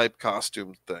type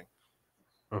costume thing.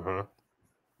 Mm-hmm.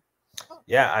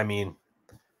 Yeah. I mean,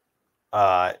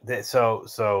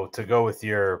 so to go with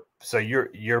your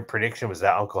prediction was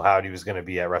that Uncle Howdy was going to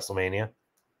be at WrestleMania.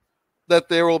 That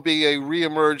there will be a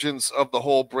reemergence of the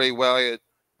whole Bray Wyatt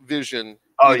vision.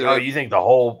 Oh, you think the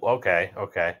whole? Okay.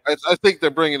 I think they're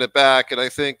bringing it back, and I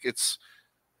think it's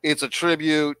a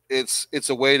tribute. It's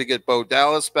a way to get Bo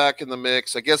Dallas back in the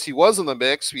mix. I guess he was in the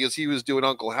mix because he was doing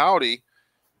Uncle Howdy.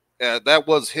 That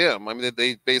was him. I mean,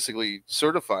 they basically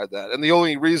certified that. And the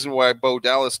only reason why Bo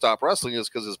Dallas stopped wrestling is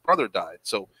because his brother died.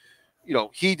 So,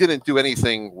 he didn't do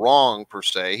anything wrong per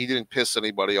se. He didn't piss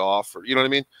anybody off, or you know what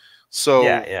I mean? So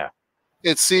Yeah.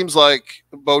 it seems like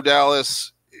Bo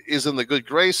Dallas is in the good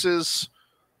graces.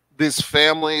 this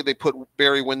family, they put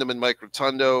Barry Windham and Mike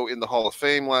Rotundo in the Hall of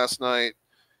Fame last night.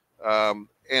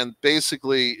 And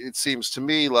basically, it seems to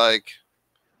me like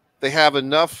they have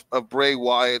enough of Bray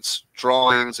Wyatt's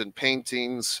drawings and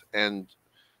paintings and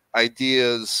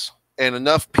ideas, and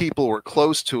enough people were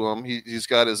close to him. He's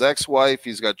got his ex-wife,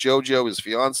 he's got JoJo, his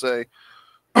fiance,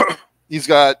 he's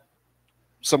got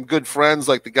some good friends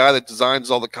like the guy that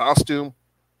designs all the costume.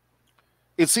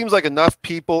 It seems like enough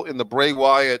people in the Bray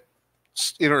Wyatt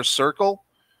inner circle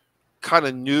kind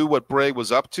of knew what Bray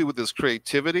was up to with his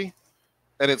creativity.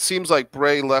 And it seems like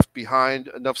Bray left behind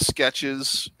enough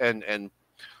sketches and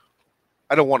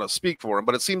I don't want to speak for him,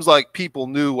 but it seems like people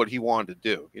knew what he wanted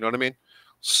to do. You know what I mean?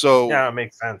 So yeah, it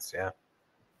makes sense. Yeah.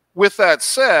 With that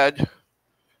said,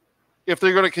 if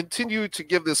they're going to continue to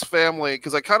give this family,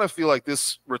 because I kind of feel like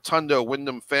this Rotundo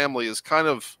Wyndham family is kind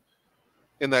of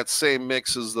in that same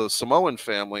mix as the Samoan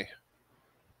family,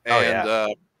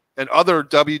 and other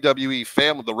WWE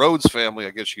family, the Rhodes family, I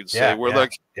guess you could say,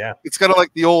 it's kind of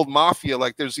like the old mafia.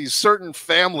 Like there's these certain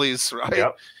families, right?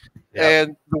 Yep.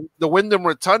 And the Wyndham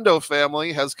Rotundo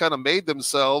family has kind of made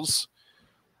themselves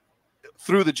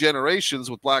through the generations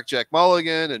with Blackjack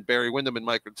Mulligan and Barry Windham and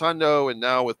Mike Rotundo, and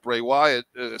now with Bray Wyatt,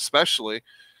 especially.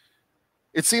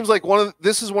 It seems like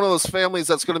this is one of those families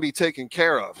that's going to be taken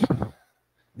care of.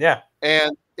 Yeah.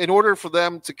 And in order for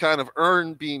them to kind of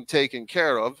earn being taken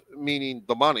care of, meaning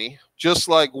the money, just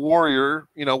like Warrior,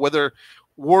 whether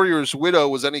Warrior's widow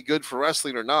was any good for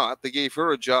wrestling or not, they gave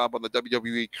her a job on the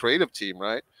WWE creative team,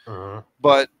 right?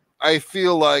 But I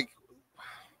feel like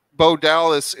Bo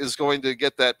Dallas is going to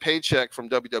get that paycheck from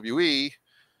WWE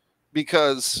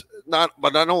because not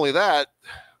only that,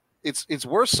 it's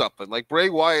worth something. Like Bray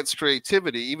Wyatt's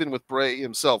creativity, even with Bray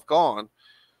himself gone,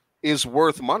 is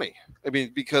worth money. I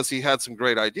mean, because he had some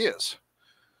great ideas.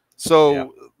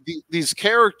 So these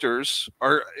characters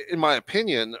are, in my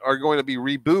opinion, are going to be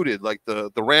rebooted, like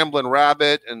the Ramblin'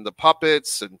 Rabbit and the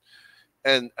puppets,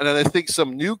 and I think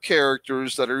some new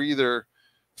characters that are either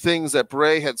things that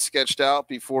Bray had sketched out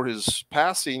before his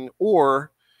passing,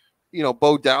 or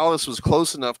Bo Dallas was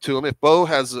close enough to him. If Bo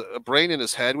has a brain in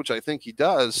his head, which I think he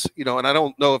does, and I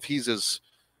don't know if he's as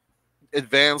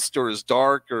advanced or as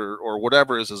dark or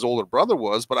whatever as his older brother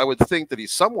was, but I would think that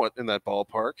he's somewhat in that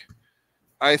ballpark.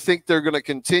 I think they're going to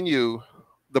continue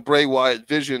the Bray Wyatt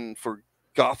vision for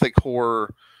gothic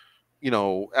horror,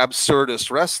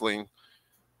 absurdist wrestling,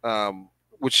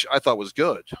 which I thought was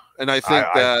good. And I think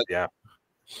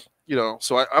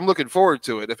so I'm looking forward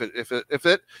to it. If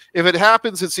it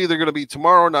happens, it's either going to be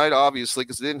tomorrow night, obviously,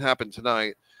 because it didn't happen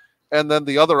tonight. And then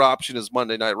the other option is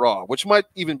Monday Night Raw, which might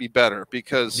even be better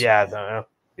because WrestleMania.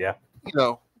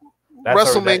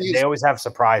 They always have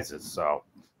surprises. So,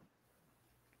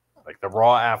 like the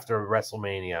Raw after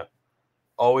WrestleMania,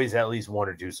 always at least one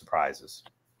or two surprises.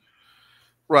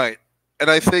 Right.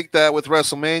 And I think that with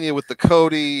WrestleMania, with the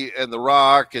Cody and The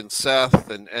Rock and Seth,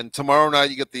 and tomorrow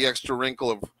night you get the extra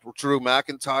wrinkle of Drew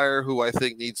McIntyre, who I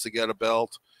think needs to get a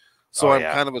belt. So I'm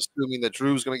kind of assuming that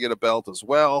Drew's going to get a belt as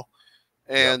well.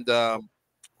 And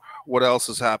what else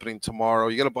is happening tomorrow?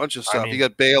 You got a bunch of stuff. You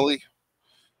got Bailey.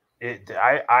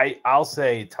 I'll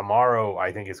say tomorrow.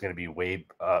 I think it's going to be way.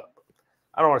 I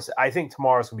don't want to say. I think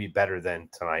tomorrow's going to be better than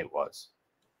tonight was.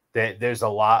 There's a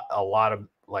lot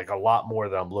more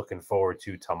that I'm looking forward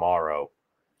to tomorrow,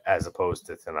 as opposed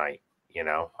to tonight.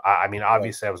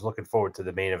 Obviously, I was looking forward to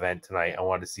the main event tonight. I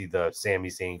wanted to see the Sami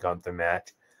Zayn Gunther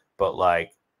match, but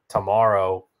like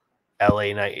tomorrow,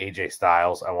 LA Knight AJ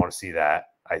Styles, I want to see that.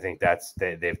 I think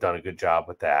they've done a good job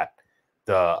with that.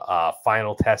 The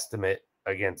Final Testament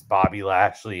against Bobby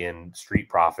Lashley and Street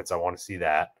Profits, I want to see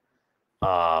that.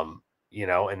 And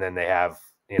then they have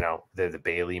the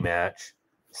Bailey match.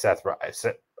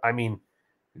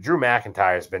 Drew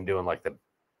McIntyre has been doing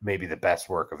maybe the best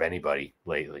work of anybody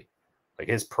lately. Like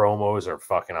his promos are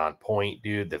fucking on point,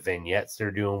 dude. The vignettes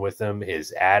they're doing with him,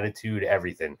 his attitude,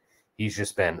 everything. He's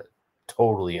just been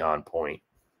totally on point.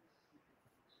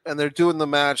 And they're doing the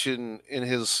match in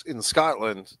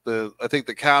Scotland. I think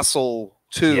the Castle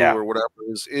 2 or whatever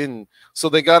is in. So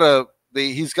he's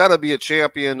got to be a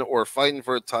champion or fighting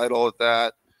for a title at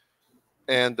that.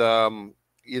 And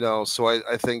so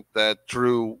I think that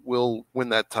Drew will win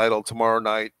that title tomorrow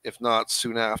night, if not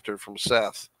soon after, from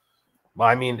Seth.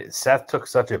 Well, Seth took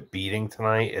such a beating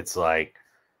tonight. It's like,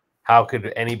 how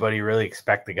could anybody really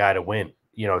expect the guy to win,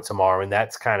 tomorrow? And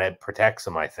that's kind of protects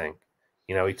him, I think.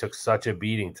 He took such a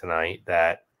beating tonight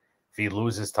that if he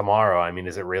loses tomorrow,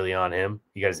 is it really on him?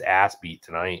 He got his ass beat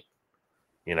tonight.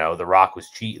 The Rock was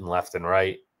cheating left and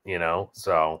right,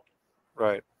 so.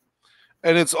 Right.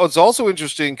 And it's also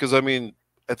interesting because,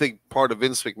 I think part of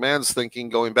Vince McMahon's thinking,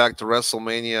 going back to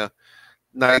WrestleMania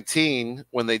 19,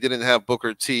 when they didn't have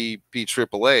Booker T beat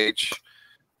Triple H,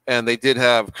 and they did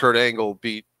have Kurt Angle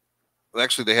beat.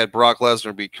 Actually, they had Brock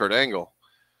Lesnar beat Kurt Angle,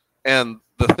 and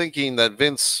the thinking that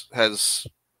Vince has.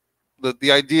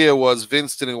 The idea was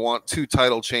Vince didn't want two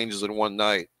title changes in one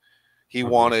night. He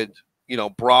wanted,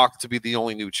 Brock to be the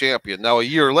only new champion. Now, a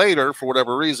year later, for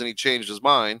whatever reason, he changed his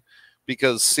mind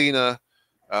because Cena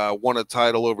won a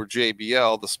title over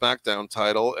JBL, the SmackDown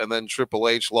title, and then Triple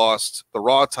H lost the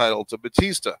Raw title to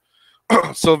Batista.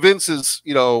 So Vince's,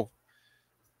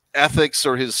 ethics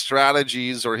or his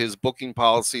strategies or his booking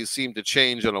policies seem to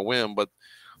change on a whim. But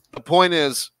the point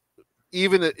is,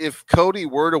 even if Cody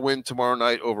were to win tomorrow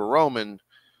night over Roman,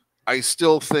 I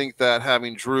still think that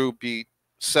having Drew beat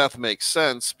Seth makes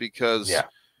sense because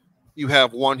you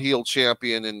have one heel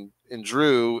champion in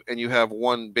Drew and you have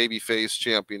one babyface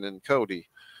champion in Cody.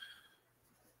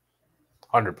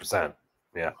 100%.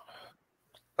 Yeah.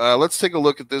 Let's take a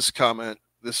look at this comment.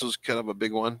 This was kind of a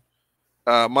big one.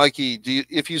 Mikey,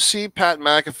 if you see Pat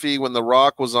McAfee when The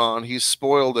Rock was on, he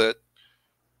spoiled it.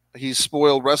 He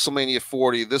spoiled WrestleMania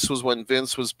 40. This was when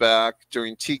Vince was back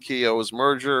during TKO's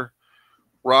merger.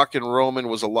 Rock and Roman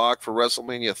was a lock for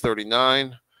WrestleMania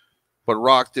 39, but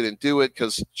Rock didn't do it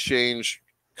because changed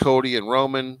Cody and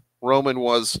Roman. Roman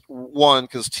was one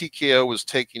because TKO was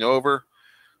taking over.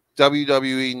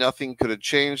 WWE, nothing could have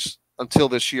changed until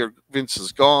this year. Vince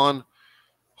is gone.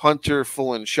 Hunter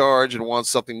full in charge and wants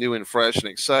something new and fresh and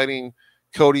exciting.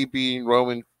 Cody beating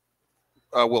Roman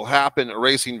will happen,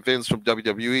 erasing Vince from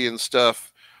WWE and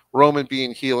stuff. Roman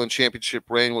being heel and championship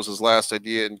reign was his last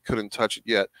idea and couldn't touch it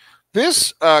yet.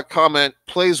 This comment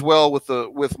plays well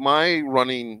with my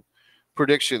running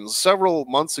predictions. Several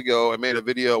months ago, I made a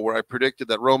video where I predicted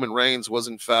that Roman Reigns was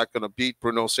in fact going to beat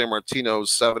Bruno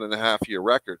Sammartino's 7.5-year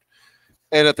record.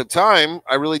 And at the time,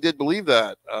 I really did believe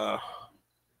that,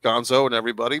 Gonzo and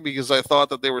everybody, because I thought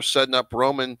that they were setting up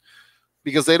Roman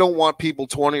because they don't want people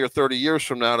 20 or 30 years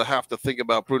from now to have to think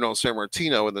about Bruno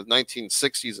Sammartino in the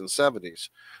 1960s and 70s.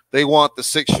 They want the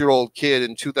 6-year-old kid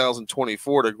in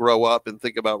 2024 to grow up and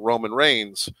think about Roman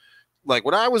Reigns. Like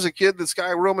when I was a kid, this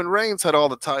guy Roman Reigns had all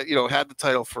the title, had the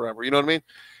title forever. You know what I mean?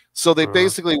 So they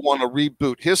basically want to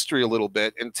reboot history a little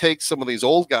bit and take some of these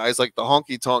old guys like the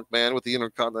Honky Tonk Man with the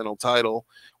Intercontinental title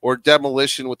or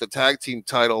Demolition with the tag team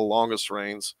title, longest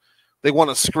reigns. They want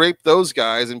to scrape those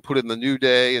guys and put in the New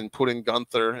Day and put in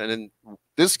Gunther. And in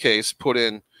this case, put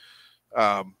in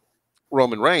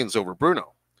Roman Reigns over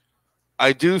Bruno.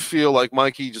 I do feel like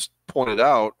Mikey just pointed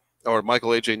out, or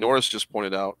Michael A.J. Norris just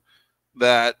pointed out,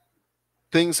 that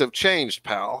things have changed,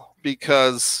 pal,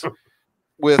 because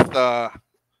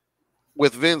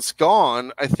with Vince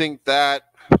gone, I think that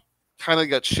kind of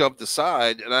got shoved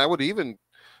aside. And I would even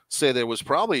say there was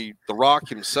probably The Rock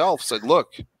himself said,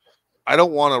 look, I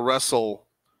don't want to wrestle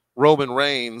Roman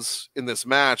Reigns in this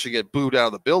match and get booed out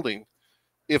of the building.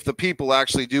 If the people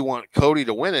actually do want Cody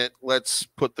to win it, let's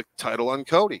put the title on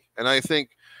Cody. And I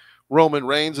think Roman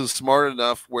Reigns is smart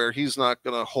enough where he's not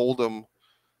going to hold him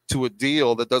to a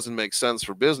deal that doesn't make sense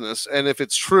for business. And if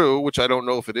it's true, which I don't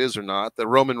know if it is or not, that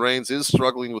Roman Reigns is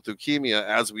struggling with leukemia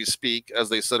as we speak, as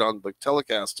they said on the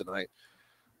telecast tonight,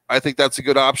 I think that's a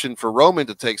good option for Roman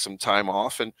to take some time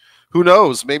off. And who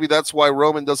knows, maybe that's why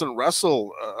Roman doesn't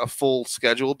wrestle a full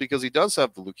schedule, because he does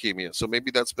have the leukemia. So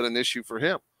maybe that's been an issue for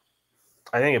him.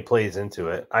 I think it plays into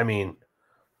it. I mean,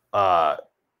 do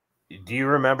you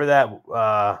remember that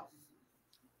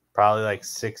probably like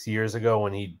 6 years ago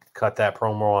when he cut that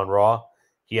promo on Raw?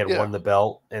 He had won the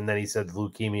belt, and then he said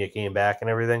leukemia came back and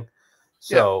everything.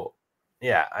 So,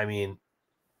 I mean,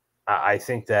 I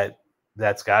think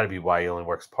that's got to be why he only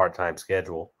works part-time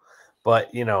schedule.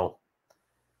 But,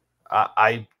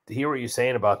 I hear what you're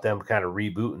saying about them kind of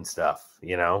rebooting stuff,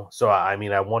 So, I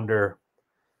mean, I wonder.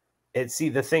 The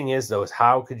thing is, though, is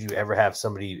how could you ever have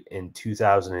somebody in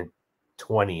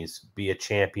 2020s be a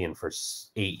champion for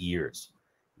 8 years?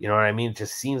 You know what I mean? It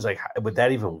just seems like, would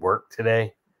that even work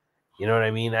today? You know what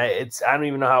I mean? I don't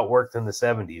even know how it worked in the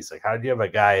 70s. Like, how did you have a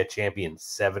guy a champion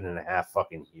 7.5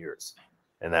 fucking years?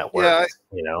 And that worked,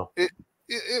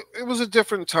 It was a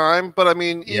different time, but I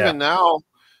mean, even now,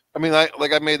 I mean, I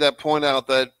made that point out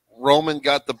that Roman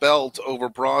got the belt over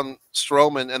Braun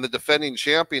Strowman, and the defending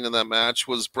champion in that match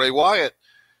was Bray Wyatt,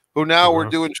 who now we're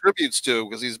doing tributes to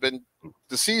because he's been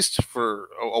deceased for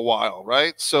a while,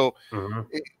 right? So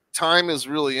time is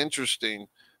really interesting.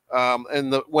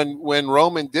 And when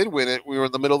Roman did win it, we were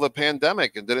in the middle of a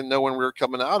pandemic and didn't know when we were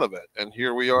coming out of it. And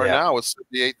here we are now with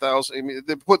 78,000. I mean,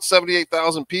 they put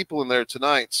 78,000 people in there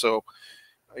tonight. So,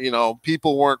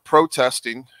 people weren't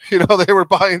protesting. They were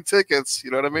buying tickets. You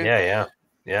know what I mean? Yeah.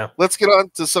 Yeah. Let's get on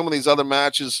to some of these other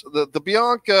matches. The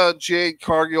Bianca, Jade,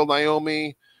 Cargill,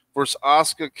 Naomi versus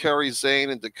Asuka, Kairi Sane,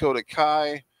 and Dakota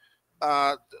Kai.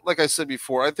 Like I said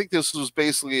before, I think this was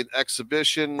basically an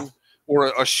exhibition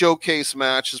or a showcase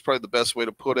match is probably the best way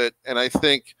to put it. And I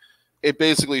think it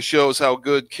basically shows how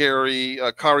good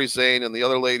Kairi Sane and the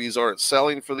other ladies are at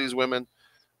selling for these women.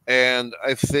 And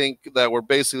I think that we're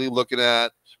basically looking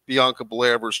at Bianca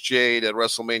Belair versus Jade at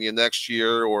WrestleMania next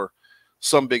year or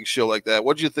some big show like that.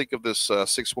 What do you think of this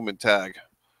 6-woman tag?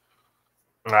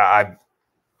 I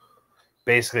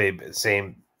basically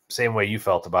same way you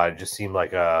felt about it. Just seemed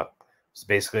like it's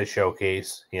basically a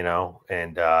showcase,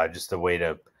 and just a way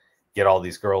to get all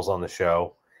these girls on the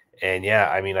show. And yeah,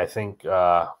 I mean, I think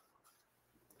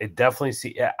it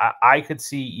definitely I could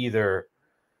see either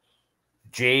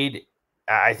Jade.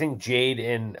 I think Jade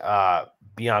and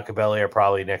Bianca Belair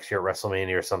probably next year at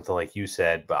WrestleMania or something like you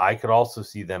said. But I could also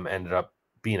see them ended up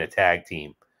being a tag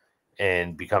team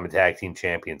and become a tag team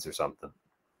champions or something.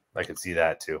 I could see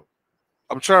that too.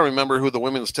 I'm trying to remember who the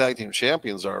women's tag team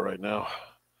champions are right now.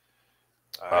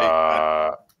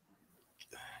 I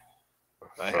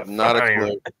have not a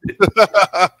clue.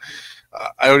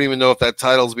 I don't even know if that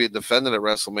title's being defended at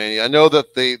WrestleMania. I know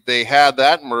that they had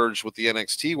that merged with the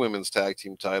NXT Women's Tag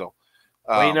Team title.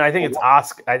 Well, I think it's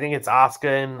Asuka. I think it's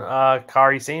Asuka and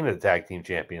Kairi Sane are the tag team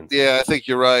champions. Yeah, I think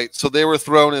you're right. So they were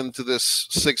thrown into this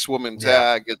 6-woman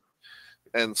tag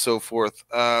and so forth.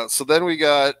 So then we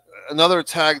got another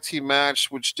tag team match,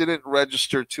 which didn't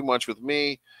register too much with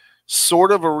me.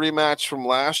 Sort of a rematch from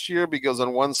last year because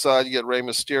on one side you get Rey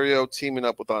Mysterio teaming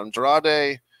up with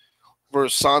Andrade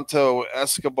versus Santo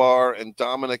Escobar and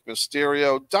Dominic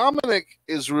Mysterio. Dominic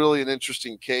is really an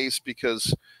interesting case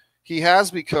because he has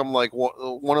become like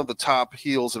one of the top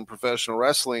heels in professional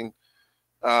wrestling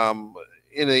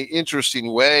in an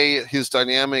interesting way. His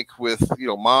dynamic with,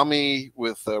 Mommy,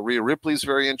 with Rhea Ripley is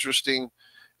very interesting.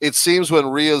 It seems when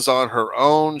Rhea's on her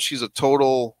own, she's a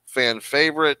total fan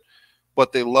favorite,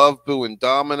 but they love Boo and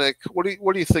Dominic. What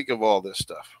do you think of all this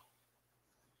stuff?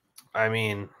 I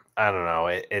mean, I don't know.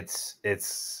 It's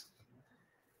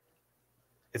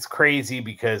crazy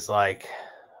because like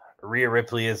Rhea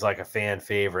Ripley is like a fan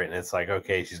favorite, and it's like,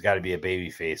 okay, she's got to be a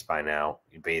baby face by now,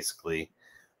 basically.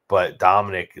 But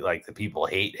Dominic, like the people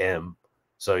hate him.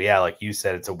 So yeah, like you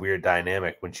said, it's a weird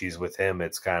dynamic. When she's with him,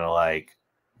 it's kind of like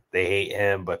they hate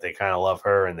him, but they kind of love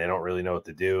her, and they don't really know what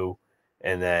to do.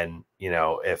 And then,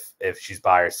 if she's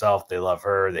by herself, they love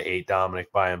her. They hate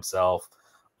Dominic by himself.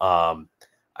 I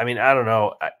mean, I don't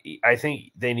know. I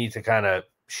think they need to kind of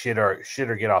shit or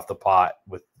get off the pot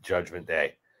with Judgment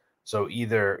Day. So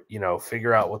either,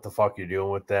 figure out what the fuck you're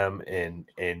doing with them and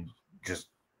just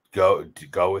go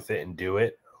with it and do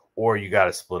it, or you got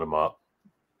to split them up.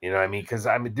 You know what I mean? Because,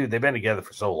 I mean, dude, they've been together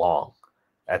for so long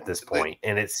at this point,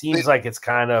 and it seems like it's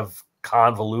kind of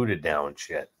convoluted now and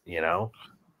shit,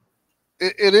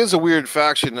 It is a weird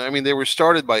faction. I mean, they were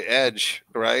started by Edge,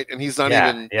 right? And he's not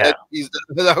even. Yeah. He's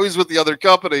with the other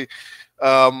company,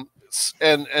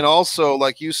 and also,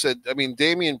 like you said, I mean,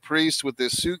 Damian Priest with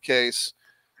this suitcase.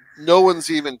 No one's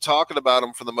even talking about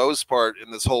him for the most part in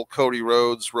this whole Cody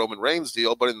Rhodes Roman Reigns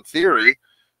deal. But in theory,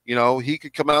 he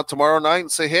could come out tomorrow night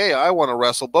and say, "Hey, I want to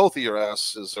wrestle both of your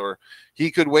asses," or he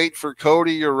could wait for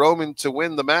Cody or Roman to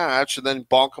win the match and then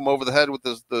bonk him over the head with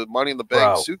the Money in the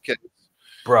Bank suitcase.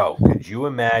 Bro, could you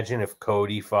imagine if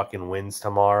Cody fucking wins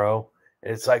tomorrow?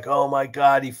 And it's like, oh my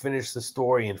God, he finished the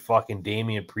story, and fucking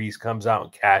Damian Priest comes out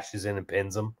and cashes in and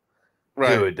pins him.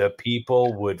 Right. Dude, the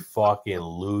people would fucking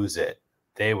lose it.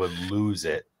 They would lose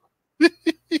it.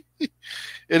 It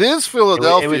is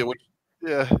Philadelphia.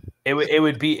 It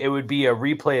would be a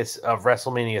replay of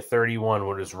WrestleMania 31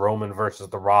 when it was Roman versus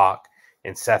The Rock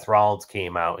and Seth Rollins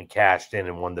came out and cashed in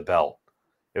and won the belt.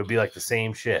 It would be like the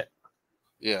same shit.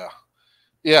 Yeah.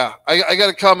 Yeah, I got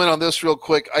to comment on this real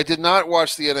quick. I did not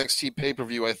watch the NXT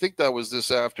pay-per-view. I think that was this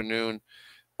afternoon.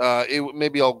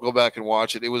 Maybe I'll go back and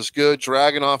watch it. It was good.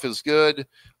 Dragunov is good.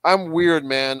 I'm weird,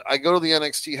 man. I go to the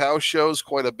NXT house shows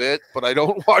quite a bit, but I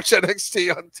don't watch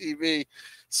NXT on TV.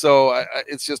 So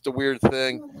it's just a weird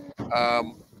thing.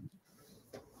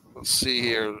 Let's see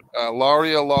here.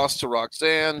 Laria lost to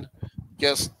Roxanne.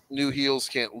 Guess new heels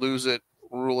can't lose it.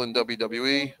 Rule in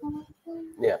WWE.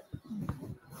 Yeah.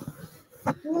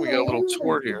 We got a little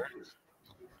tour here.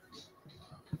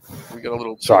 We got a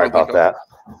little tour. Sorry about that.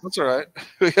 That's all right.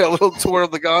 We got a little tour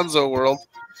of the Gonzo world.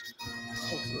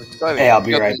 Hey, I'll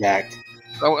be right back.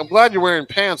 I'm glad you're wearing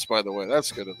pants, by the way.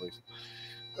 That's good, at least.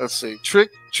 Let's see.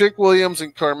 Trick Williams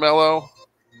and Carmelo.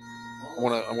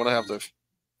 I'm gonna have to.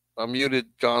 I muted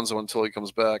Gonzo until he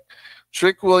comes back.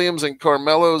 Trick Williams and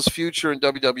Carmelo's future in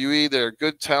WWE. They're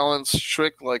good talents.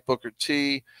 Trick like Booker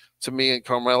T to me, and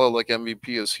Carmelo like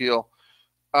MVP as heel.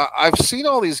 I've seen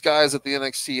all these guys at the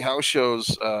NXT house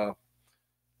shows, uh,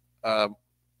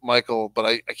 Michael, but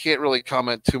I can't really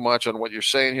comment too much on what you're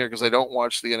saying here because I don't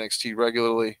watch the NXT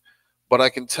regularly. But I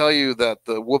can tell you that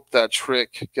the Whoop That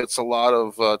Trick gets a lot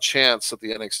of chance at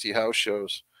the NXT house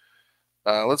shows.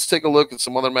 Let's take a look at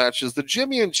some other matches. The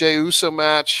Jimmy and Jey Uso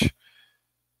match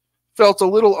felt a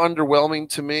little underwhelming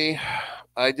to me.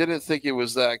 I didn't think it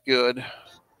was that good.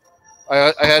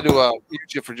 I had to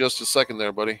mute you for just a second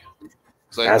there, buddy.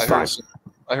 That's fine.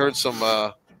 I heard some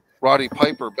Roddy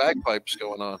Piper bagpipes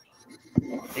going on.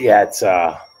 Yeah, it's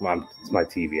my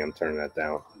TV. I'm turning that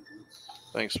down.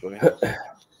 Thanks, buddy.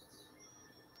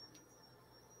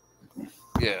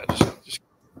 Yeah, just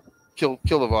kill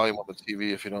the volume on the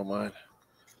TV if you don't mind.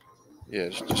 Yeah,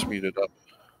 just mute it up.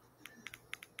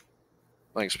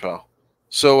 Thanks, pal.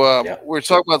 So we're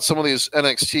talking about some of these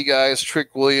NXT guys,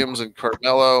 Trick Williams and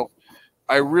Carmelo.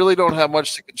 I really don't have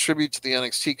much to contribute to the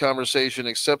NXT conversation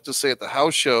except to say at the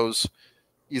house shows,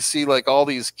 you see like all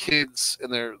these kids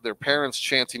and their parents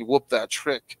chanting "Whoop That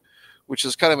Trick," which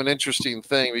is kind of an interesting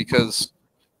thing because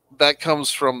that comes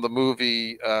from the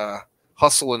movie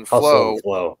Hustle and Flow.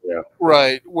 Yeah.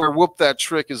 Right, where Whoop That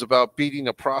Trick is about beating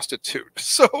a prostitute.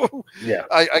 So yeah,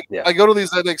 I go to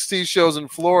these NXT shows in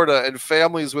Florida, and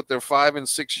families with their 5 and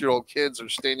 6-year-old kids are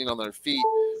standing on their feet,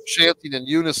 chanting in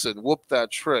unison, "Whoop That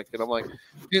Trick," and I'm like,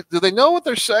 do they know what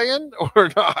they're saying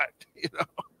or not? You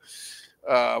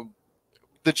know,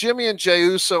 the Jimmy and Jey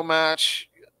Uso match,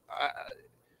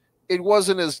 it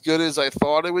wasn't as good as I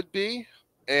thought it would be,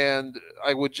 and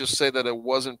I would just say that it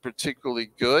wasn't particularly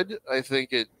good. I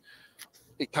think it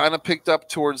kind of picked up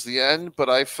towards the end, but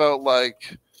I felt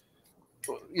like,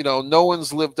 no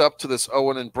one's lived up to this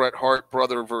Owen and Bret Hart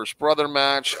brother versus brother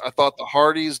match. I thought the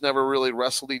Hardys never really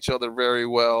wrestled each other very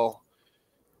well.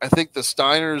 I think the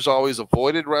Steiners always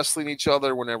avoided wrestling each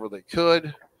other whenever they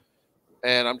could.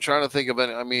 And I'm trying to think of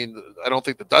any. I mean, I don't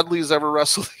think the Dudleys ever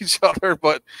wrestled each other,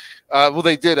 but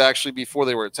they did actually before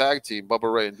they were a tag team.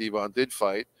 Bubba Ray and Devon did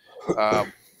fight.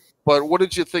 But what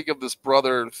did you think of this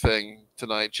brother thing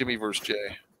tonight, Jimmy versus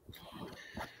Jay?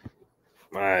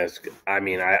 I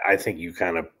mean, I think you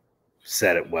kind of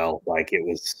said it well. Like it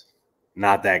was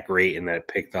not that great, and then it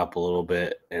picked up a little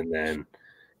bit, and then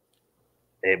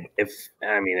it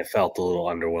felt a little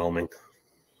underwhelming.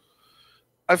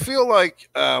 I feel like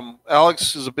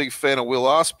Alex is a big fan of Will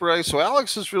Ospreay, so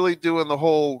Alex is really doing the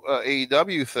whole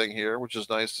AEW thing here, which is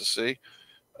nice to see.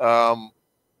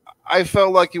 I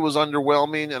felt like it was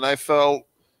underwhelming, and I felt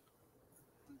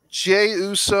Jey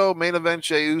Uso, main event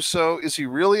Jey Uso, is he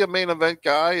really a main event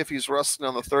guy if he's wrestling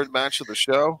on the third match of the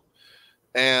show?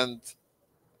 And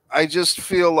I just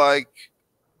feel like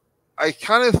I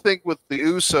kind of think with the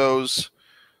Usos,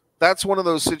 that's one of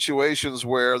those situations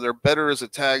where they're better as a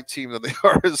tag team than they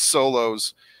are as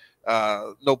solos.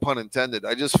 No pun intended.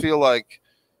 I just feel like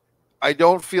I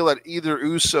don't feel that either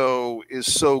Uso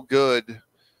is so good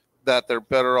that they're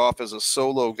better off as a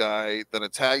solo guy than a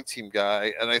tag team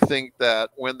guy. And I think that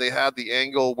when they had the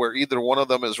angle where either one of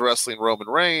them is wrestling Roman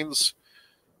Reigns,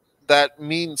 that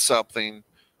means something.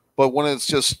 But when it's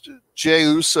just Jey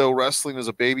Uso wrestling as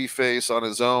a babyface on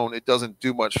his own, it doesn't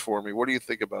do much for me. What do you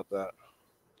think about that?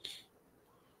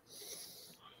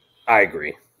 I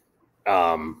agree.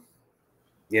 And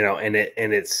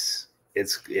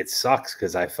it sucks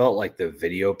because I felt like the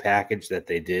video package that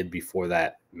they did before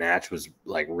that match was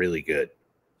like really good,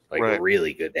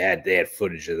 really good. They had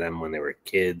footage of them when they were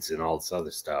kids and all this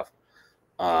other stuff.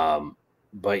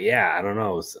 But yeah, I don't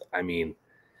know. I mean,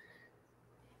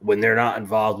 when they're not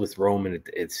involved with Roman,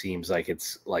 it seems like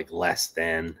it's like less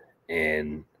than,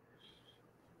 and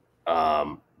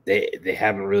they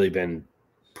haven't really been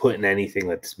putting anything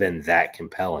that's been that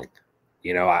compelling.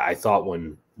 I thought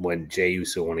when Jey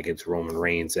Uso went against Roman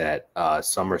Reigns at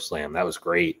SummerSlam, that was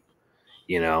great,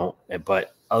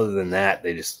 but other than that,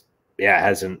 they just, it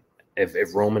hasn't,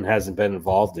 if Roman hasn't been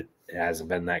involved, it hasn't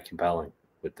been that compelling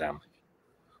with them.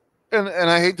 And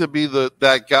I hate to be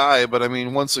that guy, but I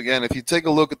mean, once again, if you take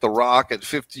a look at The Rock at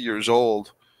 50 years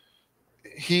old,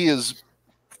 he is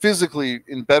physically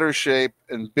in better shape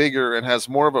and bigger and has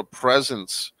more of a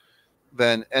presence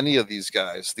than any of these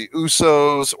guys, the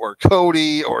Usos or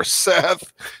Cody or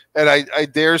Seth. And I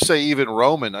dare say even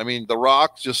Roman. I mean, The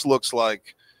Rock just looks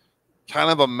like kind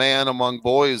of a man among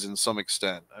boys in some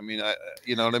extent. I mean,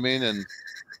 you know what I mean? And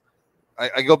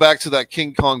I go back to that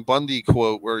King Kong Bundy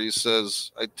quote where he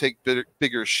says, "I take bigger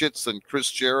shits than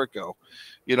Chris Jericho."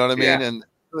 You know what I mean? And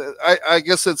I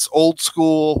guess it's old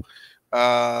school,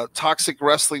 toxic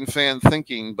wrestling fan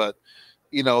thinking, but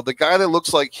the guy that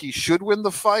looks like he should win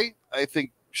the fight, I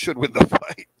think should win the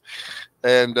fight.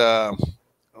 And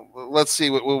let's see.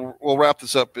 We'll wrap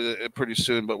this up pretty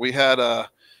soon. But we had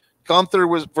Gunther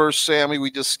was versus Sammy.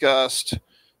 We discussed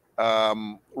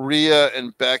Rhea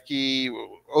and Becky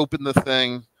opened the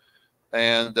thing,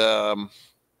 and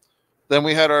then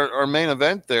we had our main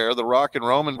event there: The Rock and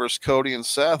Roman versus Cody and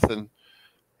Seth. And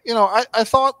I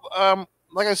thought,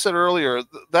 like I said earlier,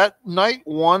 that night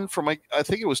one from I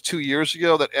think it was 2 years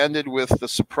ago that ended with the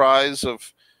surprise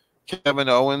of Kevin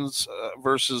Owens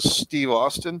versus Steve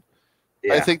Austin.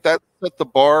 Yeah. I think that set the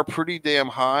bar pretty damn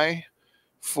high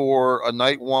for a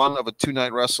night one of a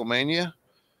 2-night WrestleMania.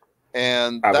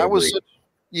 And that was,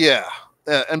 yeah.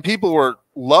 And people were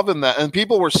loving that. And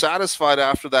people were satisfied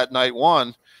after that night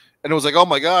one. And it was like, oh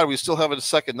my God, we still have a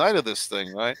second night of this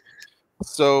thing, right?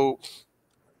 So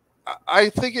I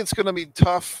think it's going to be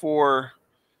tough for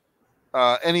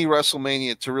any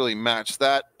WrestleMania to really match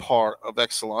that part of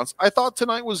excellence. I thought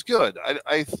tonight was good.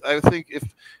 I think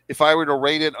if I were to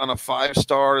rate it on a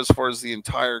 5-star as far as the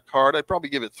entire card, I'd probably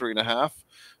give it 3.5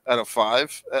 out of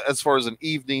 5 as far as an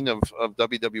evening of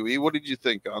WWE. What did you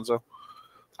think, Gonzo?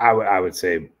 I would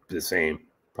say the same,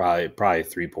 probably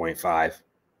 3.5.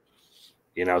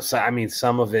 So I mean,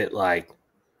 some of it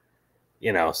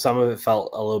some of it felt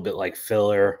a little bit like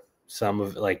filler. Some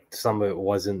of it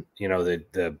wasn't.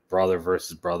 The brother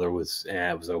versus brother was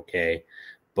okay,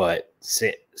 but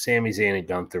Sami Zayn and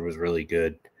Gunther was really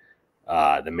good.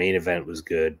 The main event was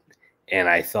good, and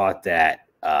I thought that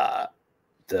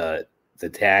the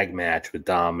tag match with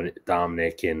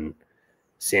Dominic and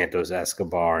Santos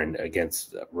Escobar and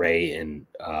against Rey and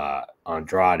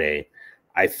Andrade,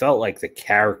 I felt like the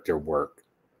character work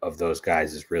of those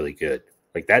guys is really good.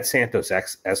 Like that Santos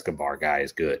Escobar guy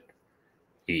is good.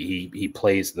 He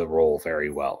plays the role very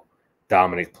well.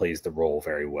 Dominic plays the role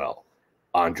very well.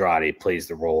 Andrade plays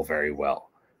the role very well.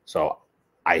 So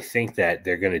I think that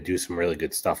they're going to do some really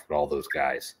good stuff with all those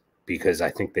guys because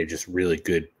I think they're just really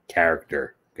good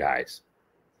character guys.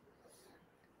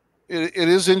 It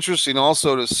is interesting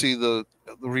also to see the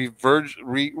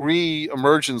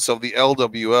re-emergence of the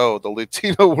LWO, the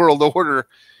Latino World Order,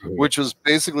 which was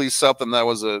basically something that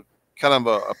was a kind of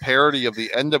a parody of the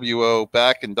NWO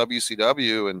back in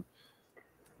WCW, and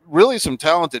really some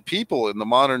talented people in the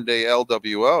modern day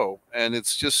LWO. And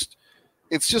it's just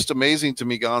amazing to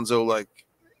me, Gonzo. Like,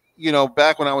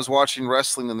 back when I was watching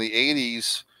wrestling in the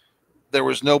 80s, there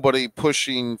was nobody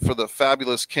pushing for the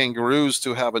Fabulous Kangaroos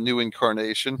to have a new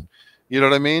incarnation. You know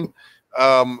what I mean?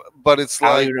 But it's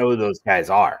like, I don't even know who those guys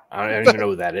are. I don't even know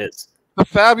who that is. The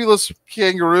Fabulous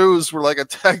Kangaroos were like a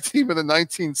tag team in the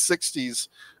 1960s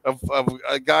of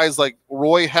guys like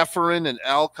Roy Heffernan and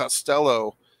Al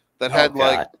Costello that had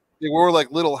they wore like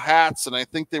little hats, and I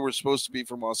think they were supposed to be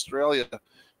from Australia.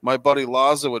 My buddy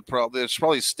Laza there's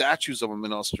probably statues of them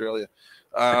in Australia.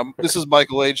 This is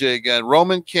Michael AJ again.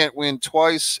 Roman can't win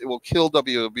twice. It will kill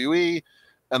WWE,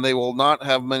 and they will not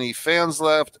have many fans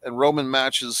left. And Roman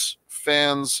matches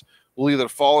fans will either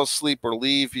fall asleep or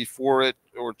leave before it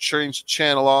or change the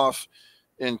channel off.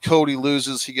 And Cody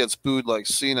loses. He gets booed like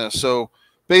Cena. So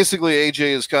basically,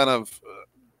 AJ is kind of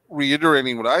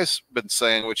reiterating what I've been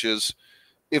saying, which is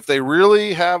if they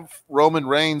really have Roman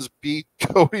Reigns beat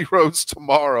Cody Rhodes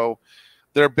tomorrow,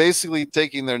 they're basically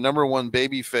taking their number one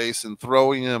babyface and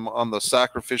throwing him on the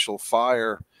sacrificial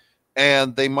fire.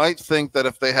 And they might think that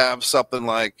if they have something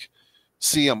like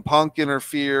CM Punk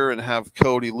interfere and have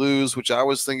Cody lose, which I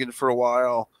was thinking for a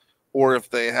while, or if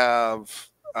they have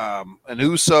an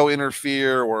Uso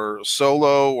interfere or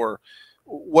Solo or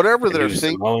whatever they're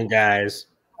thinking. Samoan guys.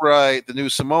 Right, the new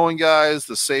Samoan guys,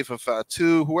 the Safe of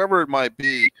Fatu, whoever it might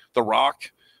be, The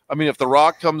Rock. I mean, if The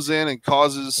Rock comes in and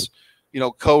causes,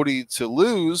 Cody to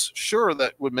lose, sure,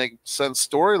 that would make sense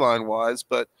storyline-wise,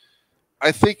 but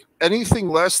I think anything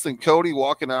less than Cody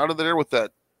walking out of there with that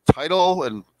title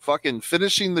and fucking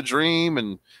finishing the dream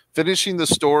and finishing the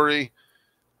story,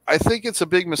 I think it's a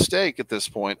big mistake at this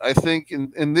point. I think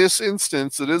in this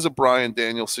instance, it is a Bryan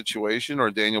Daniels situation or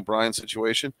a Daniel Bryan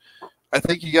situation. I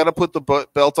think you got to put the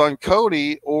belt on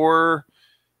Cody, or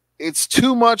it's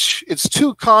too much. It's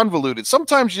too convoluted.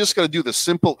 Sometimes you just got to do the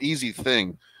simple, easy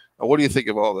thing. What do you think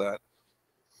of all that?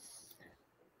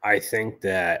 I think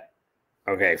that,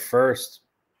 okay, first,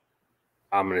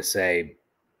 I'm going to say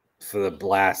for the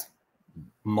last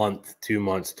month, 2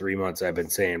 months, 3 months, I've been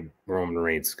saying Roman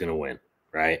Reigns is going to win,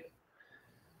 right?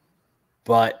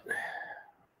 But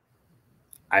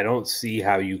I don't see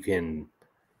how you can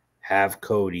have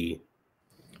Cody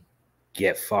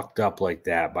get fucked up like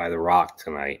that by The Rock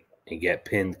tonight and get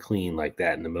pinned clean like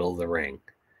that in the middle of the ring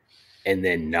and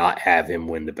then not have him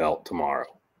win the belt tomorrow.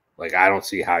 Like, I don't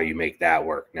see how you make that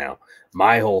work now.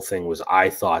 My whole thing was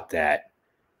I thought that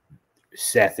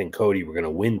Seth and Cody were going to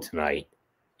win tonight,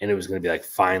 and it was going to be like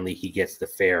finally he gets the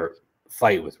fair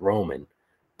fight with Roman,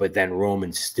 but then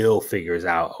Roman still figures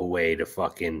out a way to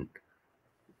fucking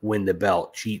win the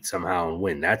belt, cheat somehow, and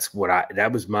win.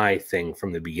 That was my thing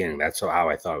from the beginning. That's how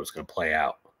I thought it was going to play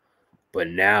out. But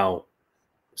now,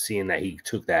 seeing that he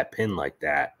took that pin like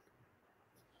that,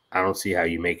 I don't see how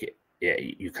you make it. Yeah,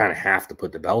 you kind of have to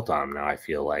put the belt on him now. I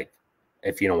feel like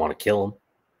if you don't want to kill him,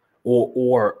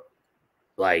 or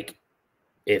like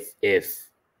if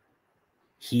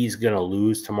he's gonna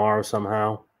lose tomorrow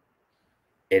somehow,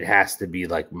 it has to be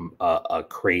like a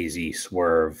crazy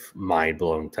swerve, mind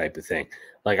blowing type of thing.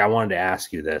 Like, I wanted to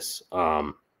ask you this: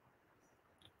 what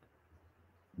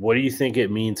do you think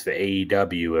it means for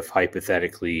AEW if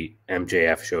hypothetically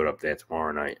MJF showed up there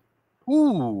tomorrow night?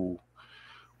 Ooh.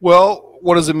 Well,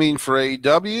 what does it mean for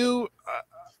AEW?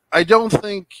 I don't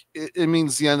think it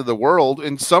means the end of the world.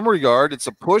 In some regard, it's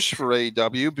a push for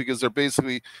AEW because they're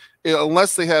basically,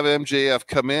 unless they have MJF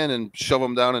come in and shove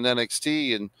him down in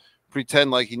NXT and pretend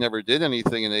like he never did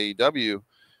anything in AEW,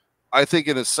 I think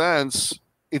in a sense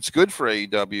it's good for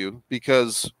AEW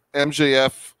because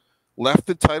MJF left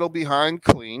the title behind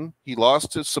clean. He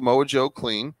lost to Samoa Joe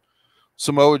clean.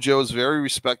 Samoa Joe is very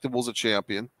respectable as a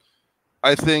champion.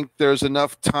 I think there's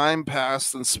enough time passed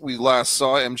since we last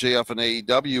saw MJF in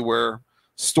AEW where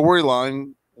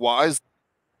storyline wise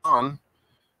on.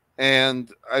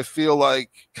 And I feel like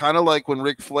kind of like when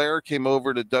Ric Flair came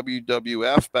over to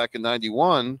WWF back in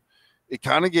 91, it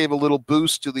kind of gave a little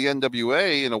boost to the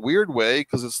NWA in a weird way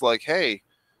because it's like, hey,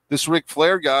 this Ric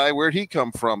Flair guy, where'd he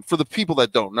come from? For the people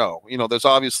that don't know, there's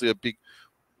obviously a big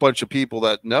bunch of people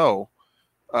that know.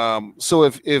 So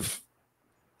if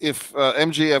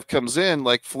MJF comes in,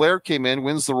 like Flair came in,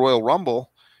 wins the Royal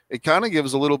Rumble, it kind of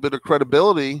gives a little bit of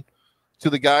credibility to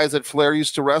the guys that Flair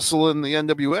used to wrestle in the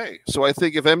NWA. So I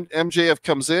think if MJF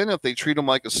comes in, if they treat him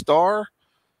like a star,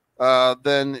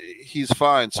 then he's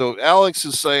fine. So Alex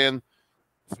is saying,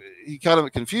 he kind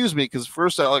of confused me because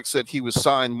first Alex said he was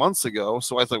signed months ago.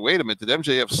 So I thought, wait a minute, did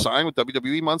MJF sign with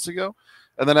WWE months ago?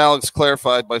 And then Alex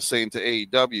clarified by saying to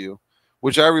AEW,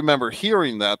 which I remember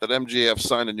hearing that MJF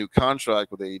signed a new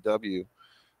contract with AEW.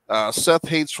 Seth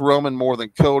hates Roman more than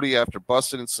Cody after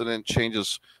busted incident,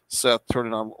 changes Seth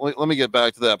turning on. Let me get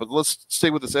back to that, but let's stay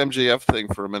with this MJF thing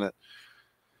for a minute.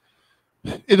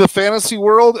 In the fantasy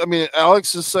world, I mean,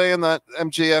 Alex is saying that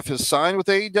MJF has signed with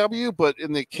AEW, but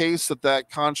in the case that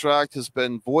contract has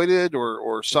been voided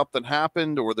or something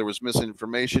happened or there was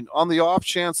misinformation, on the off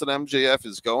chance that MJF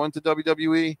is going to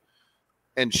WWE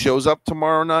and shows up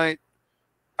tomorrow night,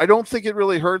 I don't think it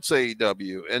really hurts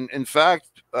AEW. And in fact,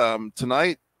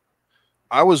 tonight,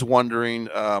 I was wondering,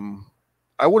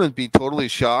 I wouldn't be totally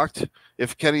shocked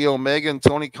if Kenny Omega and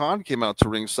Tony Khan came out to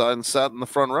ringside and sat in the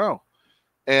front row.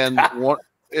 And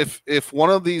if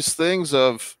one of these things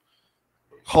of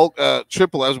I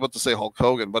was about to say Hulk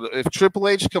Hogan, but if Triple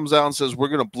H comes out and says, we're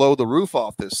going to blow the roof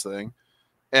off this thing,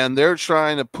 and they're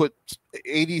trying to put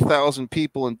 80,000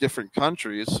 people in different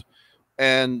countries,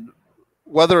 and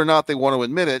whether or not they want to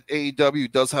admit it,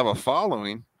 AEW does have a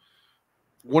following.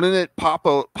 Wouldn't it pop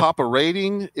a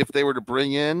rating if they were to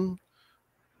bring in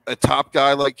a top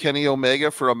guy like Kenny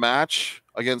Omega for a match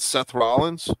against Seth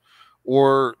Rollins,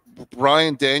 or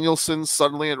Bryan Danielson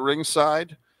suddenly at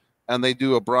ringside, and they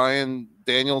do a Bryan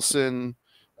Danielson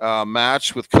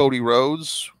match with Cody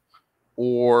Rhodes,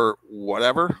 or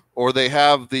whatever, or they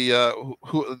have the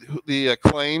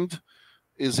Acclaimed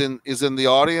is in the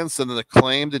audience, and the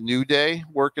Acclaimed and New Day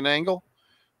work an angle.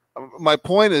 My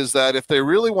point is that if they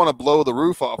really want to blow the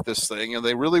roof off this thing and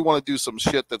they really want to do some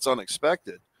shit that's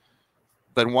unexpected,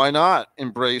 then why not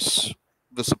embrace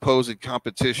the supposed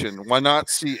competition? Why not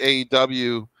see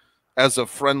AEW as a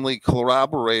friendly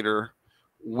collaborator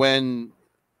when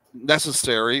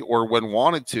necessary or when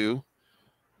wanted to?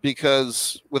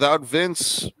 Because without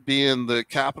Vince being the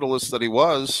capitalist that he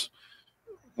was,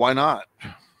 why not?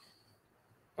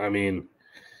 I mean,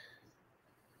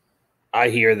 I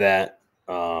hear that.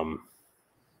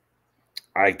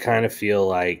 I kind of feel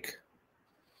like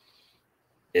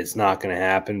it's not going to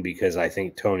happen because I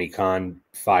think Tony Khan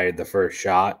fired the first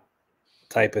shot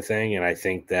type of thing. And I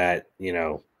think that,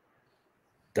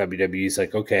 WWE's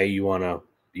like, okay, you want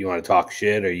to talk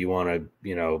shit or you want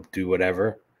to, do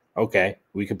whatever. Okay,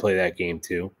 we can play that game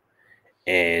too.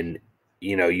 And,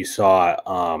 you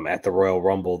saw at the Royal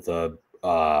Rumble, the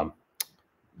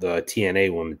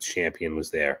TNA Women's Champion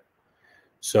was there.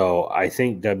 So I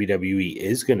think WWE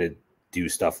is going to do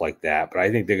stuff like that, but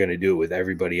I think they're going to do it with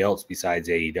everybody else besides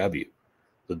AEW.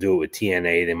 They'll do it with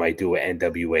TNA. They might do it with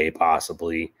NWA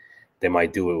possibly. They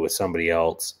might do it with somebody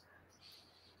else.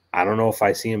 I don't know if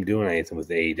I see him doing anything with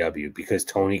AEW because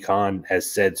Tony Khan has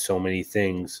said so many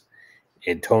things,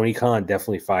 and Tony Khan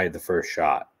definitely fired the first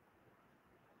shot.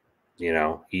 You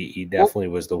know, he definitely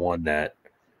was the one that,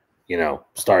 you know,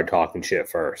 started talking shit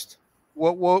first.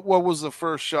 What was the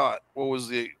first shot? Was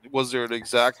there an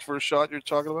exact first shot you're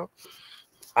talking about?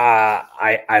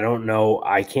 I don't know.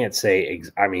 I can't say.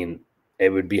 I mean, it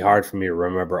would be hard for me to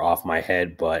remember off my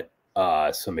head, but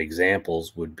some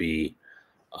examples would be.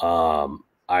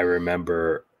 I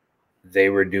remember they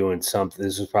were doing something.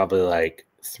 This was probably like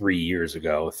 3 years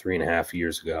ago, 3.5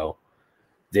 years ago.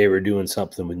 They were doing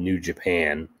something with New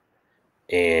Japan,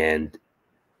 and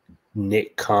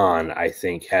Nick Khan, I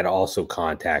think, had also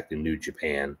contacted New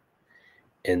Japan,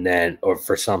 and then, or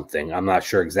for something, I'm not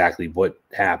sure exactly what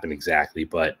happened exactly,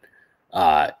 but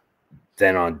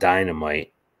then on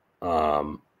Dynamite,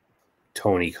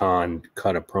 Tony Khan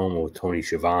cut a promo with Tony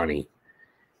Schiavone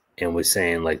and was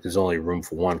saying like there's only room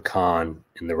for one Khan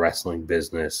in the wrestling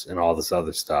business and all this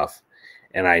other stuff.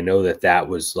 And I know that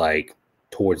was like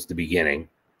towards the beginning,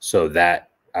 so that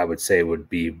I would say would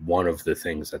be one of the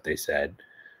things that they said.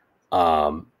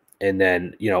 And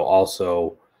then, you know,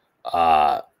 also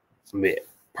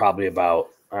probably about,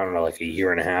 I don't know, like a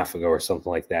year and a half ago or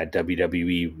something like that,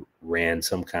 WWE ran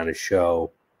some kind of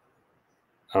show.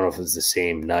 I don't know if it was the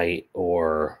same night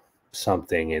or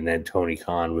something, and then Tony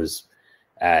Khan was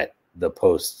at the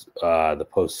post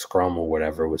scrum or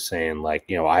whatever, was saying like,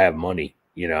 you know, I have money.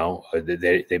 You know,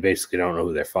 they basically don't know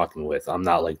who they're fucking with. I'm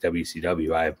not like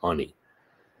WCW. I have money.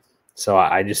 So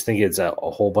I just think it's a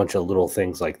whole bunch of little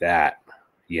things like that,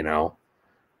 you know,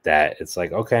 that it's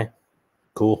like, okay,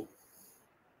 cool.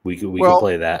 We can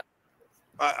play that.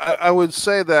 I would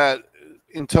say that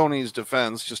in Tony's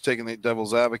defense, just taking the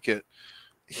devil's advocate,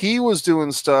 he was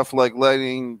doing stuff like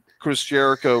letting Chris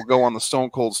Jericho go on the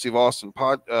Stone Cold Steve Austin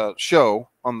show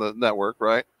on the network,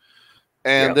 right?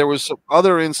 And there was some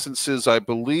other instances, I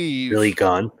believe. Billy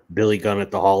Gunn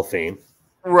at the Hall of Fame.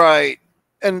 Right.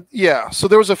 And yeah, so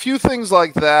there was a few things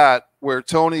like that where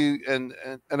Tony and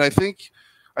I think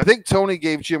Tony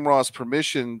gave Jim Ross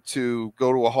permission to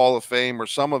go to a Hall of Fame or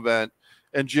some event,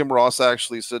 and Jim Ross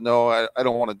actually said, no, I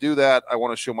don't want to do that. I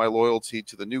want to show my loyalty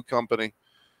to the new company.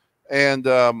 And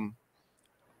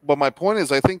but my point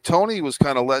is, I think Tony was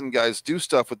kind of letting guys do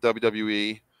stuff with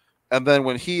WWE. And then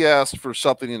when he asked for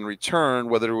something in return,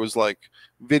 whether it was like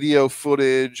video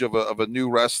footage of a new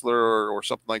wrestler or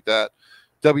something like that,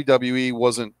 WWE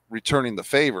wasn't returning the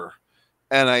favor.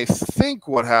 And I think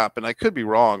what happened, I could be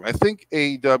wrong, I think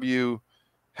AEW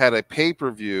had a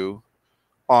pay-per-view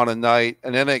on a night,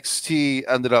 and NXT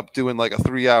ended up doing like a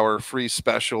 3-hour free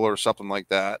special or something like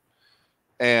that.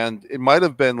 And it might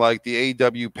have been like the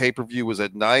AEW pay-per-view was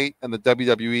at night, and the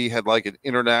WWE had like an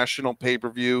international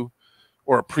pay-per-view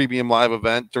or a premium live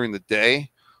event during the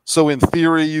day. So in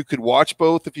theory, you could watch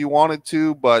both if you wanted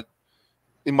to, but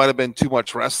it might have been too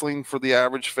much wrestling for the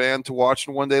average fan to watch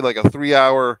in one day. Like a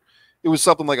 3-hour, it was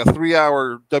something like a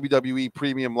 3-hour WWE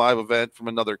premium live event from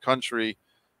another country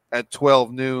at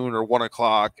 12 noon or 1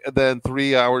 o'clock, and then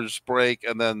 3 hours break,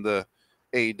 and then the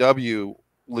AEW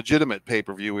legitimate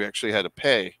pay-per-view we actually had to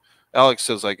pay. Alex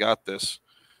says I got this.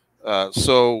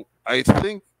 So I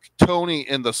think Tony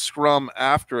in the scrum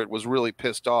after it was really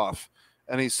pissed off,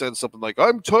 and he said something like,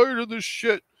 I'm tired of this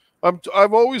shit.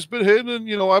 I've always been hidden,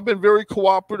 you know, I've been very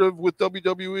cooperative with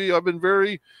WWE. I've been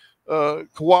very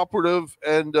cooperative,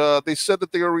 and they said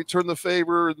that they're going to return the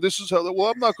favor, and this is how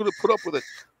I'm not going to put up with it.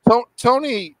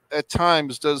 Tony at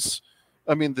times does,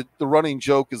 I mean, the running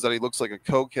joke is that he looks like a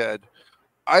cokehead.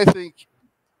 I think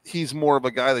he's more of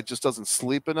a guy that just doesn't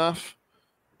sleep enough.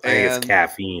 I think it's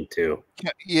caffeine too.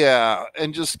 Yeah,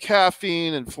 and just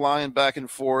caffeine and flying back and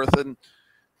forth, and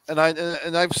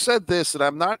I've said this, and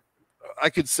I'm not. I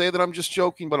could say that I'm just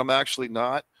joking, but I'm actually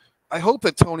not. I hope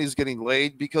that Tony's getting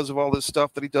laid because of all this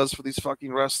stuff that he does for these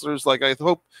fucking wrestlers. Like, I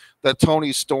hope that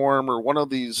Tony Storm or one of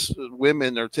these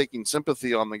women are taking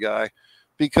sympathy on the guy,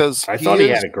 because I thought he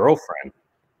had a girlfriend.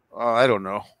 I don't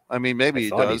know. I mean, maybe he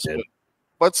does,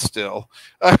 but still,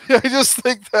 I just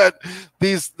think that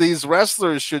these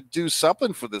wrestlers should do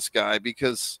something for this guy,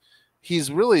 because he's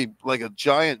really like a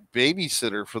giant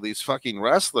babysitter for these fucking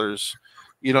wrestlers.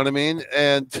 You know what I mean?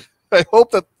 And I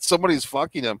hope that somebody's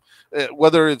fucking him,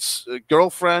 whether it's a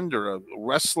girlfriend or a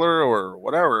wrestler or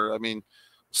whatever. I mean,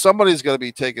 somebody's got to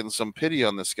be taking some pity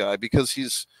on this guy, because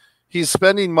he's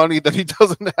spending money that he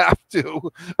doesn't have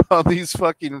to on these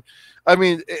fucking. I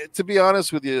mean, to be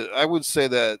honest with you, I would say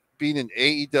that being an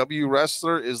AEW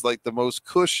wrestler is like the most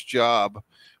cush job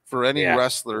for any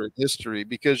wrestler in history,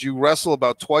 because you wrestle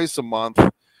about twice a month.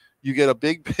 you get a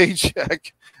big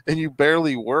paycheck and you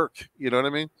barely work. You know what I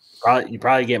mean? You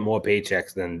probably get more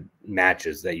paychecks than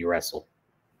matches that you wrestle.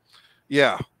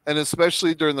 Yeah, and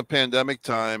especially during the pandemic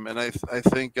time. And I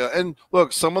think, and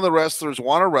look, some of the wrestlers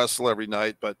want to wrestle every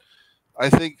night, but I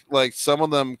think like some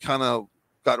of them kind of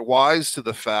got wise to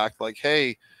the fact, like,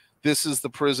 hey, this is the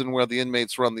prison where the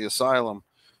inmates run the asylum.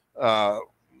 Uh,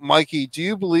 Mikey, do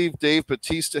you believe Dave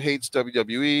Batista hates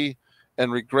WWE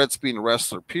and regrets being a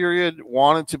wrestler? Period.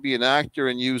 Wanted to be an actor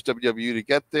and used WWE to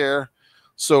get there,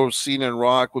 so Cena and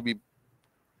Rock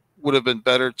would have been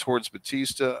better towards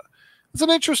Batista. It's an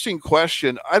interesting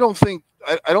question. I don't think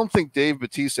Dave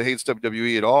Batista hates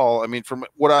WWE at all. I mean, from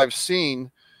what I've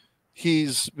seen,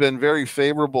 he's been very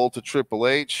favorable to Triple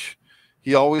H.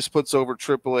 He always puts over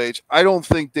Triple H. I don't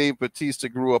think Dave Batista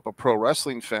grew up a pro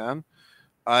wrestling fan.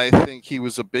 I think he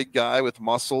was a big guy with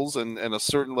muscles and a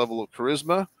certain level of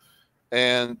charisma.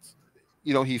 And,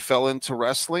 you know, he fell into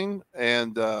wrestling.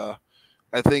 And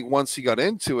I think once he got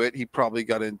into it, he probably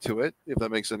got into it, if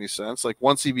that makes any sense. Like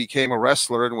once he became a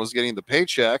wrestler and was getting the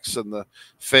paychecks and the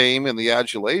fame and the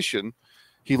adulation,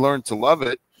 he learned to love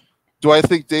it. Do I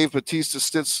think Dave Batista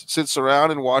sits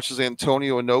around and watches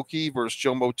Antonio Inoki versus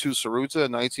Jomotu Saruta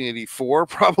in 1984?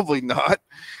 Probably not.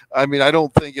 I mean, I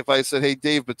don't think if I said, hey,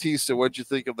 Dave Batista, what'd you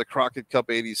think of the Crockett Cup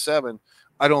 87?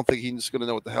 I don't think he's going to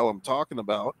know what the hell I'm talking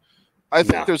about. I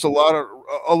think there's a lot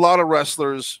of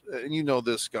wrestlers, and you know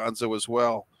this, Gonzo, as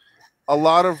well. A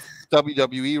lot of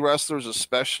WWE wrestlers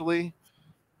especially,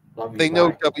 they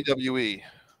know WWE.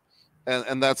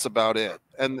 And that's about it.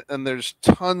 And there's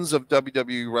tons of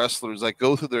WWE wrestlers that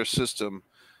go through their system,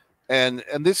 and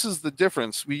this is the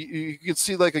difference. You can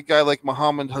see like a guy like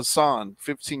Muhammad Hassan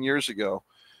 15 years ago,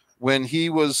 when he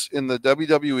was in the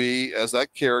WWE as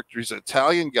that character. He's an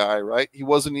Italian guy, right? He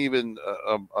wasn't even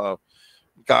a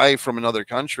guy from another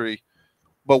country.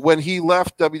 But when he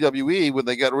left WWE, when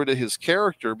they got rid of his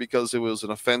character because it was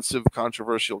an offensive,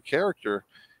 controversial character,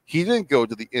 he didn't go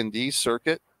to the indie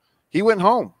circuit. He went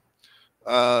home.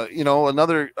 You know,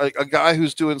 a guy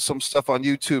who's doing some stuff on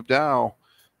YouTube now,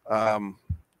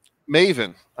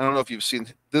 Maven. I don't know if you've seen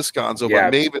this, Gonzo,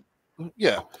 but Maven,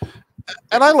 yeah.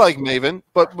 And I like Maven,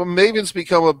 but Maven's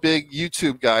become a big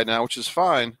YouTube guy now, which is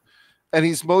fine. And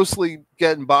he's mostly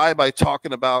getting by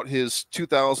talking about his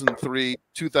 2003,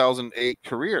 2008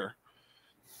 career,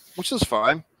 which is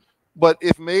fine. But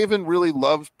if Maven really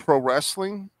loved pro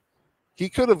wrestling, he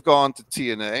could have gone to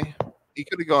TNA. He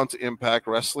could have gone to Impact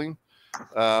Wrestling.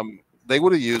 They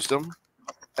would have used him.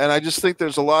 And I just think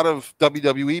there's a lot of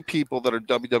WWE people that are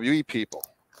WWE people.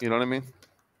 You know what I mean?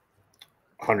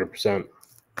 100%.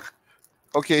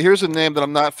 Okay, here's a name that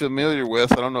I'm not familiar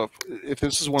with. I don't know if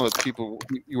this is one of the people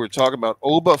you were talking about.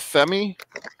 Oba Femi.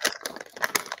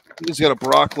 He's got a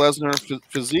Brock Lesnar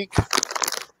physique.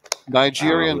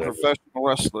 Nigerian professional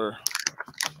wrestler.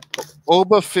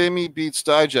 Oba Femi beats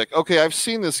Dijak. Okay, I've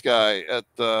seen this guy at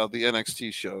the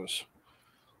NXT shows.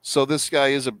 So this guy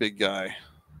is a big guy.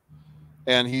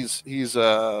 And he's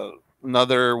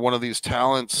another one of these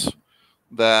talents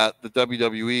that the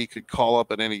WWE could call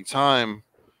up at any time.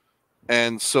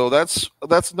 And so that's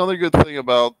another good thing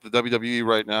about the WWE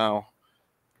right now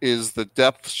is the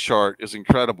depth chart is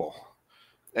incredible.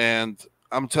 And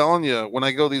I'm telling you, when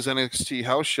I go to these NXT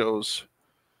house shows,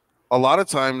 a lot of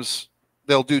times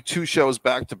they'll do two shows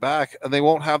back to back and they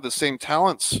won't have the same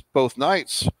talents both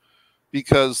nights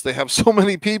because they have so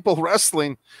many people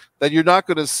wrestling that you're not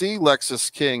going to see Lexus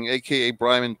King, aka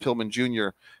Brian Pillman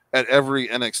Jr., at every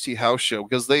NXT house show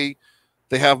because they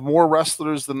have more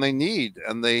wrestlers than they need,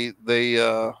 and they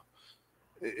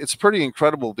it's pretty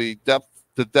incredible the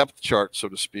depth chart, so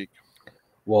to speak.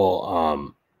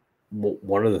 Well,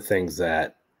 one of the things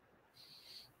that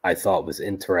I thought was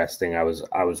interesting, I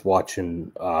was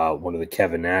watching one of the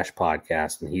Kevin Nash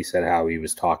podcasts, and he said how he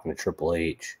was talking to Triple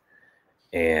H,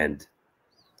 and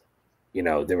you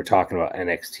know they were talking about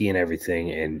NXT and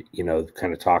everything, and you know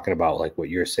kind of talking about like what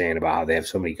you're saying about how they have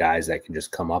so many guys that can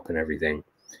just come up and everything.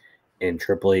 And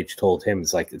Triple H told him,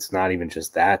 it's like, it's not even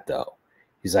just that, though.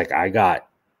 He's like, I got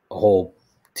a whole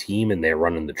team in there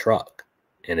running the truck.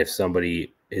 And if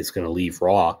somebody is going to leave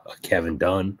Raw, a Kevin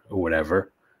Dunn or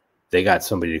whatever, they got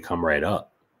somebody to come right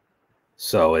up.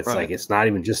 So it's like, it's not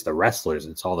even just the wrestlers.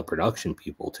 It's all the production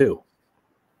people, too.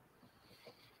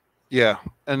 Yeah.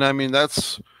 And I mean,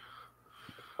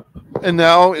 and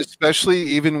now, especially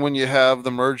even when you have the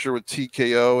merger with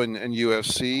TKO and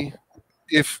UFC,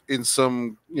 if in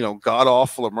some, you know,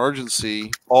 god-awful emergency,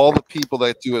 all the people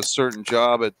that do a certain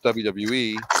job at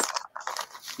WWE,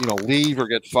 you know, leave or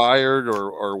get fired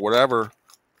or whatever,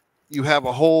 you have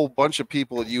a whole bunch of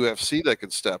people at UFC that can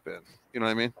step in. You know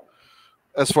what I mean?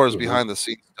 as far as Mhm. behind the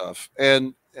scenes stuff.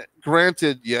 And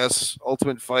granted, yes,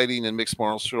 Ultimate Fighting and mixed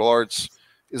martial arts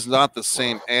is not the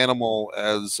same animal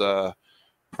as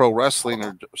pro wrestling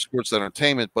or sports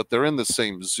entertainment, but they're in the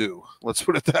same zoo. Let's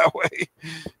put it that way.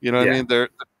 You know what I Yeah. mean?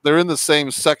 They're in the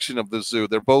same section of the zoo.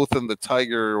 They're both in the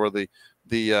tiger or the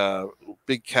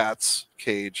big cat's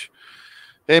cage.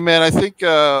 Hey man, I think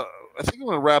I'm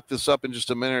gonna wrap this up in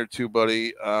just a minute or two,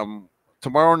 buddy.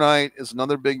 Tomorrow night is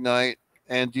another big night.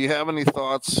 And do you have any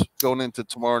thoughts going into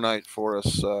tomorrow night for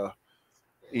us,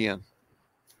 Ian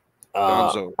Uh,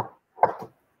 Gonzo?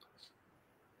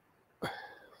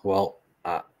 well,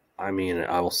 I mean,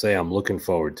 I will say I'm looking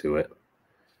forward to it.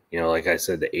 You know, like I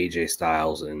said, the AJ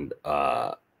Styles and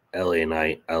LA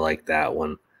Knight, I like that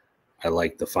one. I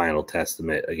like the Final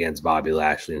Testament against Bobby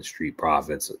Lashley and Street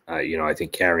Profits. You know, I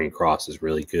think Karrion Kross is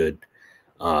really good.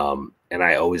 And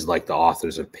I always like the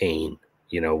Authors of Pain,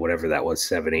 you know, whatever that was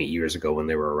 7, 8 years ago when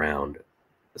they were around.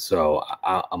 So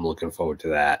I'm looking forward to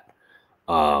that.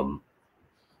 Um,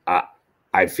 I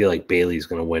I feel like Bailey's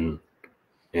going to win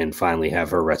and finally have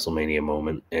her WrestleMania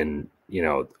moment, and you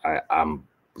know I'm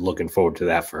looking forward to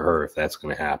that for her if that's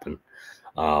going to happen.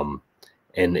 Um,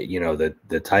 and you know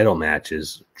the title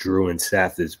matches, Drew and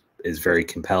Seth is very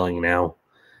compelling now,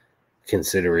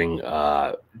 considering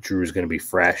Drew's going to be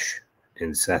fresh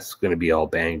and Seth's going to be all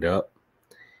banged up,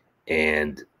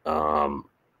 and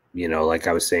you know, like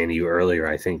I was saying to you earlier,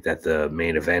 I think that the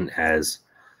main event has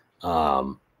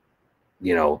um,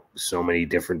 you know, so many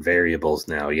different variables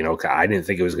now. You know, I didn't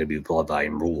think it was going to be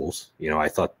Bloodline rules. You know, I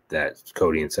thought that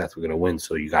Cody and Seth were going to win,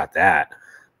 so you got that.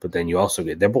 But then you also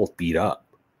they're both beat up.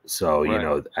 So, you Right.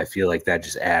 know, I feel like that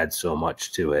just adds so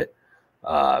much to it.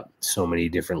 So many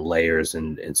different layers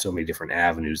and so many different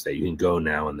avenues that you can go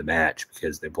now in the match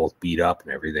because they're both beat up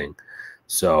and everything.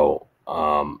 So,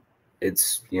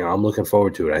 it's, you know, I'm looking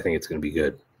forward to it. I think it's going to be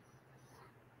good.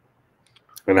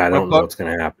 And I My don't know bu- what's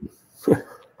going to happen.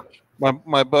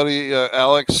 my buddy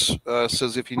Alex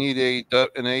says if you need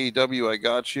an AEW, I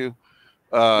got you.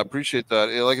 Appreciate that.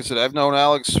 Like I said, I've known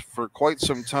Alex for quite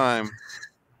some time,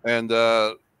 and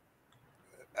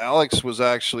Alex was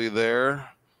actually there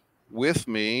with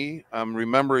me. I'm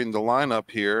remembering the lineup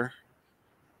here.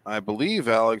 I believe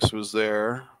Alex was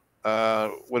there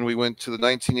when we went to the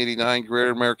 1989 Great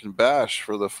American Bash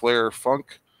for the Flair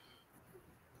Funk.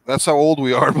 That's how old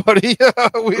we are, buddy.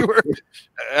 we were.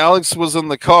 Alex was in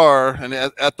the car and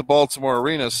at the Baltimore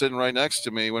Arena, sitting right next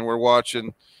to me when we're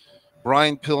watching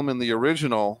Brian Pillman, the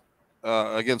original,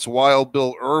 against Wild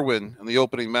Bill Irwin in the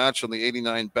opening match on the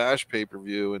 '89 Bash pay per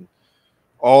view, and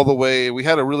all the way. We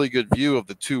had a really good view of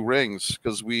the two rings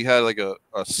because we had like a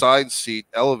side seat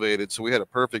elevated, so we had a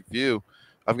perfect view.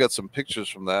 I've got some pictures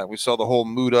from that. We saw the whole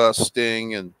Muda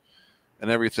Sting and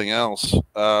everything else.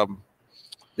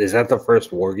 Is that the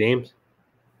first War Games?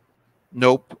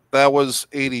 Nope, that was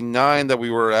 '89 that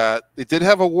we were at. It did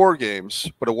have a War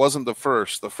Games, but it wasn't the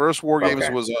first. The first War Games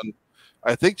Okay. was on,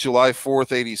 I think, July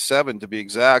 4th, '87 to be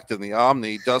exact, in the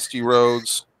Omni. Dusty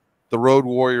Rhodes, the Road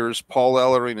Warriors, Paul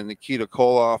Ellering, and Nikita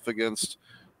Koloff against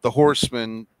the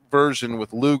Horsemen version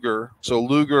with Luger. So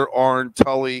Luger, Arn,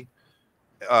 Tully,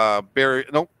 Barry,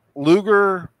 no,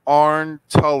 Luger, Arn,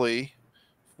 Tully,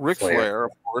 Ric Flair,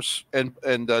 of course, and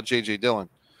J.J. Dillon.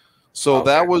 So Okay.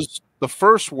 that was the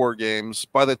first War Games.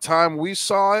 By the time we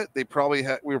saw it,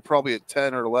 we were probably at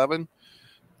 10 or 11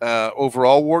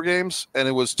 overall War Games, and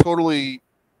it was totally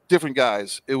different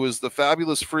guys. It was the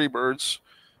Fabulous Freebirds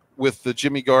with the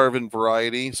Jimmy Garvin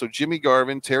variety. So Jimmy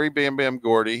Garvin, Terry Bam Bam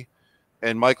Gordy,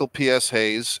 and Michael P.S.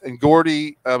 Hayes. And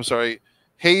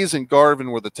Hayes and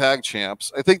Garvin were the tag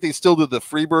champs. I think they still did the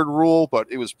Freebird rule,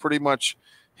 but it was pretty much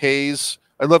Hayes.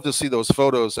 I'd love to see those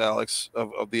photos, Alex,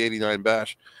 of the '89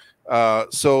 Bash.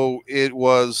 So it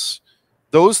was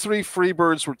those three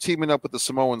Freebirds were teaming up with the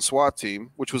Samoan SWAT team,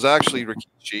 which was actually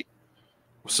Rikishi.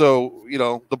 So, you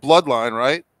know, the bloodline,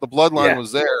 right? The bloodline Yeah.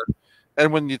 was there.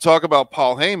 And when you talk about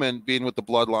Paul Heyman being with the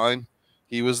bloodline,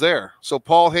 he was there. So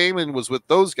Paul Heyman was with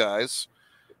those guys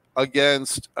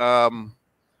against the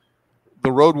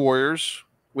Road Warriors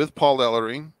with Paul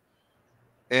Ellering.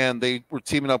 And they were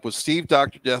teaming up with Steve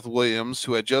Dr. Death Williams,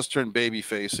 who had just turned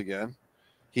babyface again.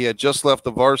 He had just left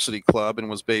the varsity club and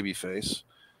was babyface.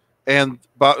 And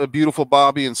beautiful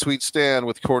Bobby and Sweet Stan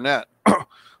with Cornette.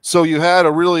 So you had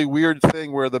a really weird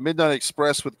thing where the Midnight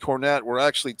Express with Cornette were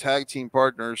actually tag team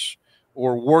partners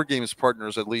or War Games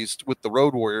partners, at least, with the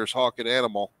Road Warriors, Hawk and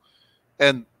Animal.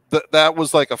 And that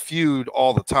was like a feud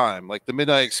all the time. Like the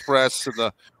Midnight Express and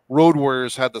the Road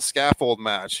Warriors had the scaffold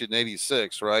match in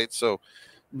 '86, right? So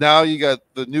now you got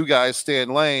the new guy, Stan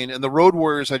Lane, and the Road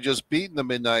Warriors had just beaten the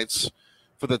Midnights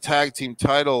for the tag team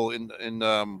title in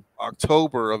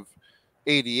October of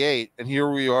 '88, and here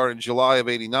we are in July of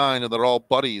 '89, and they're all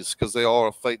buddies because they all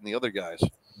are fighting the other guys.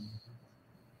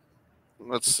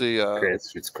 Let's see.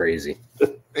 It's crazy.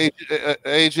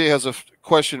 AJ has a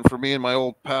question for me and my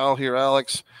old pal here,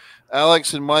 Alex.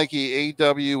 Alex and Mikey,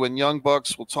 AW and Young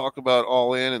Bucks will talk about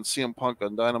All In and CM Punk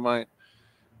on Dynamite.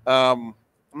 I'm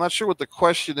not sure what the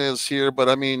question is here, but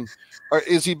I mean,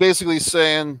 is he basically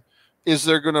saying, is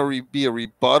there going to be a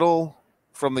rebuttal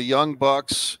from the Young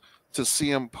Bucks to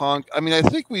CM Punk? I mean, I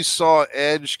think we saw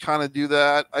Edge kind of do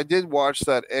that. I did watch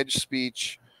that Edge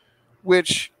speech,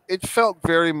 which it felt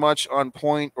very much on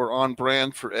point or on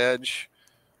brand for Edge.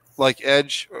 Like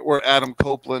Edge or Adam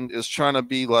Copeland is trying to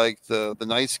be like the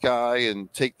nice guy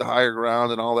and take the higher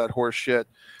ground and all that horse shit.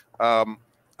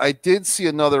 I did see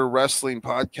another wrestling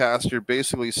podcaster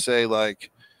basically say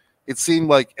like it seemed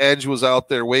like Edge was out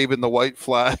there waving the white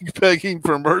flag, begging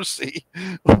for mercy.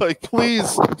 Like,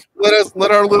 please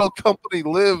let our little company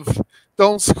live.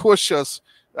 Don't squish us.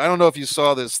 I don't know if you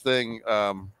saw this thing.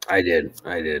 I did,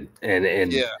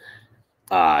 and yeah.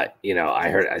 I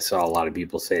saw a lot of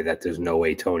people say that there's no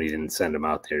way Tony didn't send him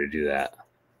out there to do that.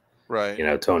 Right. You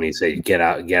know, Tony said, get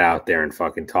out there and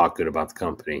fucking talk good about the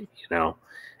company, you know?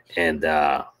 And,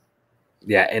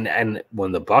 and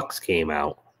when the Bucks came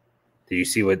out, did you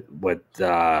see what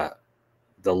the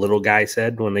little guy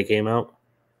said when they came out?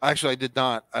 Actually, I did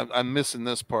not. I'm missing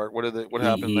this part. What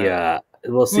happened there?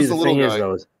 Well, see, the thing is,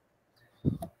 though,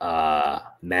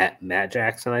 Matt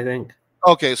Jackson, I think.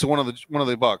 Okay, so one of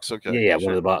the Bucks. Okay, yeah, sure.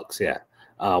 One of the Bucks. Yeah,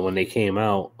 when they came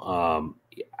out,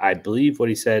 I believe what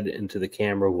he said into the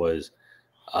camera was,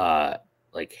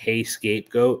 like, "Hey,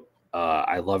 scapegoat,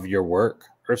 I love your work,"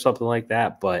 or something like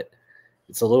that. But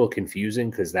it's a little confusing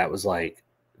because that was like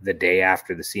the day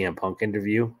after the CM Punk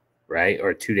interview, right,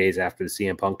 or 2 days after the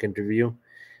CM Punk interview,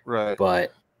 right.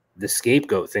 But the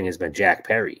scapegoat thing has been Jack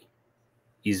Perry.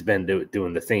 He's been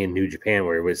doing the thing in New Japan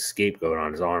where he was scapegoat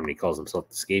on his arm and he calls himself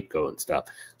the scapegoat and stuff.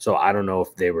 So I don't know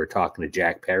if they were talking to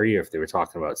Jack Perry or if they were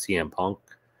talking about CM Punk,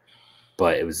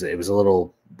 but it was a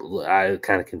little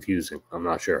kind of confusing. I'm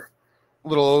not sure. A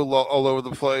little all over the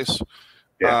place.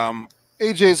 Yeah.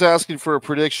 AJ's asking for a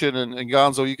prediction, and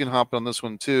Gonzo, you can hop on this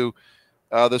one too.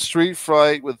 The street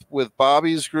fight with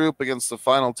Bobby's group against the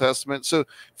Final Testament. So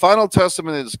Final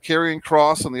Testament is Karrion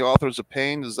Kross and the Authors of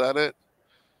Pain. Is that it?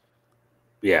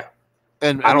 Yeah,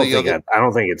 and I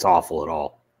don't think it's awful at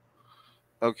all.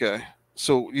 Okay,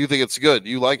 so you think it's good?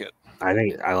 You like it? I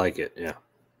like it. Yeah.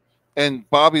 And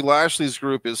Bobby Lashley's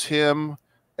group is him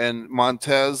and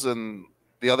Montez and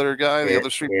the other guy, the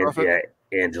other Street Profit.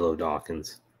 Yeah, Angelo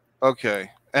Dawkins. Okay,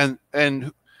 and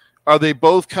are they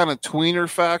both kind of tweener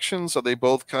factions? Are they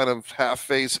both kind of half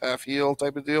face, half heel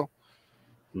type of deal?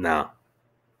 No,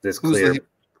 this clear.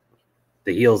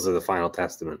 The heels of the Final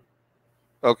Testament.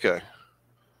 Okay.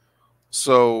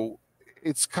 So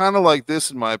it's kind of like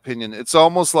this, in my opinion. It's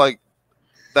almost like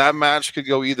that match could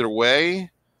go either way,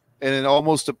 and it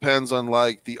almost depends on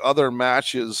like the other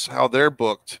matches, how they're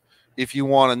booked. If you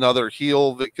want another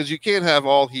heel, because you can't have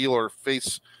all heel or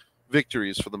face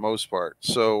victories for the most part.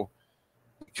 So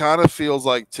it kind of feels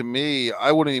like, to me,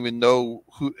 I wouldn't even know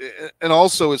who. And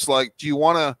also, it's like, do you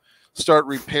want to start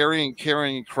repairing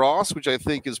Karrion Kross, which I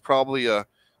think is probably a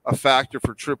factor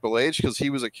for Triple H because he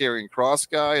was a Karrion Kross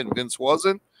guy and Vince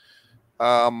wasn't.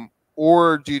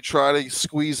 Or do you try to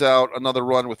squeeze out another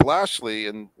run with Lashley?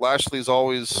 And Lashley's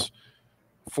always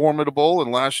formidable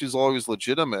and Lashley's always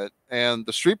legitimate. And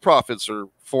the Street Profits are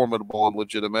formidable and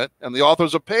legitimate. And the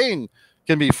Authors of Pain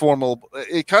can be formidable.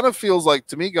 It kind of feels like,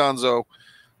 to me, Gonzo,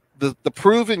 the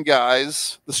proven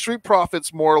guys, the Street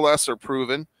Profits more or less are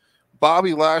proven.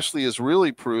 Bobby Lashley is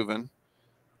really proven.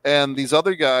 And these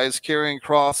other guys, Karrion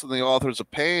Kross and the Authors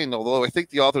of Pain, although I think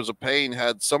the Authors of Pain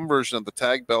had some version of the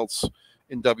tag belts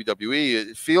in WWE,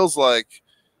 it feels like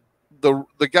the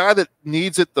guy that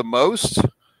needs it the most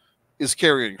is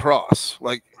Karrion Kross.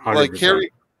 Like 100%.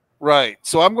 Right.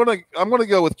 So I'm gonna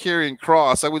go with Karrion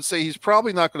Kross. I would say he's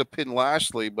probably not going to pin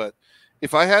Lashley, but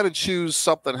if I had to choose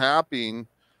something happening,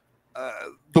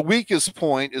 the weakest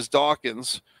point is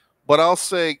Dawkins. But I'll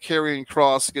say Karrion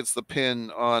Kross gets the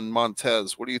pin on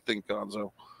Montez. What do you think,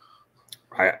 Gonzo?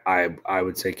 I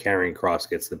would say Karrion Kross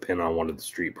gets the pin on one of the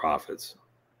Street Profits.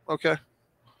 Okay.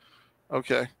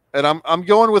 And I'm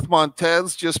going with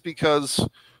Montez just because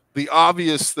the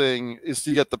obvious thing is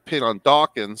to get the pin on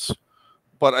Dawkins.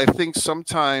 But I think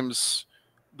sometimes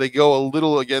they go a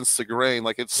little against the grain.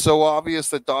 Like, it's so obvious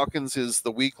that Dawkins is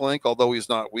the weak link, although he's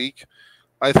not weak.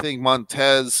 I think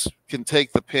Montez can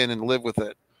take the pin and live with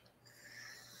it.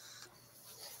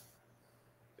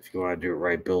 You want to do it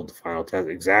right, build the final test.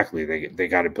 Exactly. They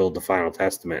got to build the final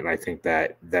testament, and I think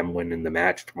that them winning the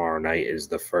match tomorrow night is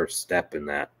the first step in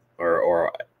that,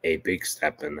 or a big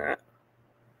step in that.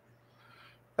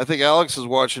 I think Alex is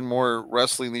watching more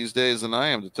wrestling these days than I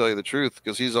am, to tell you the truth,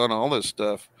 because he's on all this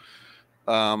stuff.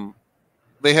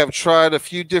 They have tried a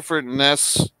few different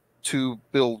nests to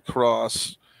build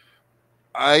Cross.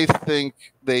 I think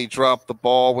they dropped the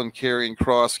ball when Karrion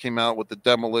Cross came out with the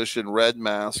Demolition Red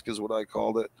Mask, is what I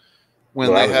called it.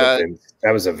 When Well, they had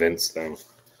that was a Vince thing.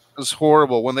 It was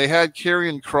horrible when they had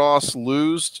Karrion Cross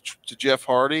lose to Jeff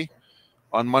Hardy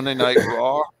on Monday Night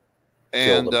Raw,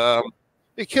 and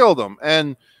it killed him.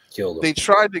 And they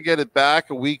tried to get it back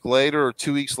a week later or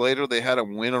 2 weeks later. They had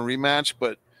him win a rematch,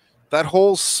 but that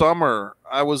whole summer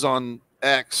I was on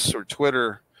X or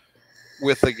Twitter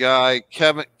with a guy,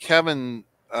 Kevin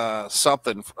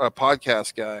something, a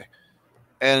podcast guy,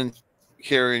 and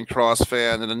Karrion Cross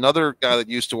fan, and another guy that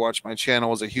used to watch my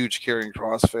channel was a huge Karrion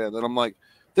Cross fan. And I'm like,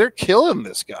 they're killing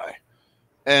this guy.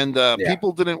 And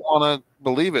people didn't want to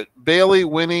believe it. Bailey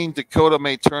winning, Dakota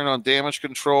may turn on Damage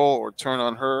Control or turn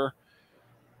on her.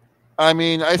 I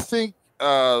mean, I think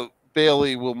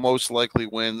Bailey will most likely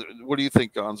win. What do you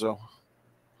think, Gonzo?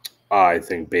 I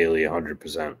think Bailey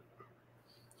 100%.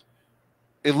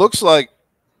 It looks like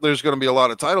there's going to be a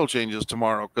lot of title changes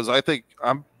tomorrow, because I think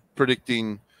I'm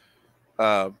predicting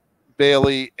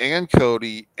Bailey and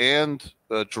Cody and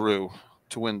Drew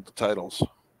to win the titles.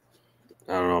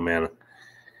 I don't know, man.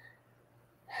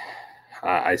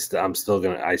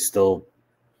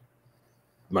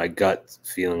 My gut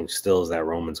feeling still is that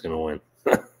Roman's going to win.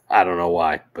 I don't know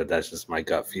why, but that's just my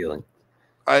gut feeling.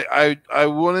 I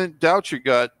wouldn't doubt your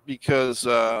gut, because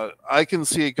I can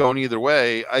see it going either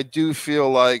way. I do feel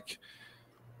like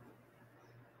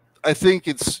I think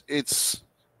it's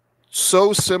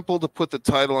so simple to put the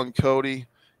title on Cody,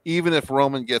 even if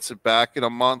Roman gets it back in a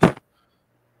month.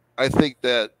 I think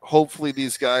that hopefully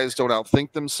these guys don't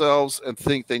outthink themselves and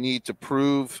think they need to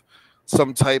prove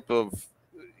some type of,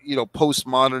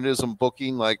 postmodernism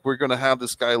booking. Like, we're going to have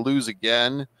this guy lose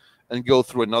again and go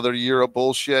through another year of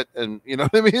bullshit. And you know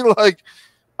what I mean? Like,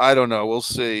 I don't know. We'll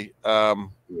see.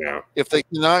 If they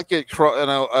cannot get, and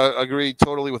I agree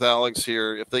totally with Alex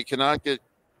here, if they cannot get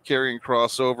Karrion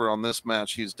Cross over on this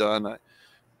match, he's done.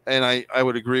 And I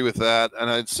would agree with that. And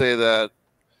I'd say that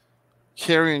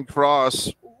Karrion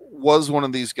Cross was one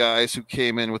of these guys who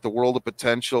came in with the world of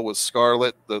potential with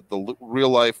Scarlett, the real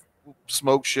life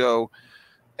smoke show.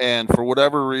 And for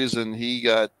whatever reason, he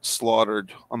got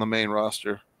slaughtered on the main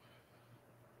roster.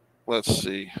 Let's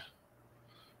see.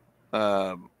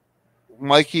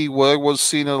 Mikey, was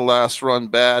Cena last run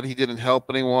bad? He didn't help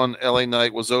anyone. LA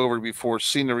Knight was over before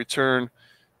Cena returned,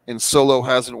 and Solo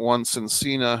hasn't won since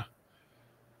Cena.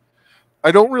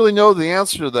 I don't really know the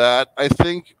answer to that. I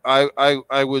think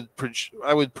I would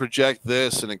project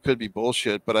this, and it could be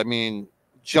bullshit, but I mean,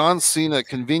 John Cena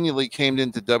conveniently came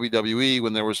into WWE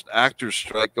when there was an actors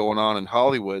strike going on in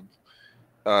Hollywood.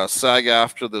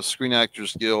 SAG-AFTRA, the Screen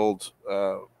Actors Guild,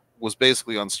 was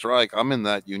basically on strike. I'm in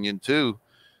that union too.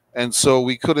 And so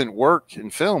we couldn't work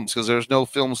in films because there's no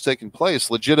films taking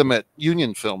place, legitimate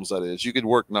union films, that is. You could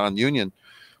work non-union,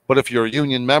 but if you're a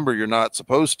union member, you're not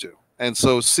supposed to. And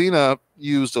so Cena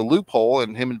used a loophole,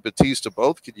 and him and Batista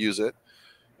both could use it,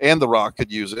 and The Rock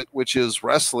could use it, which is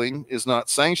wrestling is not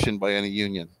sanctioned by any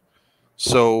union.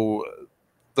 So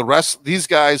these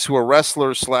guys who are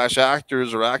wrestlers /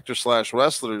 actors or actors /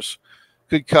 wrestlers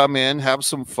could come in, have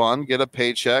some fun, get a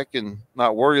paycheck, and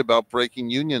not worry about breaking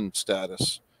union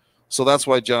status. So that's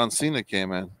why John Cena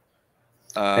came in.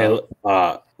 Let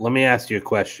me ask you a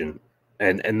question,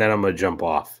 and then I'm going to jump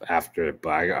off after it, but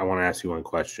I want to ask you one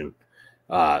question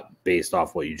based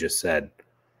off what you just said.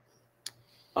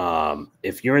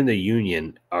 If you're in the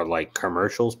union, are like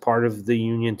commercials part of the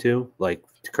union too? Like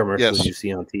commercials you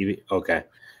see on TV? Okay.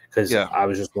 Because I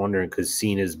was just wondering, because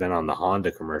Cena's been on the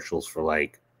Honda commercials for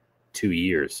like 2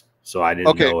 years. So I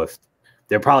didn't know if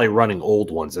they're probably running old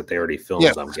ones that they already filmed,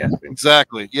 I'm guessing.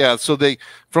 Exactly. Yeah. So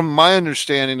from my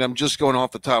understanding, I'm just going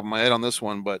off the top of my head on this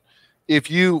one, but if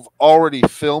you've already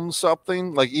filmed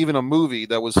something, like even a movie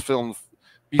that was filmed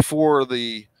before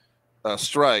the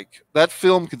strike, that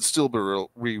film can still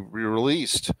be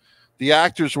released. The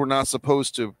actors were not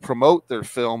supposed to promote their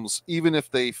films, even if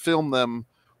they filmed them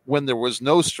when there was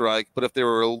no strike. But if they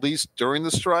were released during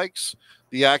the strikes,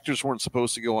 the actors weren't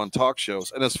supposed to go on talk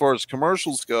shows. And as far as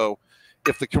commercials go,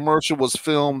 if the commercial was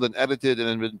filmed and edited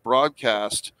and been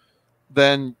broadcast,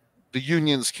 then the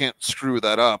unions can't screw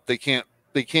that up. They can't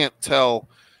tell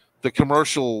the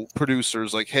commercial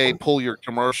producers, like, hey, pull your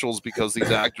commercials because these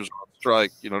actors are on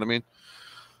strike. You know what I mean?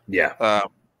 Yeah.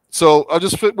 So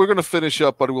we're going to finish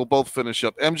up, buddy. We'll both finish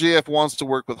up. MJF wants to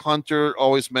work with Hunter.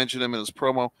 Always mention him in his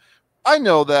promo. I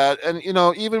know that. And,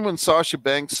 even when Sasha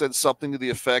Banks said something to the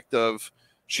effect of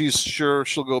she's sure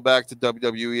she'll go back to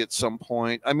WWE at some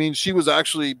point, I mean, she was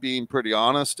actually being pretty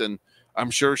honest, and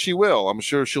I'm sure she will. I'm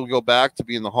sure she'll go back to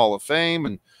be in the Hall of Fame,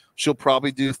 and she'll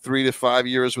probably do 3 to 5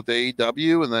 years with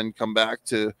AEW and then come back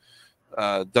to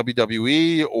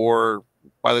WWE. Or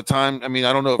by the time, I mean,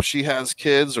 I don't know if she has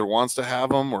kids or wants to have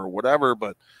them or whatever,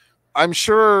 but I'm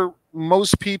sure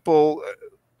most people,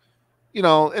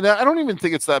 and I don't even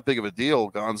think it's that big of a deal,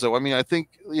 Gonzo. I mean, I think,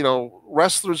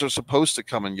 wrestlers are supposed to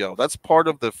come and go. That's part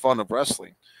of the fun of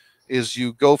wrestling, is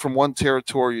you go from one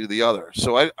territory to the other.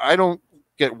 So I don't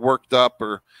get worked up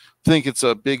or think it's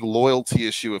a big loyalty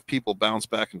issue if people bounce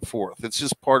back and forth. It's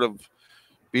just part of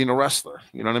being a wrestler.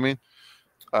 You know what I mean?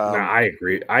 No, I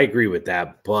agree. I agree with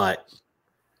that, but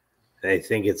I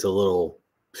think it's a little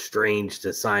strange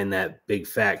to sign that big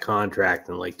fat contract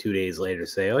and like 2 days later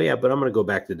say, "Oh yeah, but I'm going to go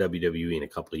back to WWE in a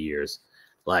couple of years."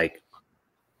 Like,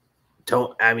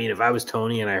 I mean, if I was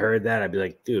Tony and I heard that, I'd be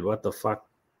like, "Dude, what the fuck?"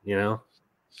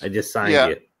 I just signed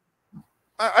you.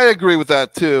 I agree with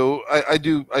that too. I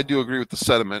do agree with the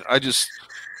sentiment. I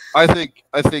think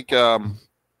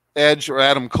Edge or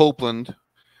Adam Copeland,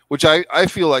 which I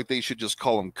feel like they should just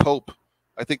call him Cope.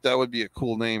 I think that would be a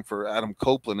cool name for Adam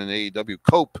Copeland in AEW.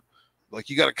 Cope. Like,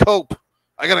 you got to cope.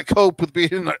 I got to cope with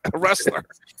being a wrestler.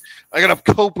 I got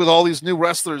to cope with all these new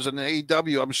wrestlers in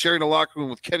AEW. I'm sharing a locker room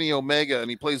with Kenny Omega, and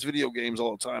he plays video games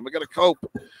all the time. I got to cope.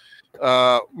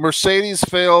 Mercedes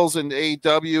fails in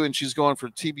AEW, and she's going for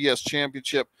TBS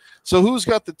championship. So who's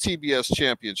got the TBS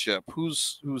championship?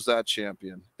 Who's that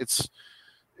champion?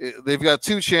 They've got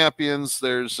 2 champions.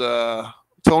 There's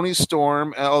Tony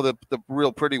Storm. The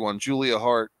real pretty one, Julia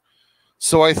Hart.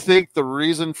 So I think the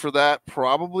reason for that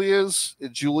probably is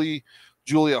Julia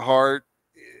Hart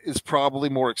is probably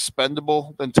more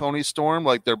expendable than Tony Storm.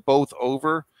 Like, they're both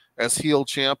over as heel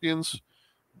champions.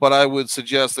 But I would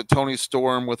suggest that Tony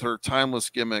Storm, with her timeless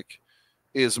gimmick,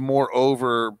 is more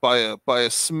over by a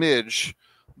smidge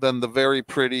than the very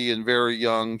pretty and very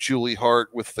young Julie Hart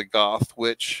with the goth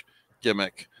witch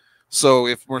gimmick. So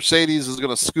if Mercedes is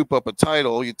going to scoop up a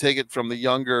title, you take it from the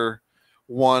younger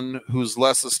one who's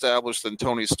less established than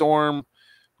Tony Storm.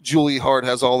 Julie Hart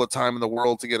has all the time in the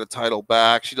world to get a title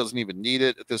back. She doesn't even need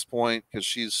it at this point because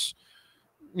she's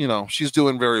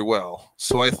doing very well.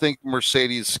 So I think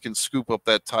Mercedes can scoop up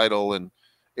that title, and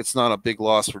it's not a big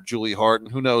loss for Julie Hart.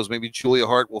 And who knows, maybe Julia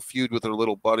Hart will feud with her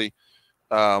little buddy,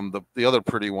 the other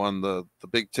pretty one, the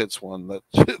big tits one, that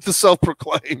the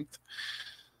self-proclaimed.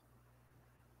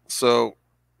 So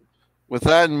with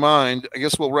that in mind, I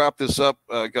guess we'll wrap this up,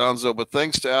 Gonzo. But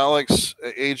thanks to Alex,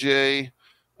 AJ.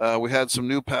 We had some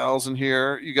new pals in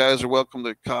here. You guys are welcome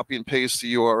to copy and paste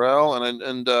the URL.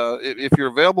 And if you're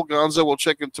available, Gonzo, we'll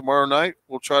check in tomorrow night.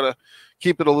 We'll try to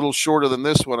keep it a little shorter than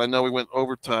this one. I know we went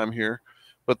overtime here.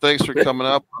 But thanks for coming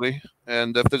up, buddy.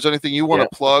 And if there's anything you want to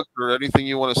plug or anything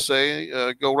you want to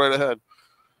say, go right ahead.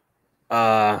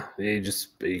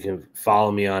 You can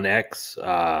follow me on X,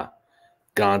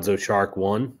 Gonzo Shark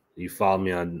 1. You follow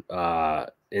me on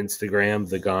Instagram,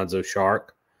 the Gonzo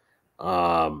Shark.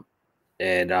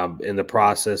 And I'm in the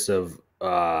process of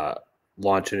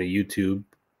launching a YouTube.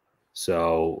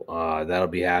 So that'll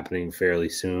be happening fairly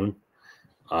soon.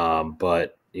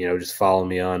 But, just follow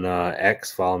me on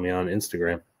X, follow me on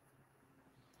Instagram.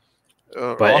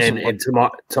 But awesome. and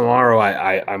tomorrow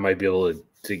I might be able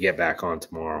to get back on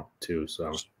tomorrow too.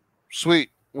 So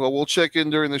sweet. Well, we'll check in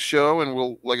during the show,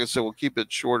 and like I said, we'll keep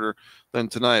it shorter than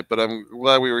tonight. But I'm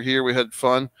glad we were here. We had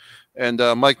fun. And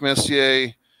Mike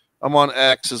Messier, I'm on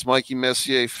X as Mikey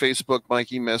Messier, Facebook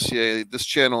Mikey Messier. This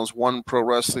channel is One Pro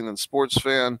Wrestling and Sports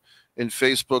Fan. In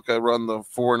Facebook, I run the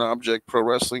Foreign Object Pro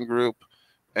Wrestling Group.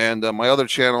 And my other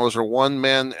channels are One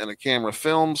Man and a Camera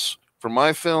Films for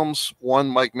my films, One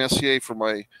Mike Messier for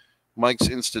Mike's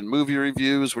Instant Movie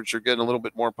Reviews, which are getting a little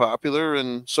bit more popular,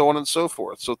 and so on and so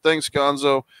forth. So thanks,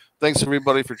 Gonzo. Thanks,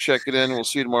 everybody, for checking in. We'll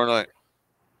see you tomorrow night.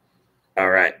 All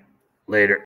right. Later.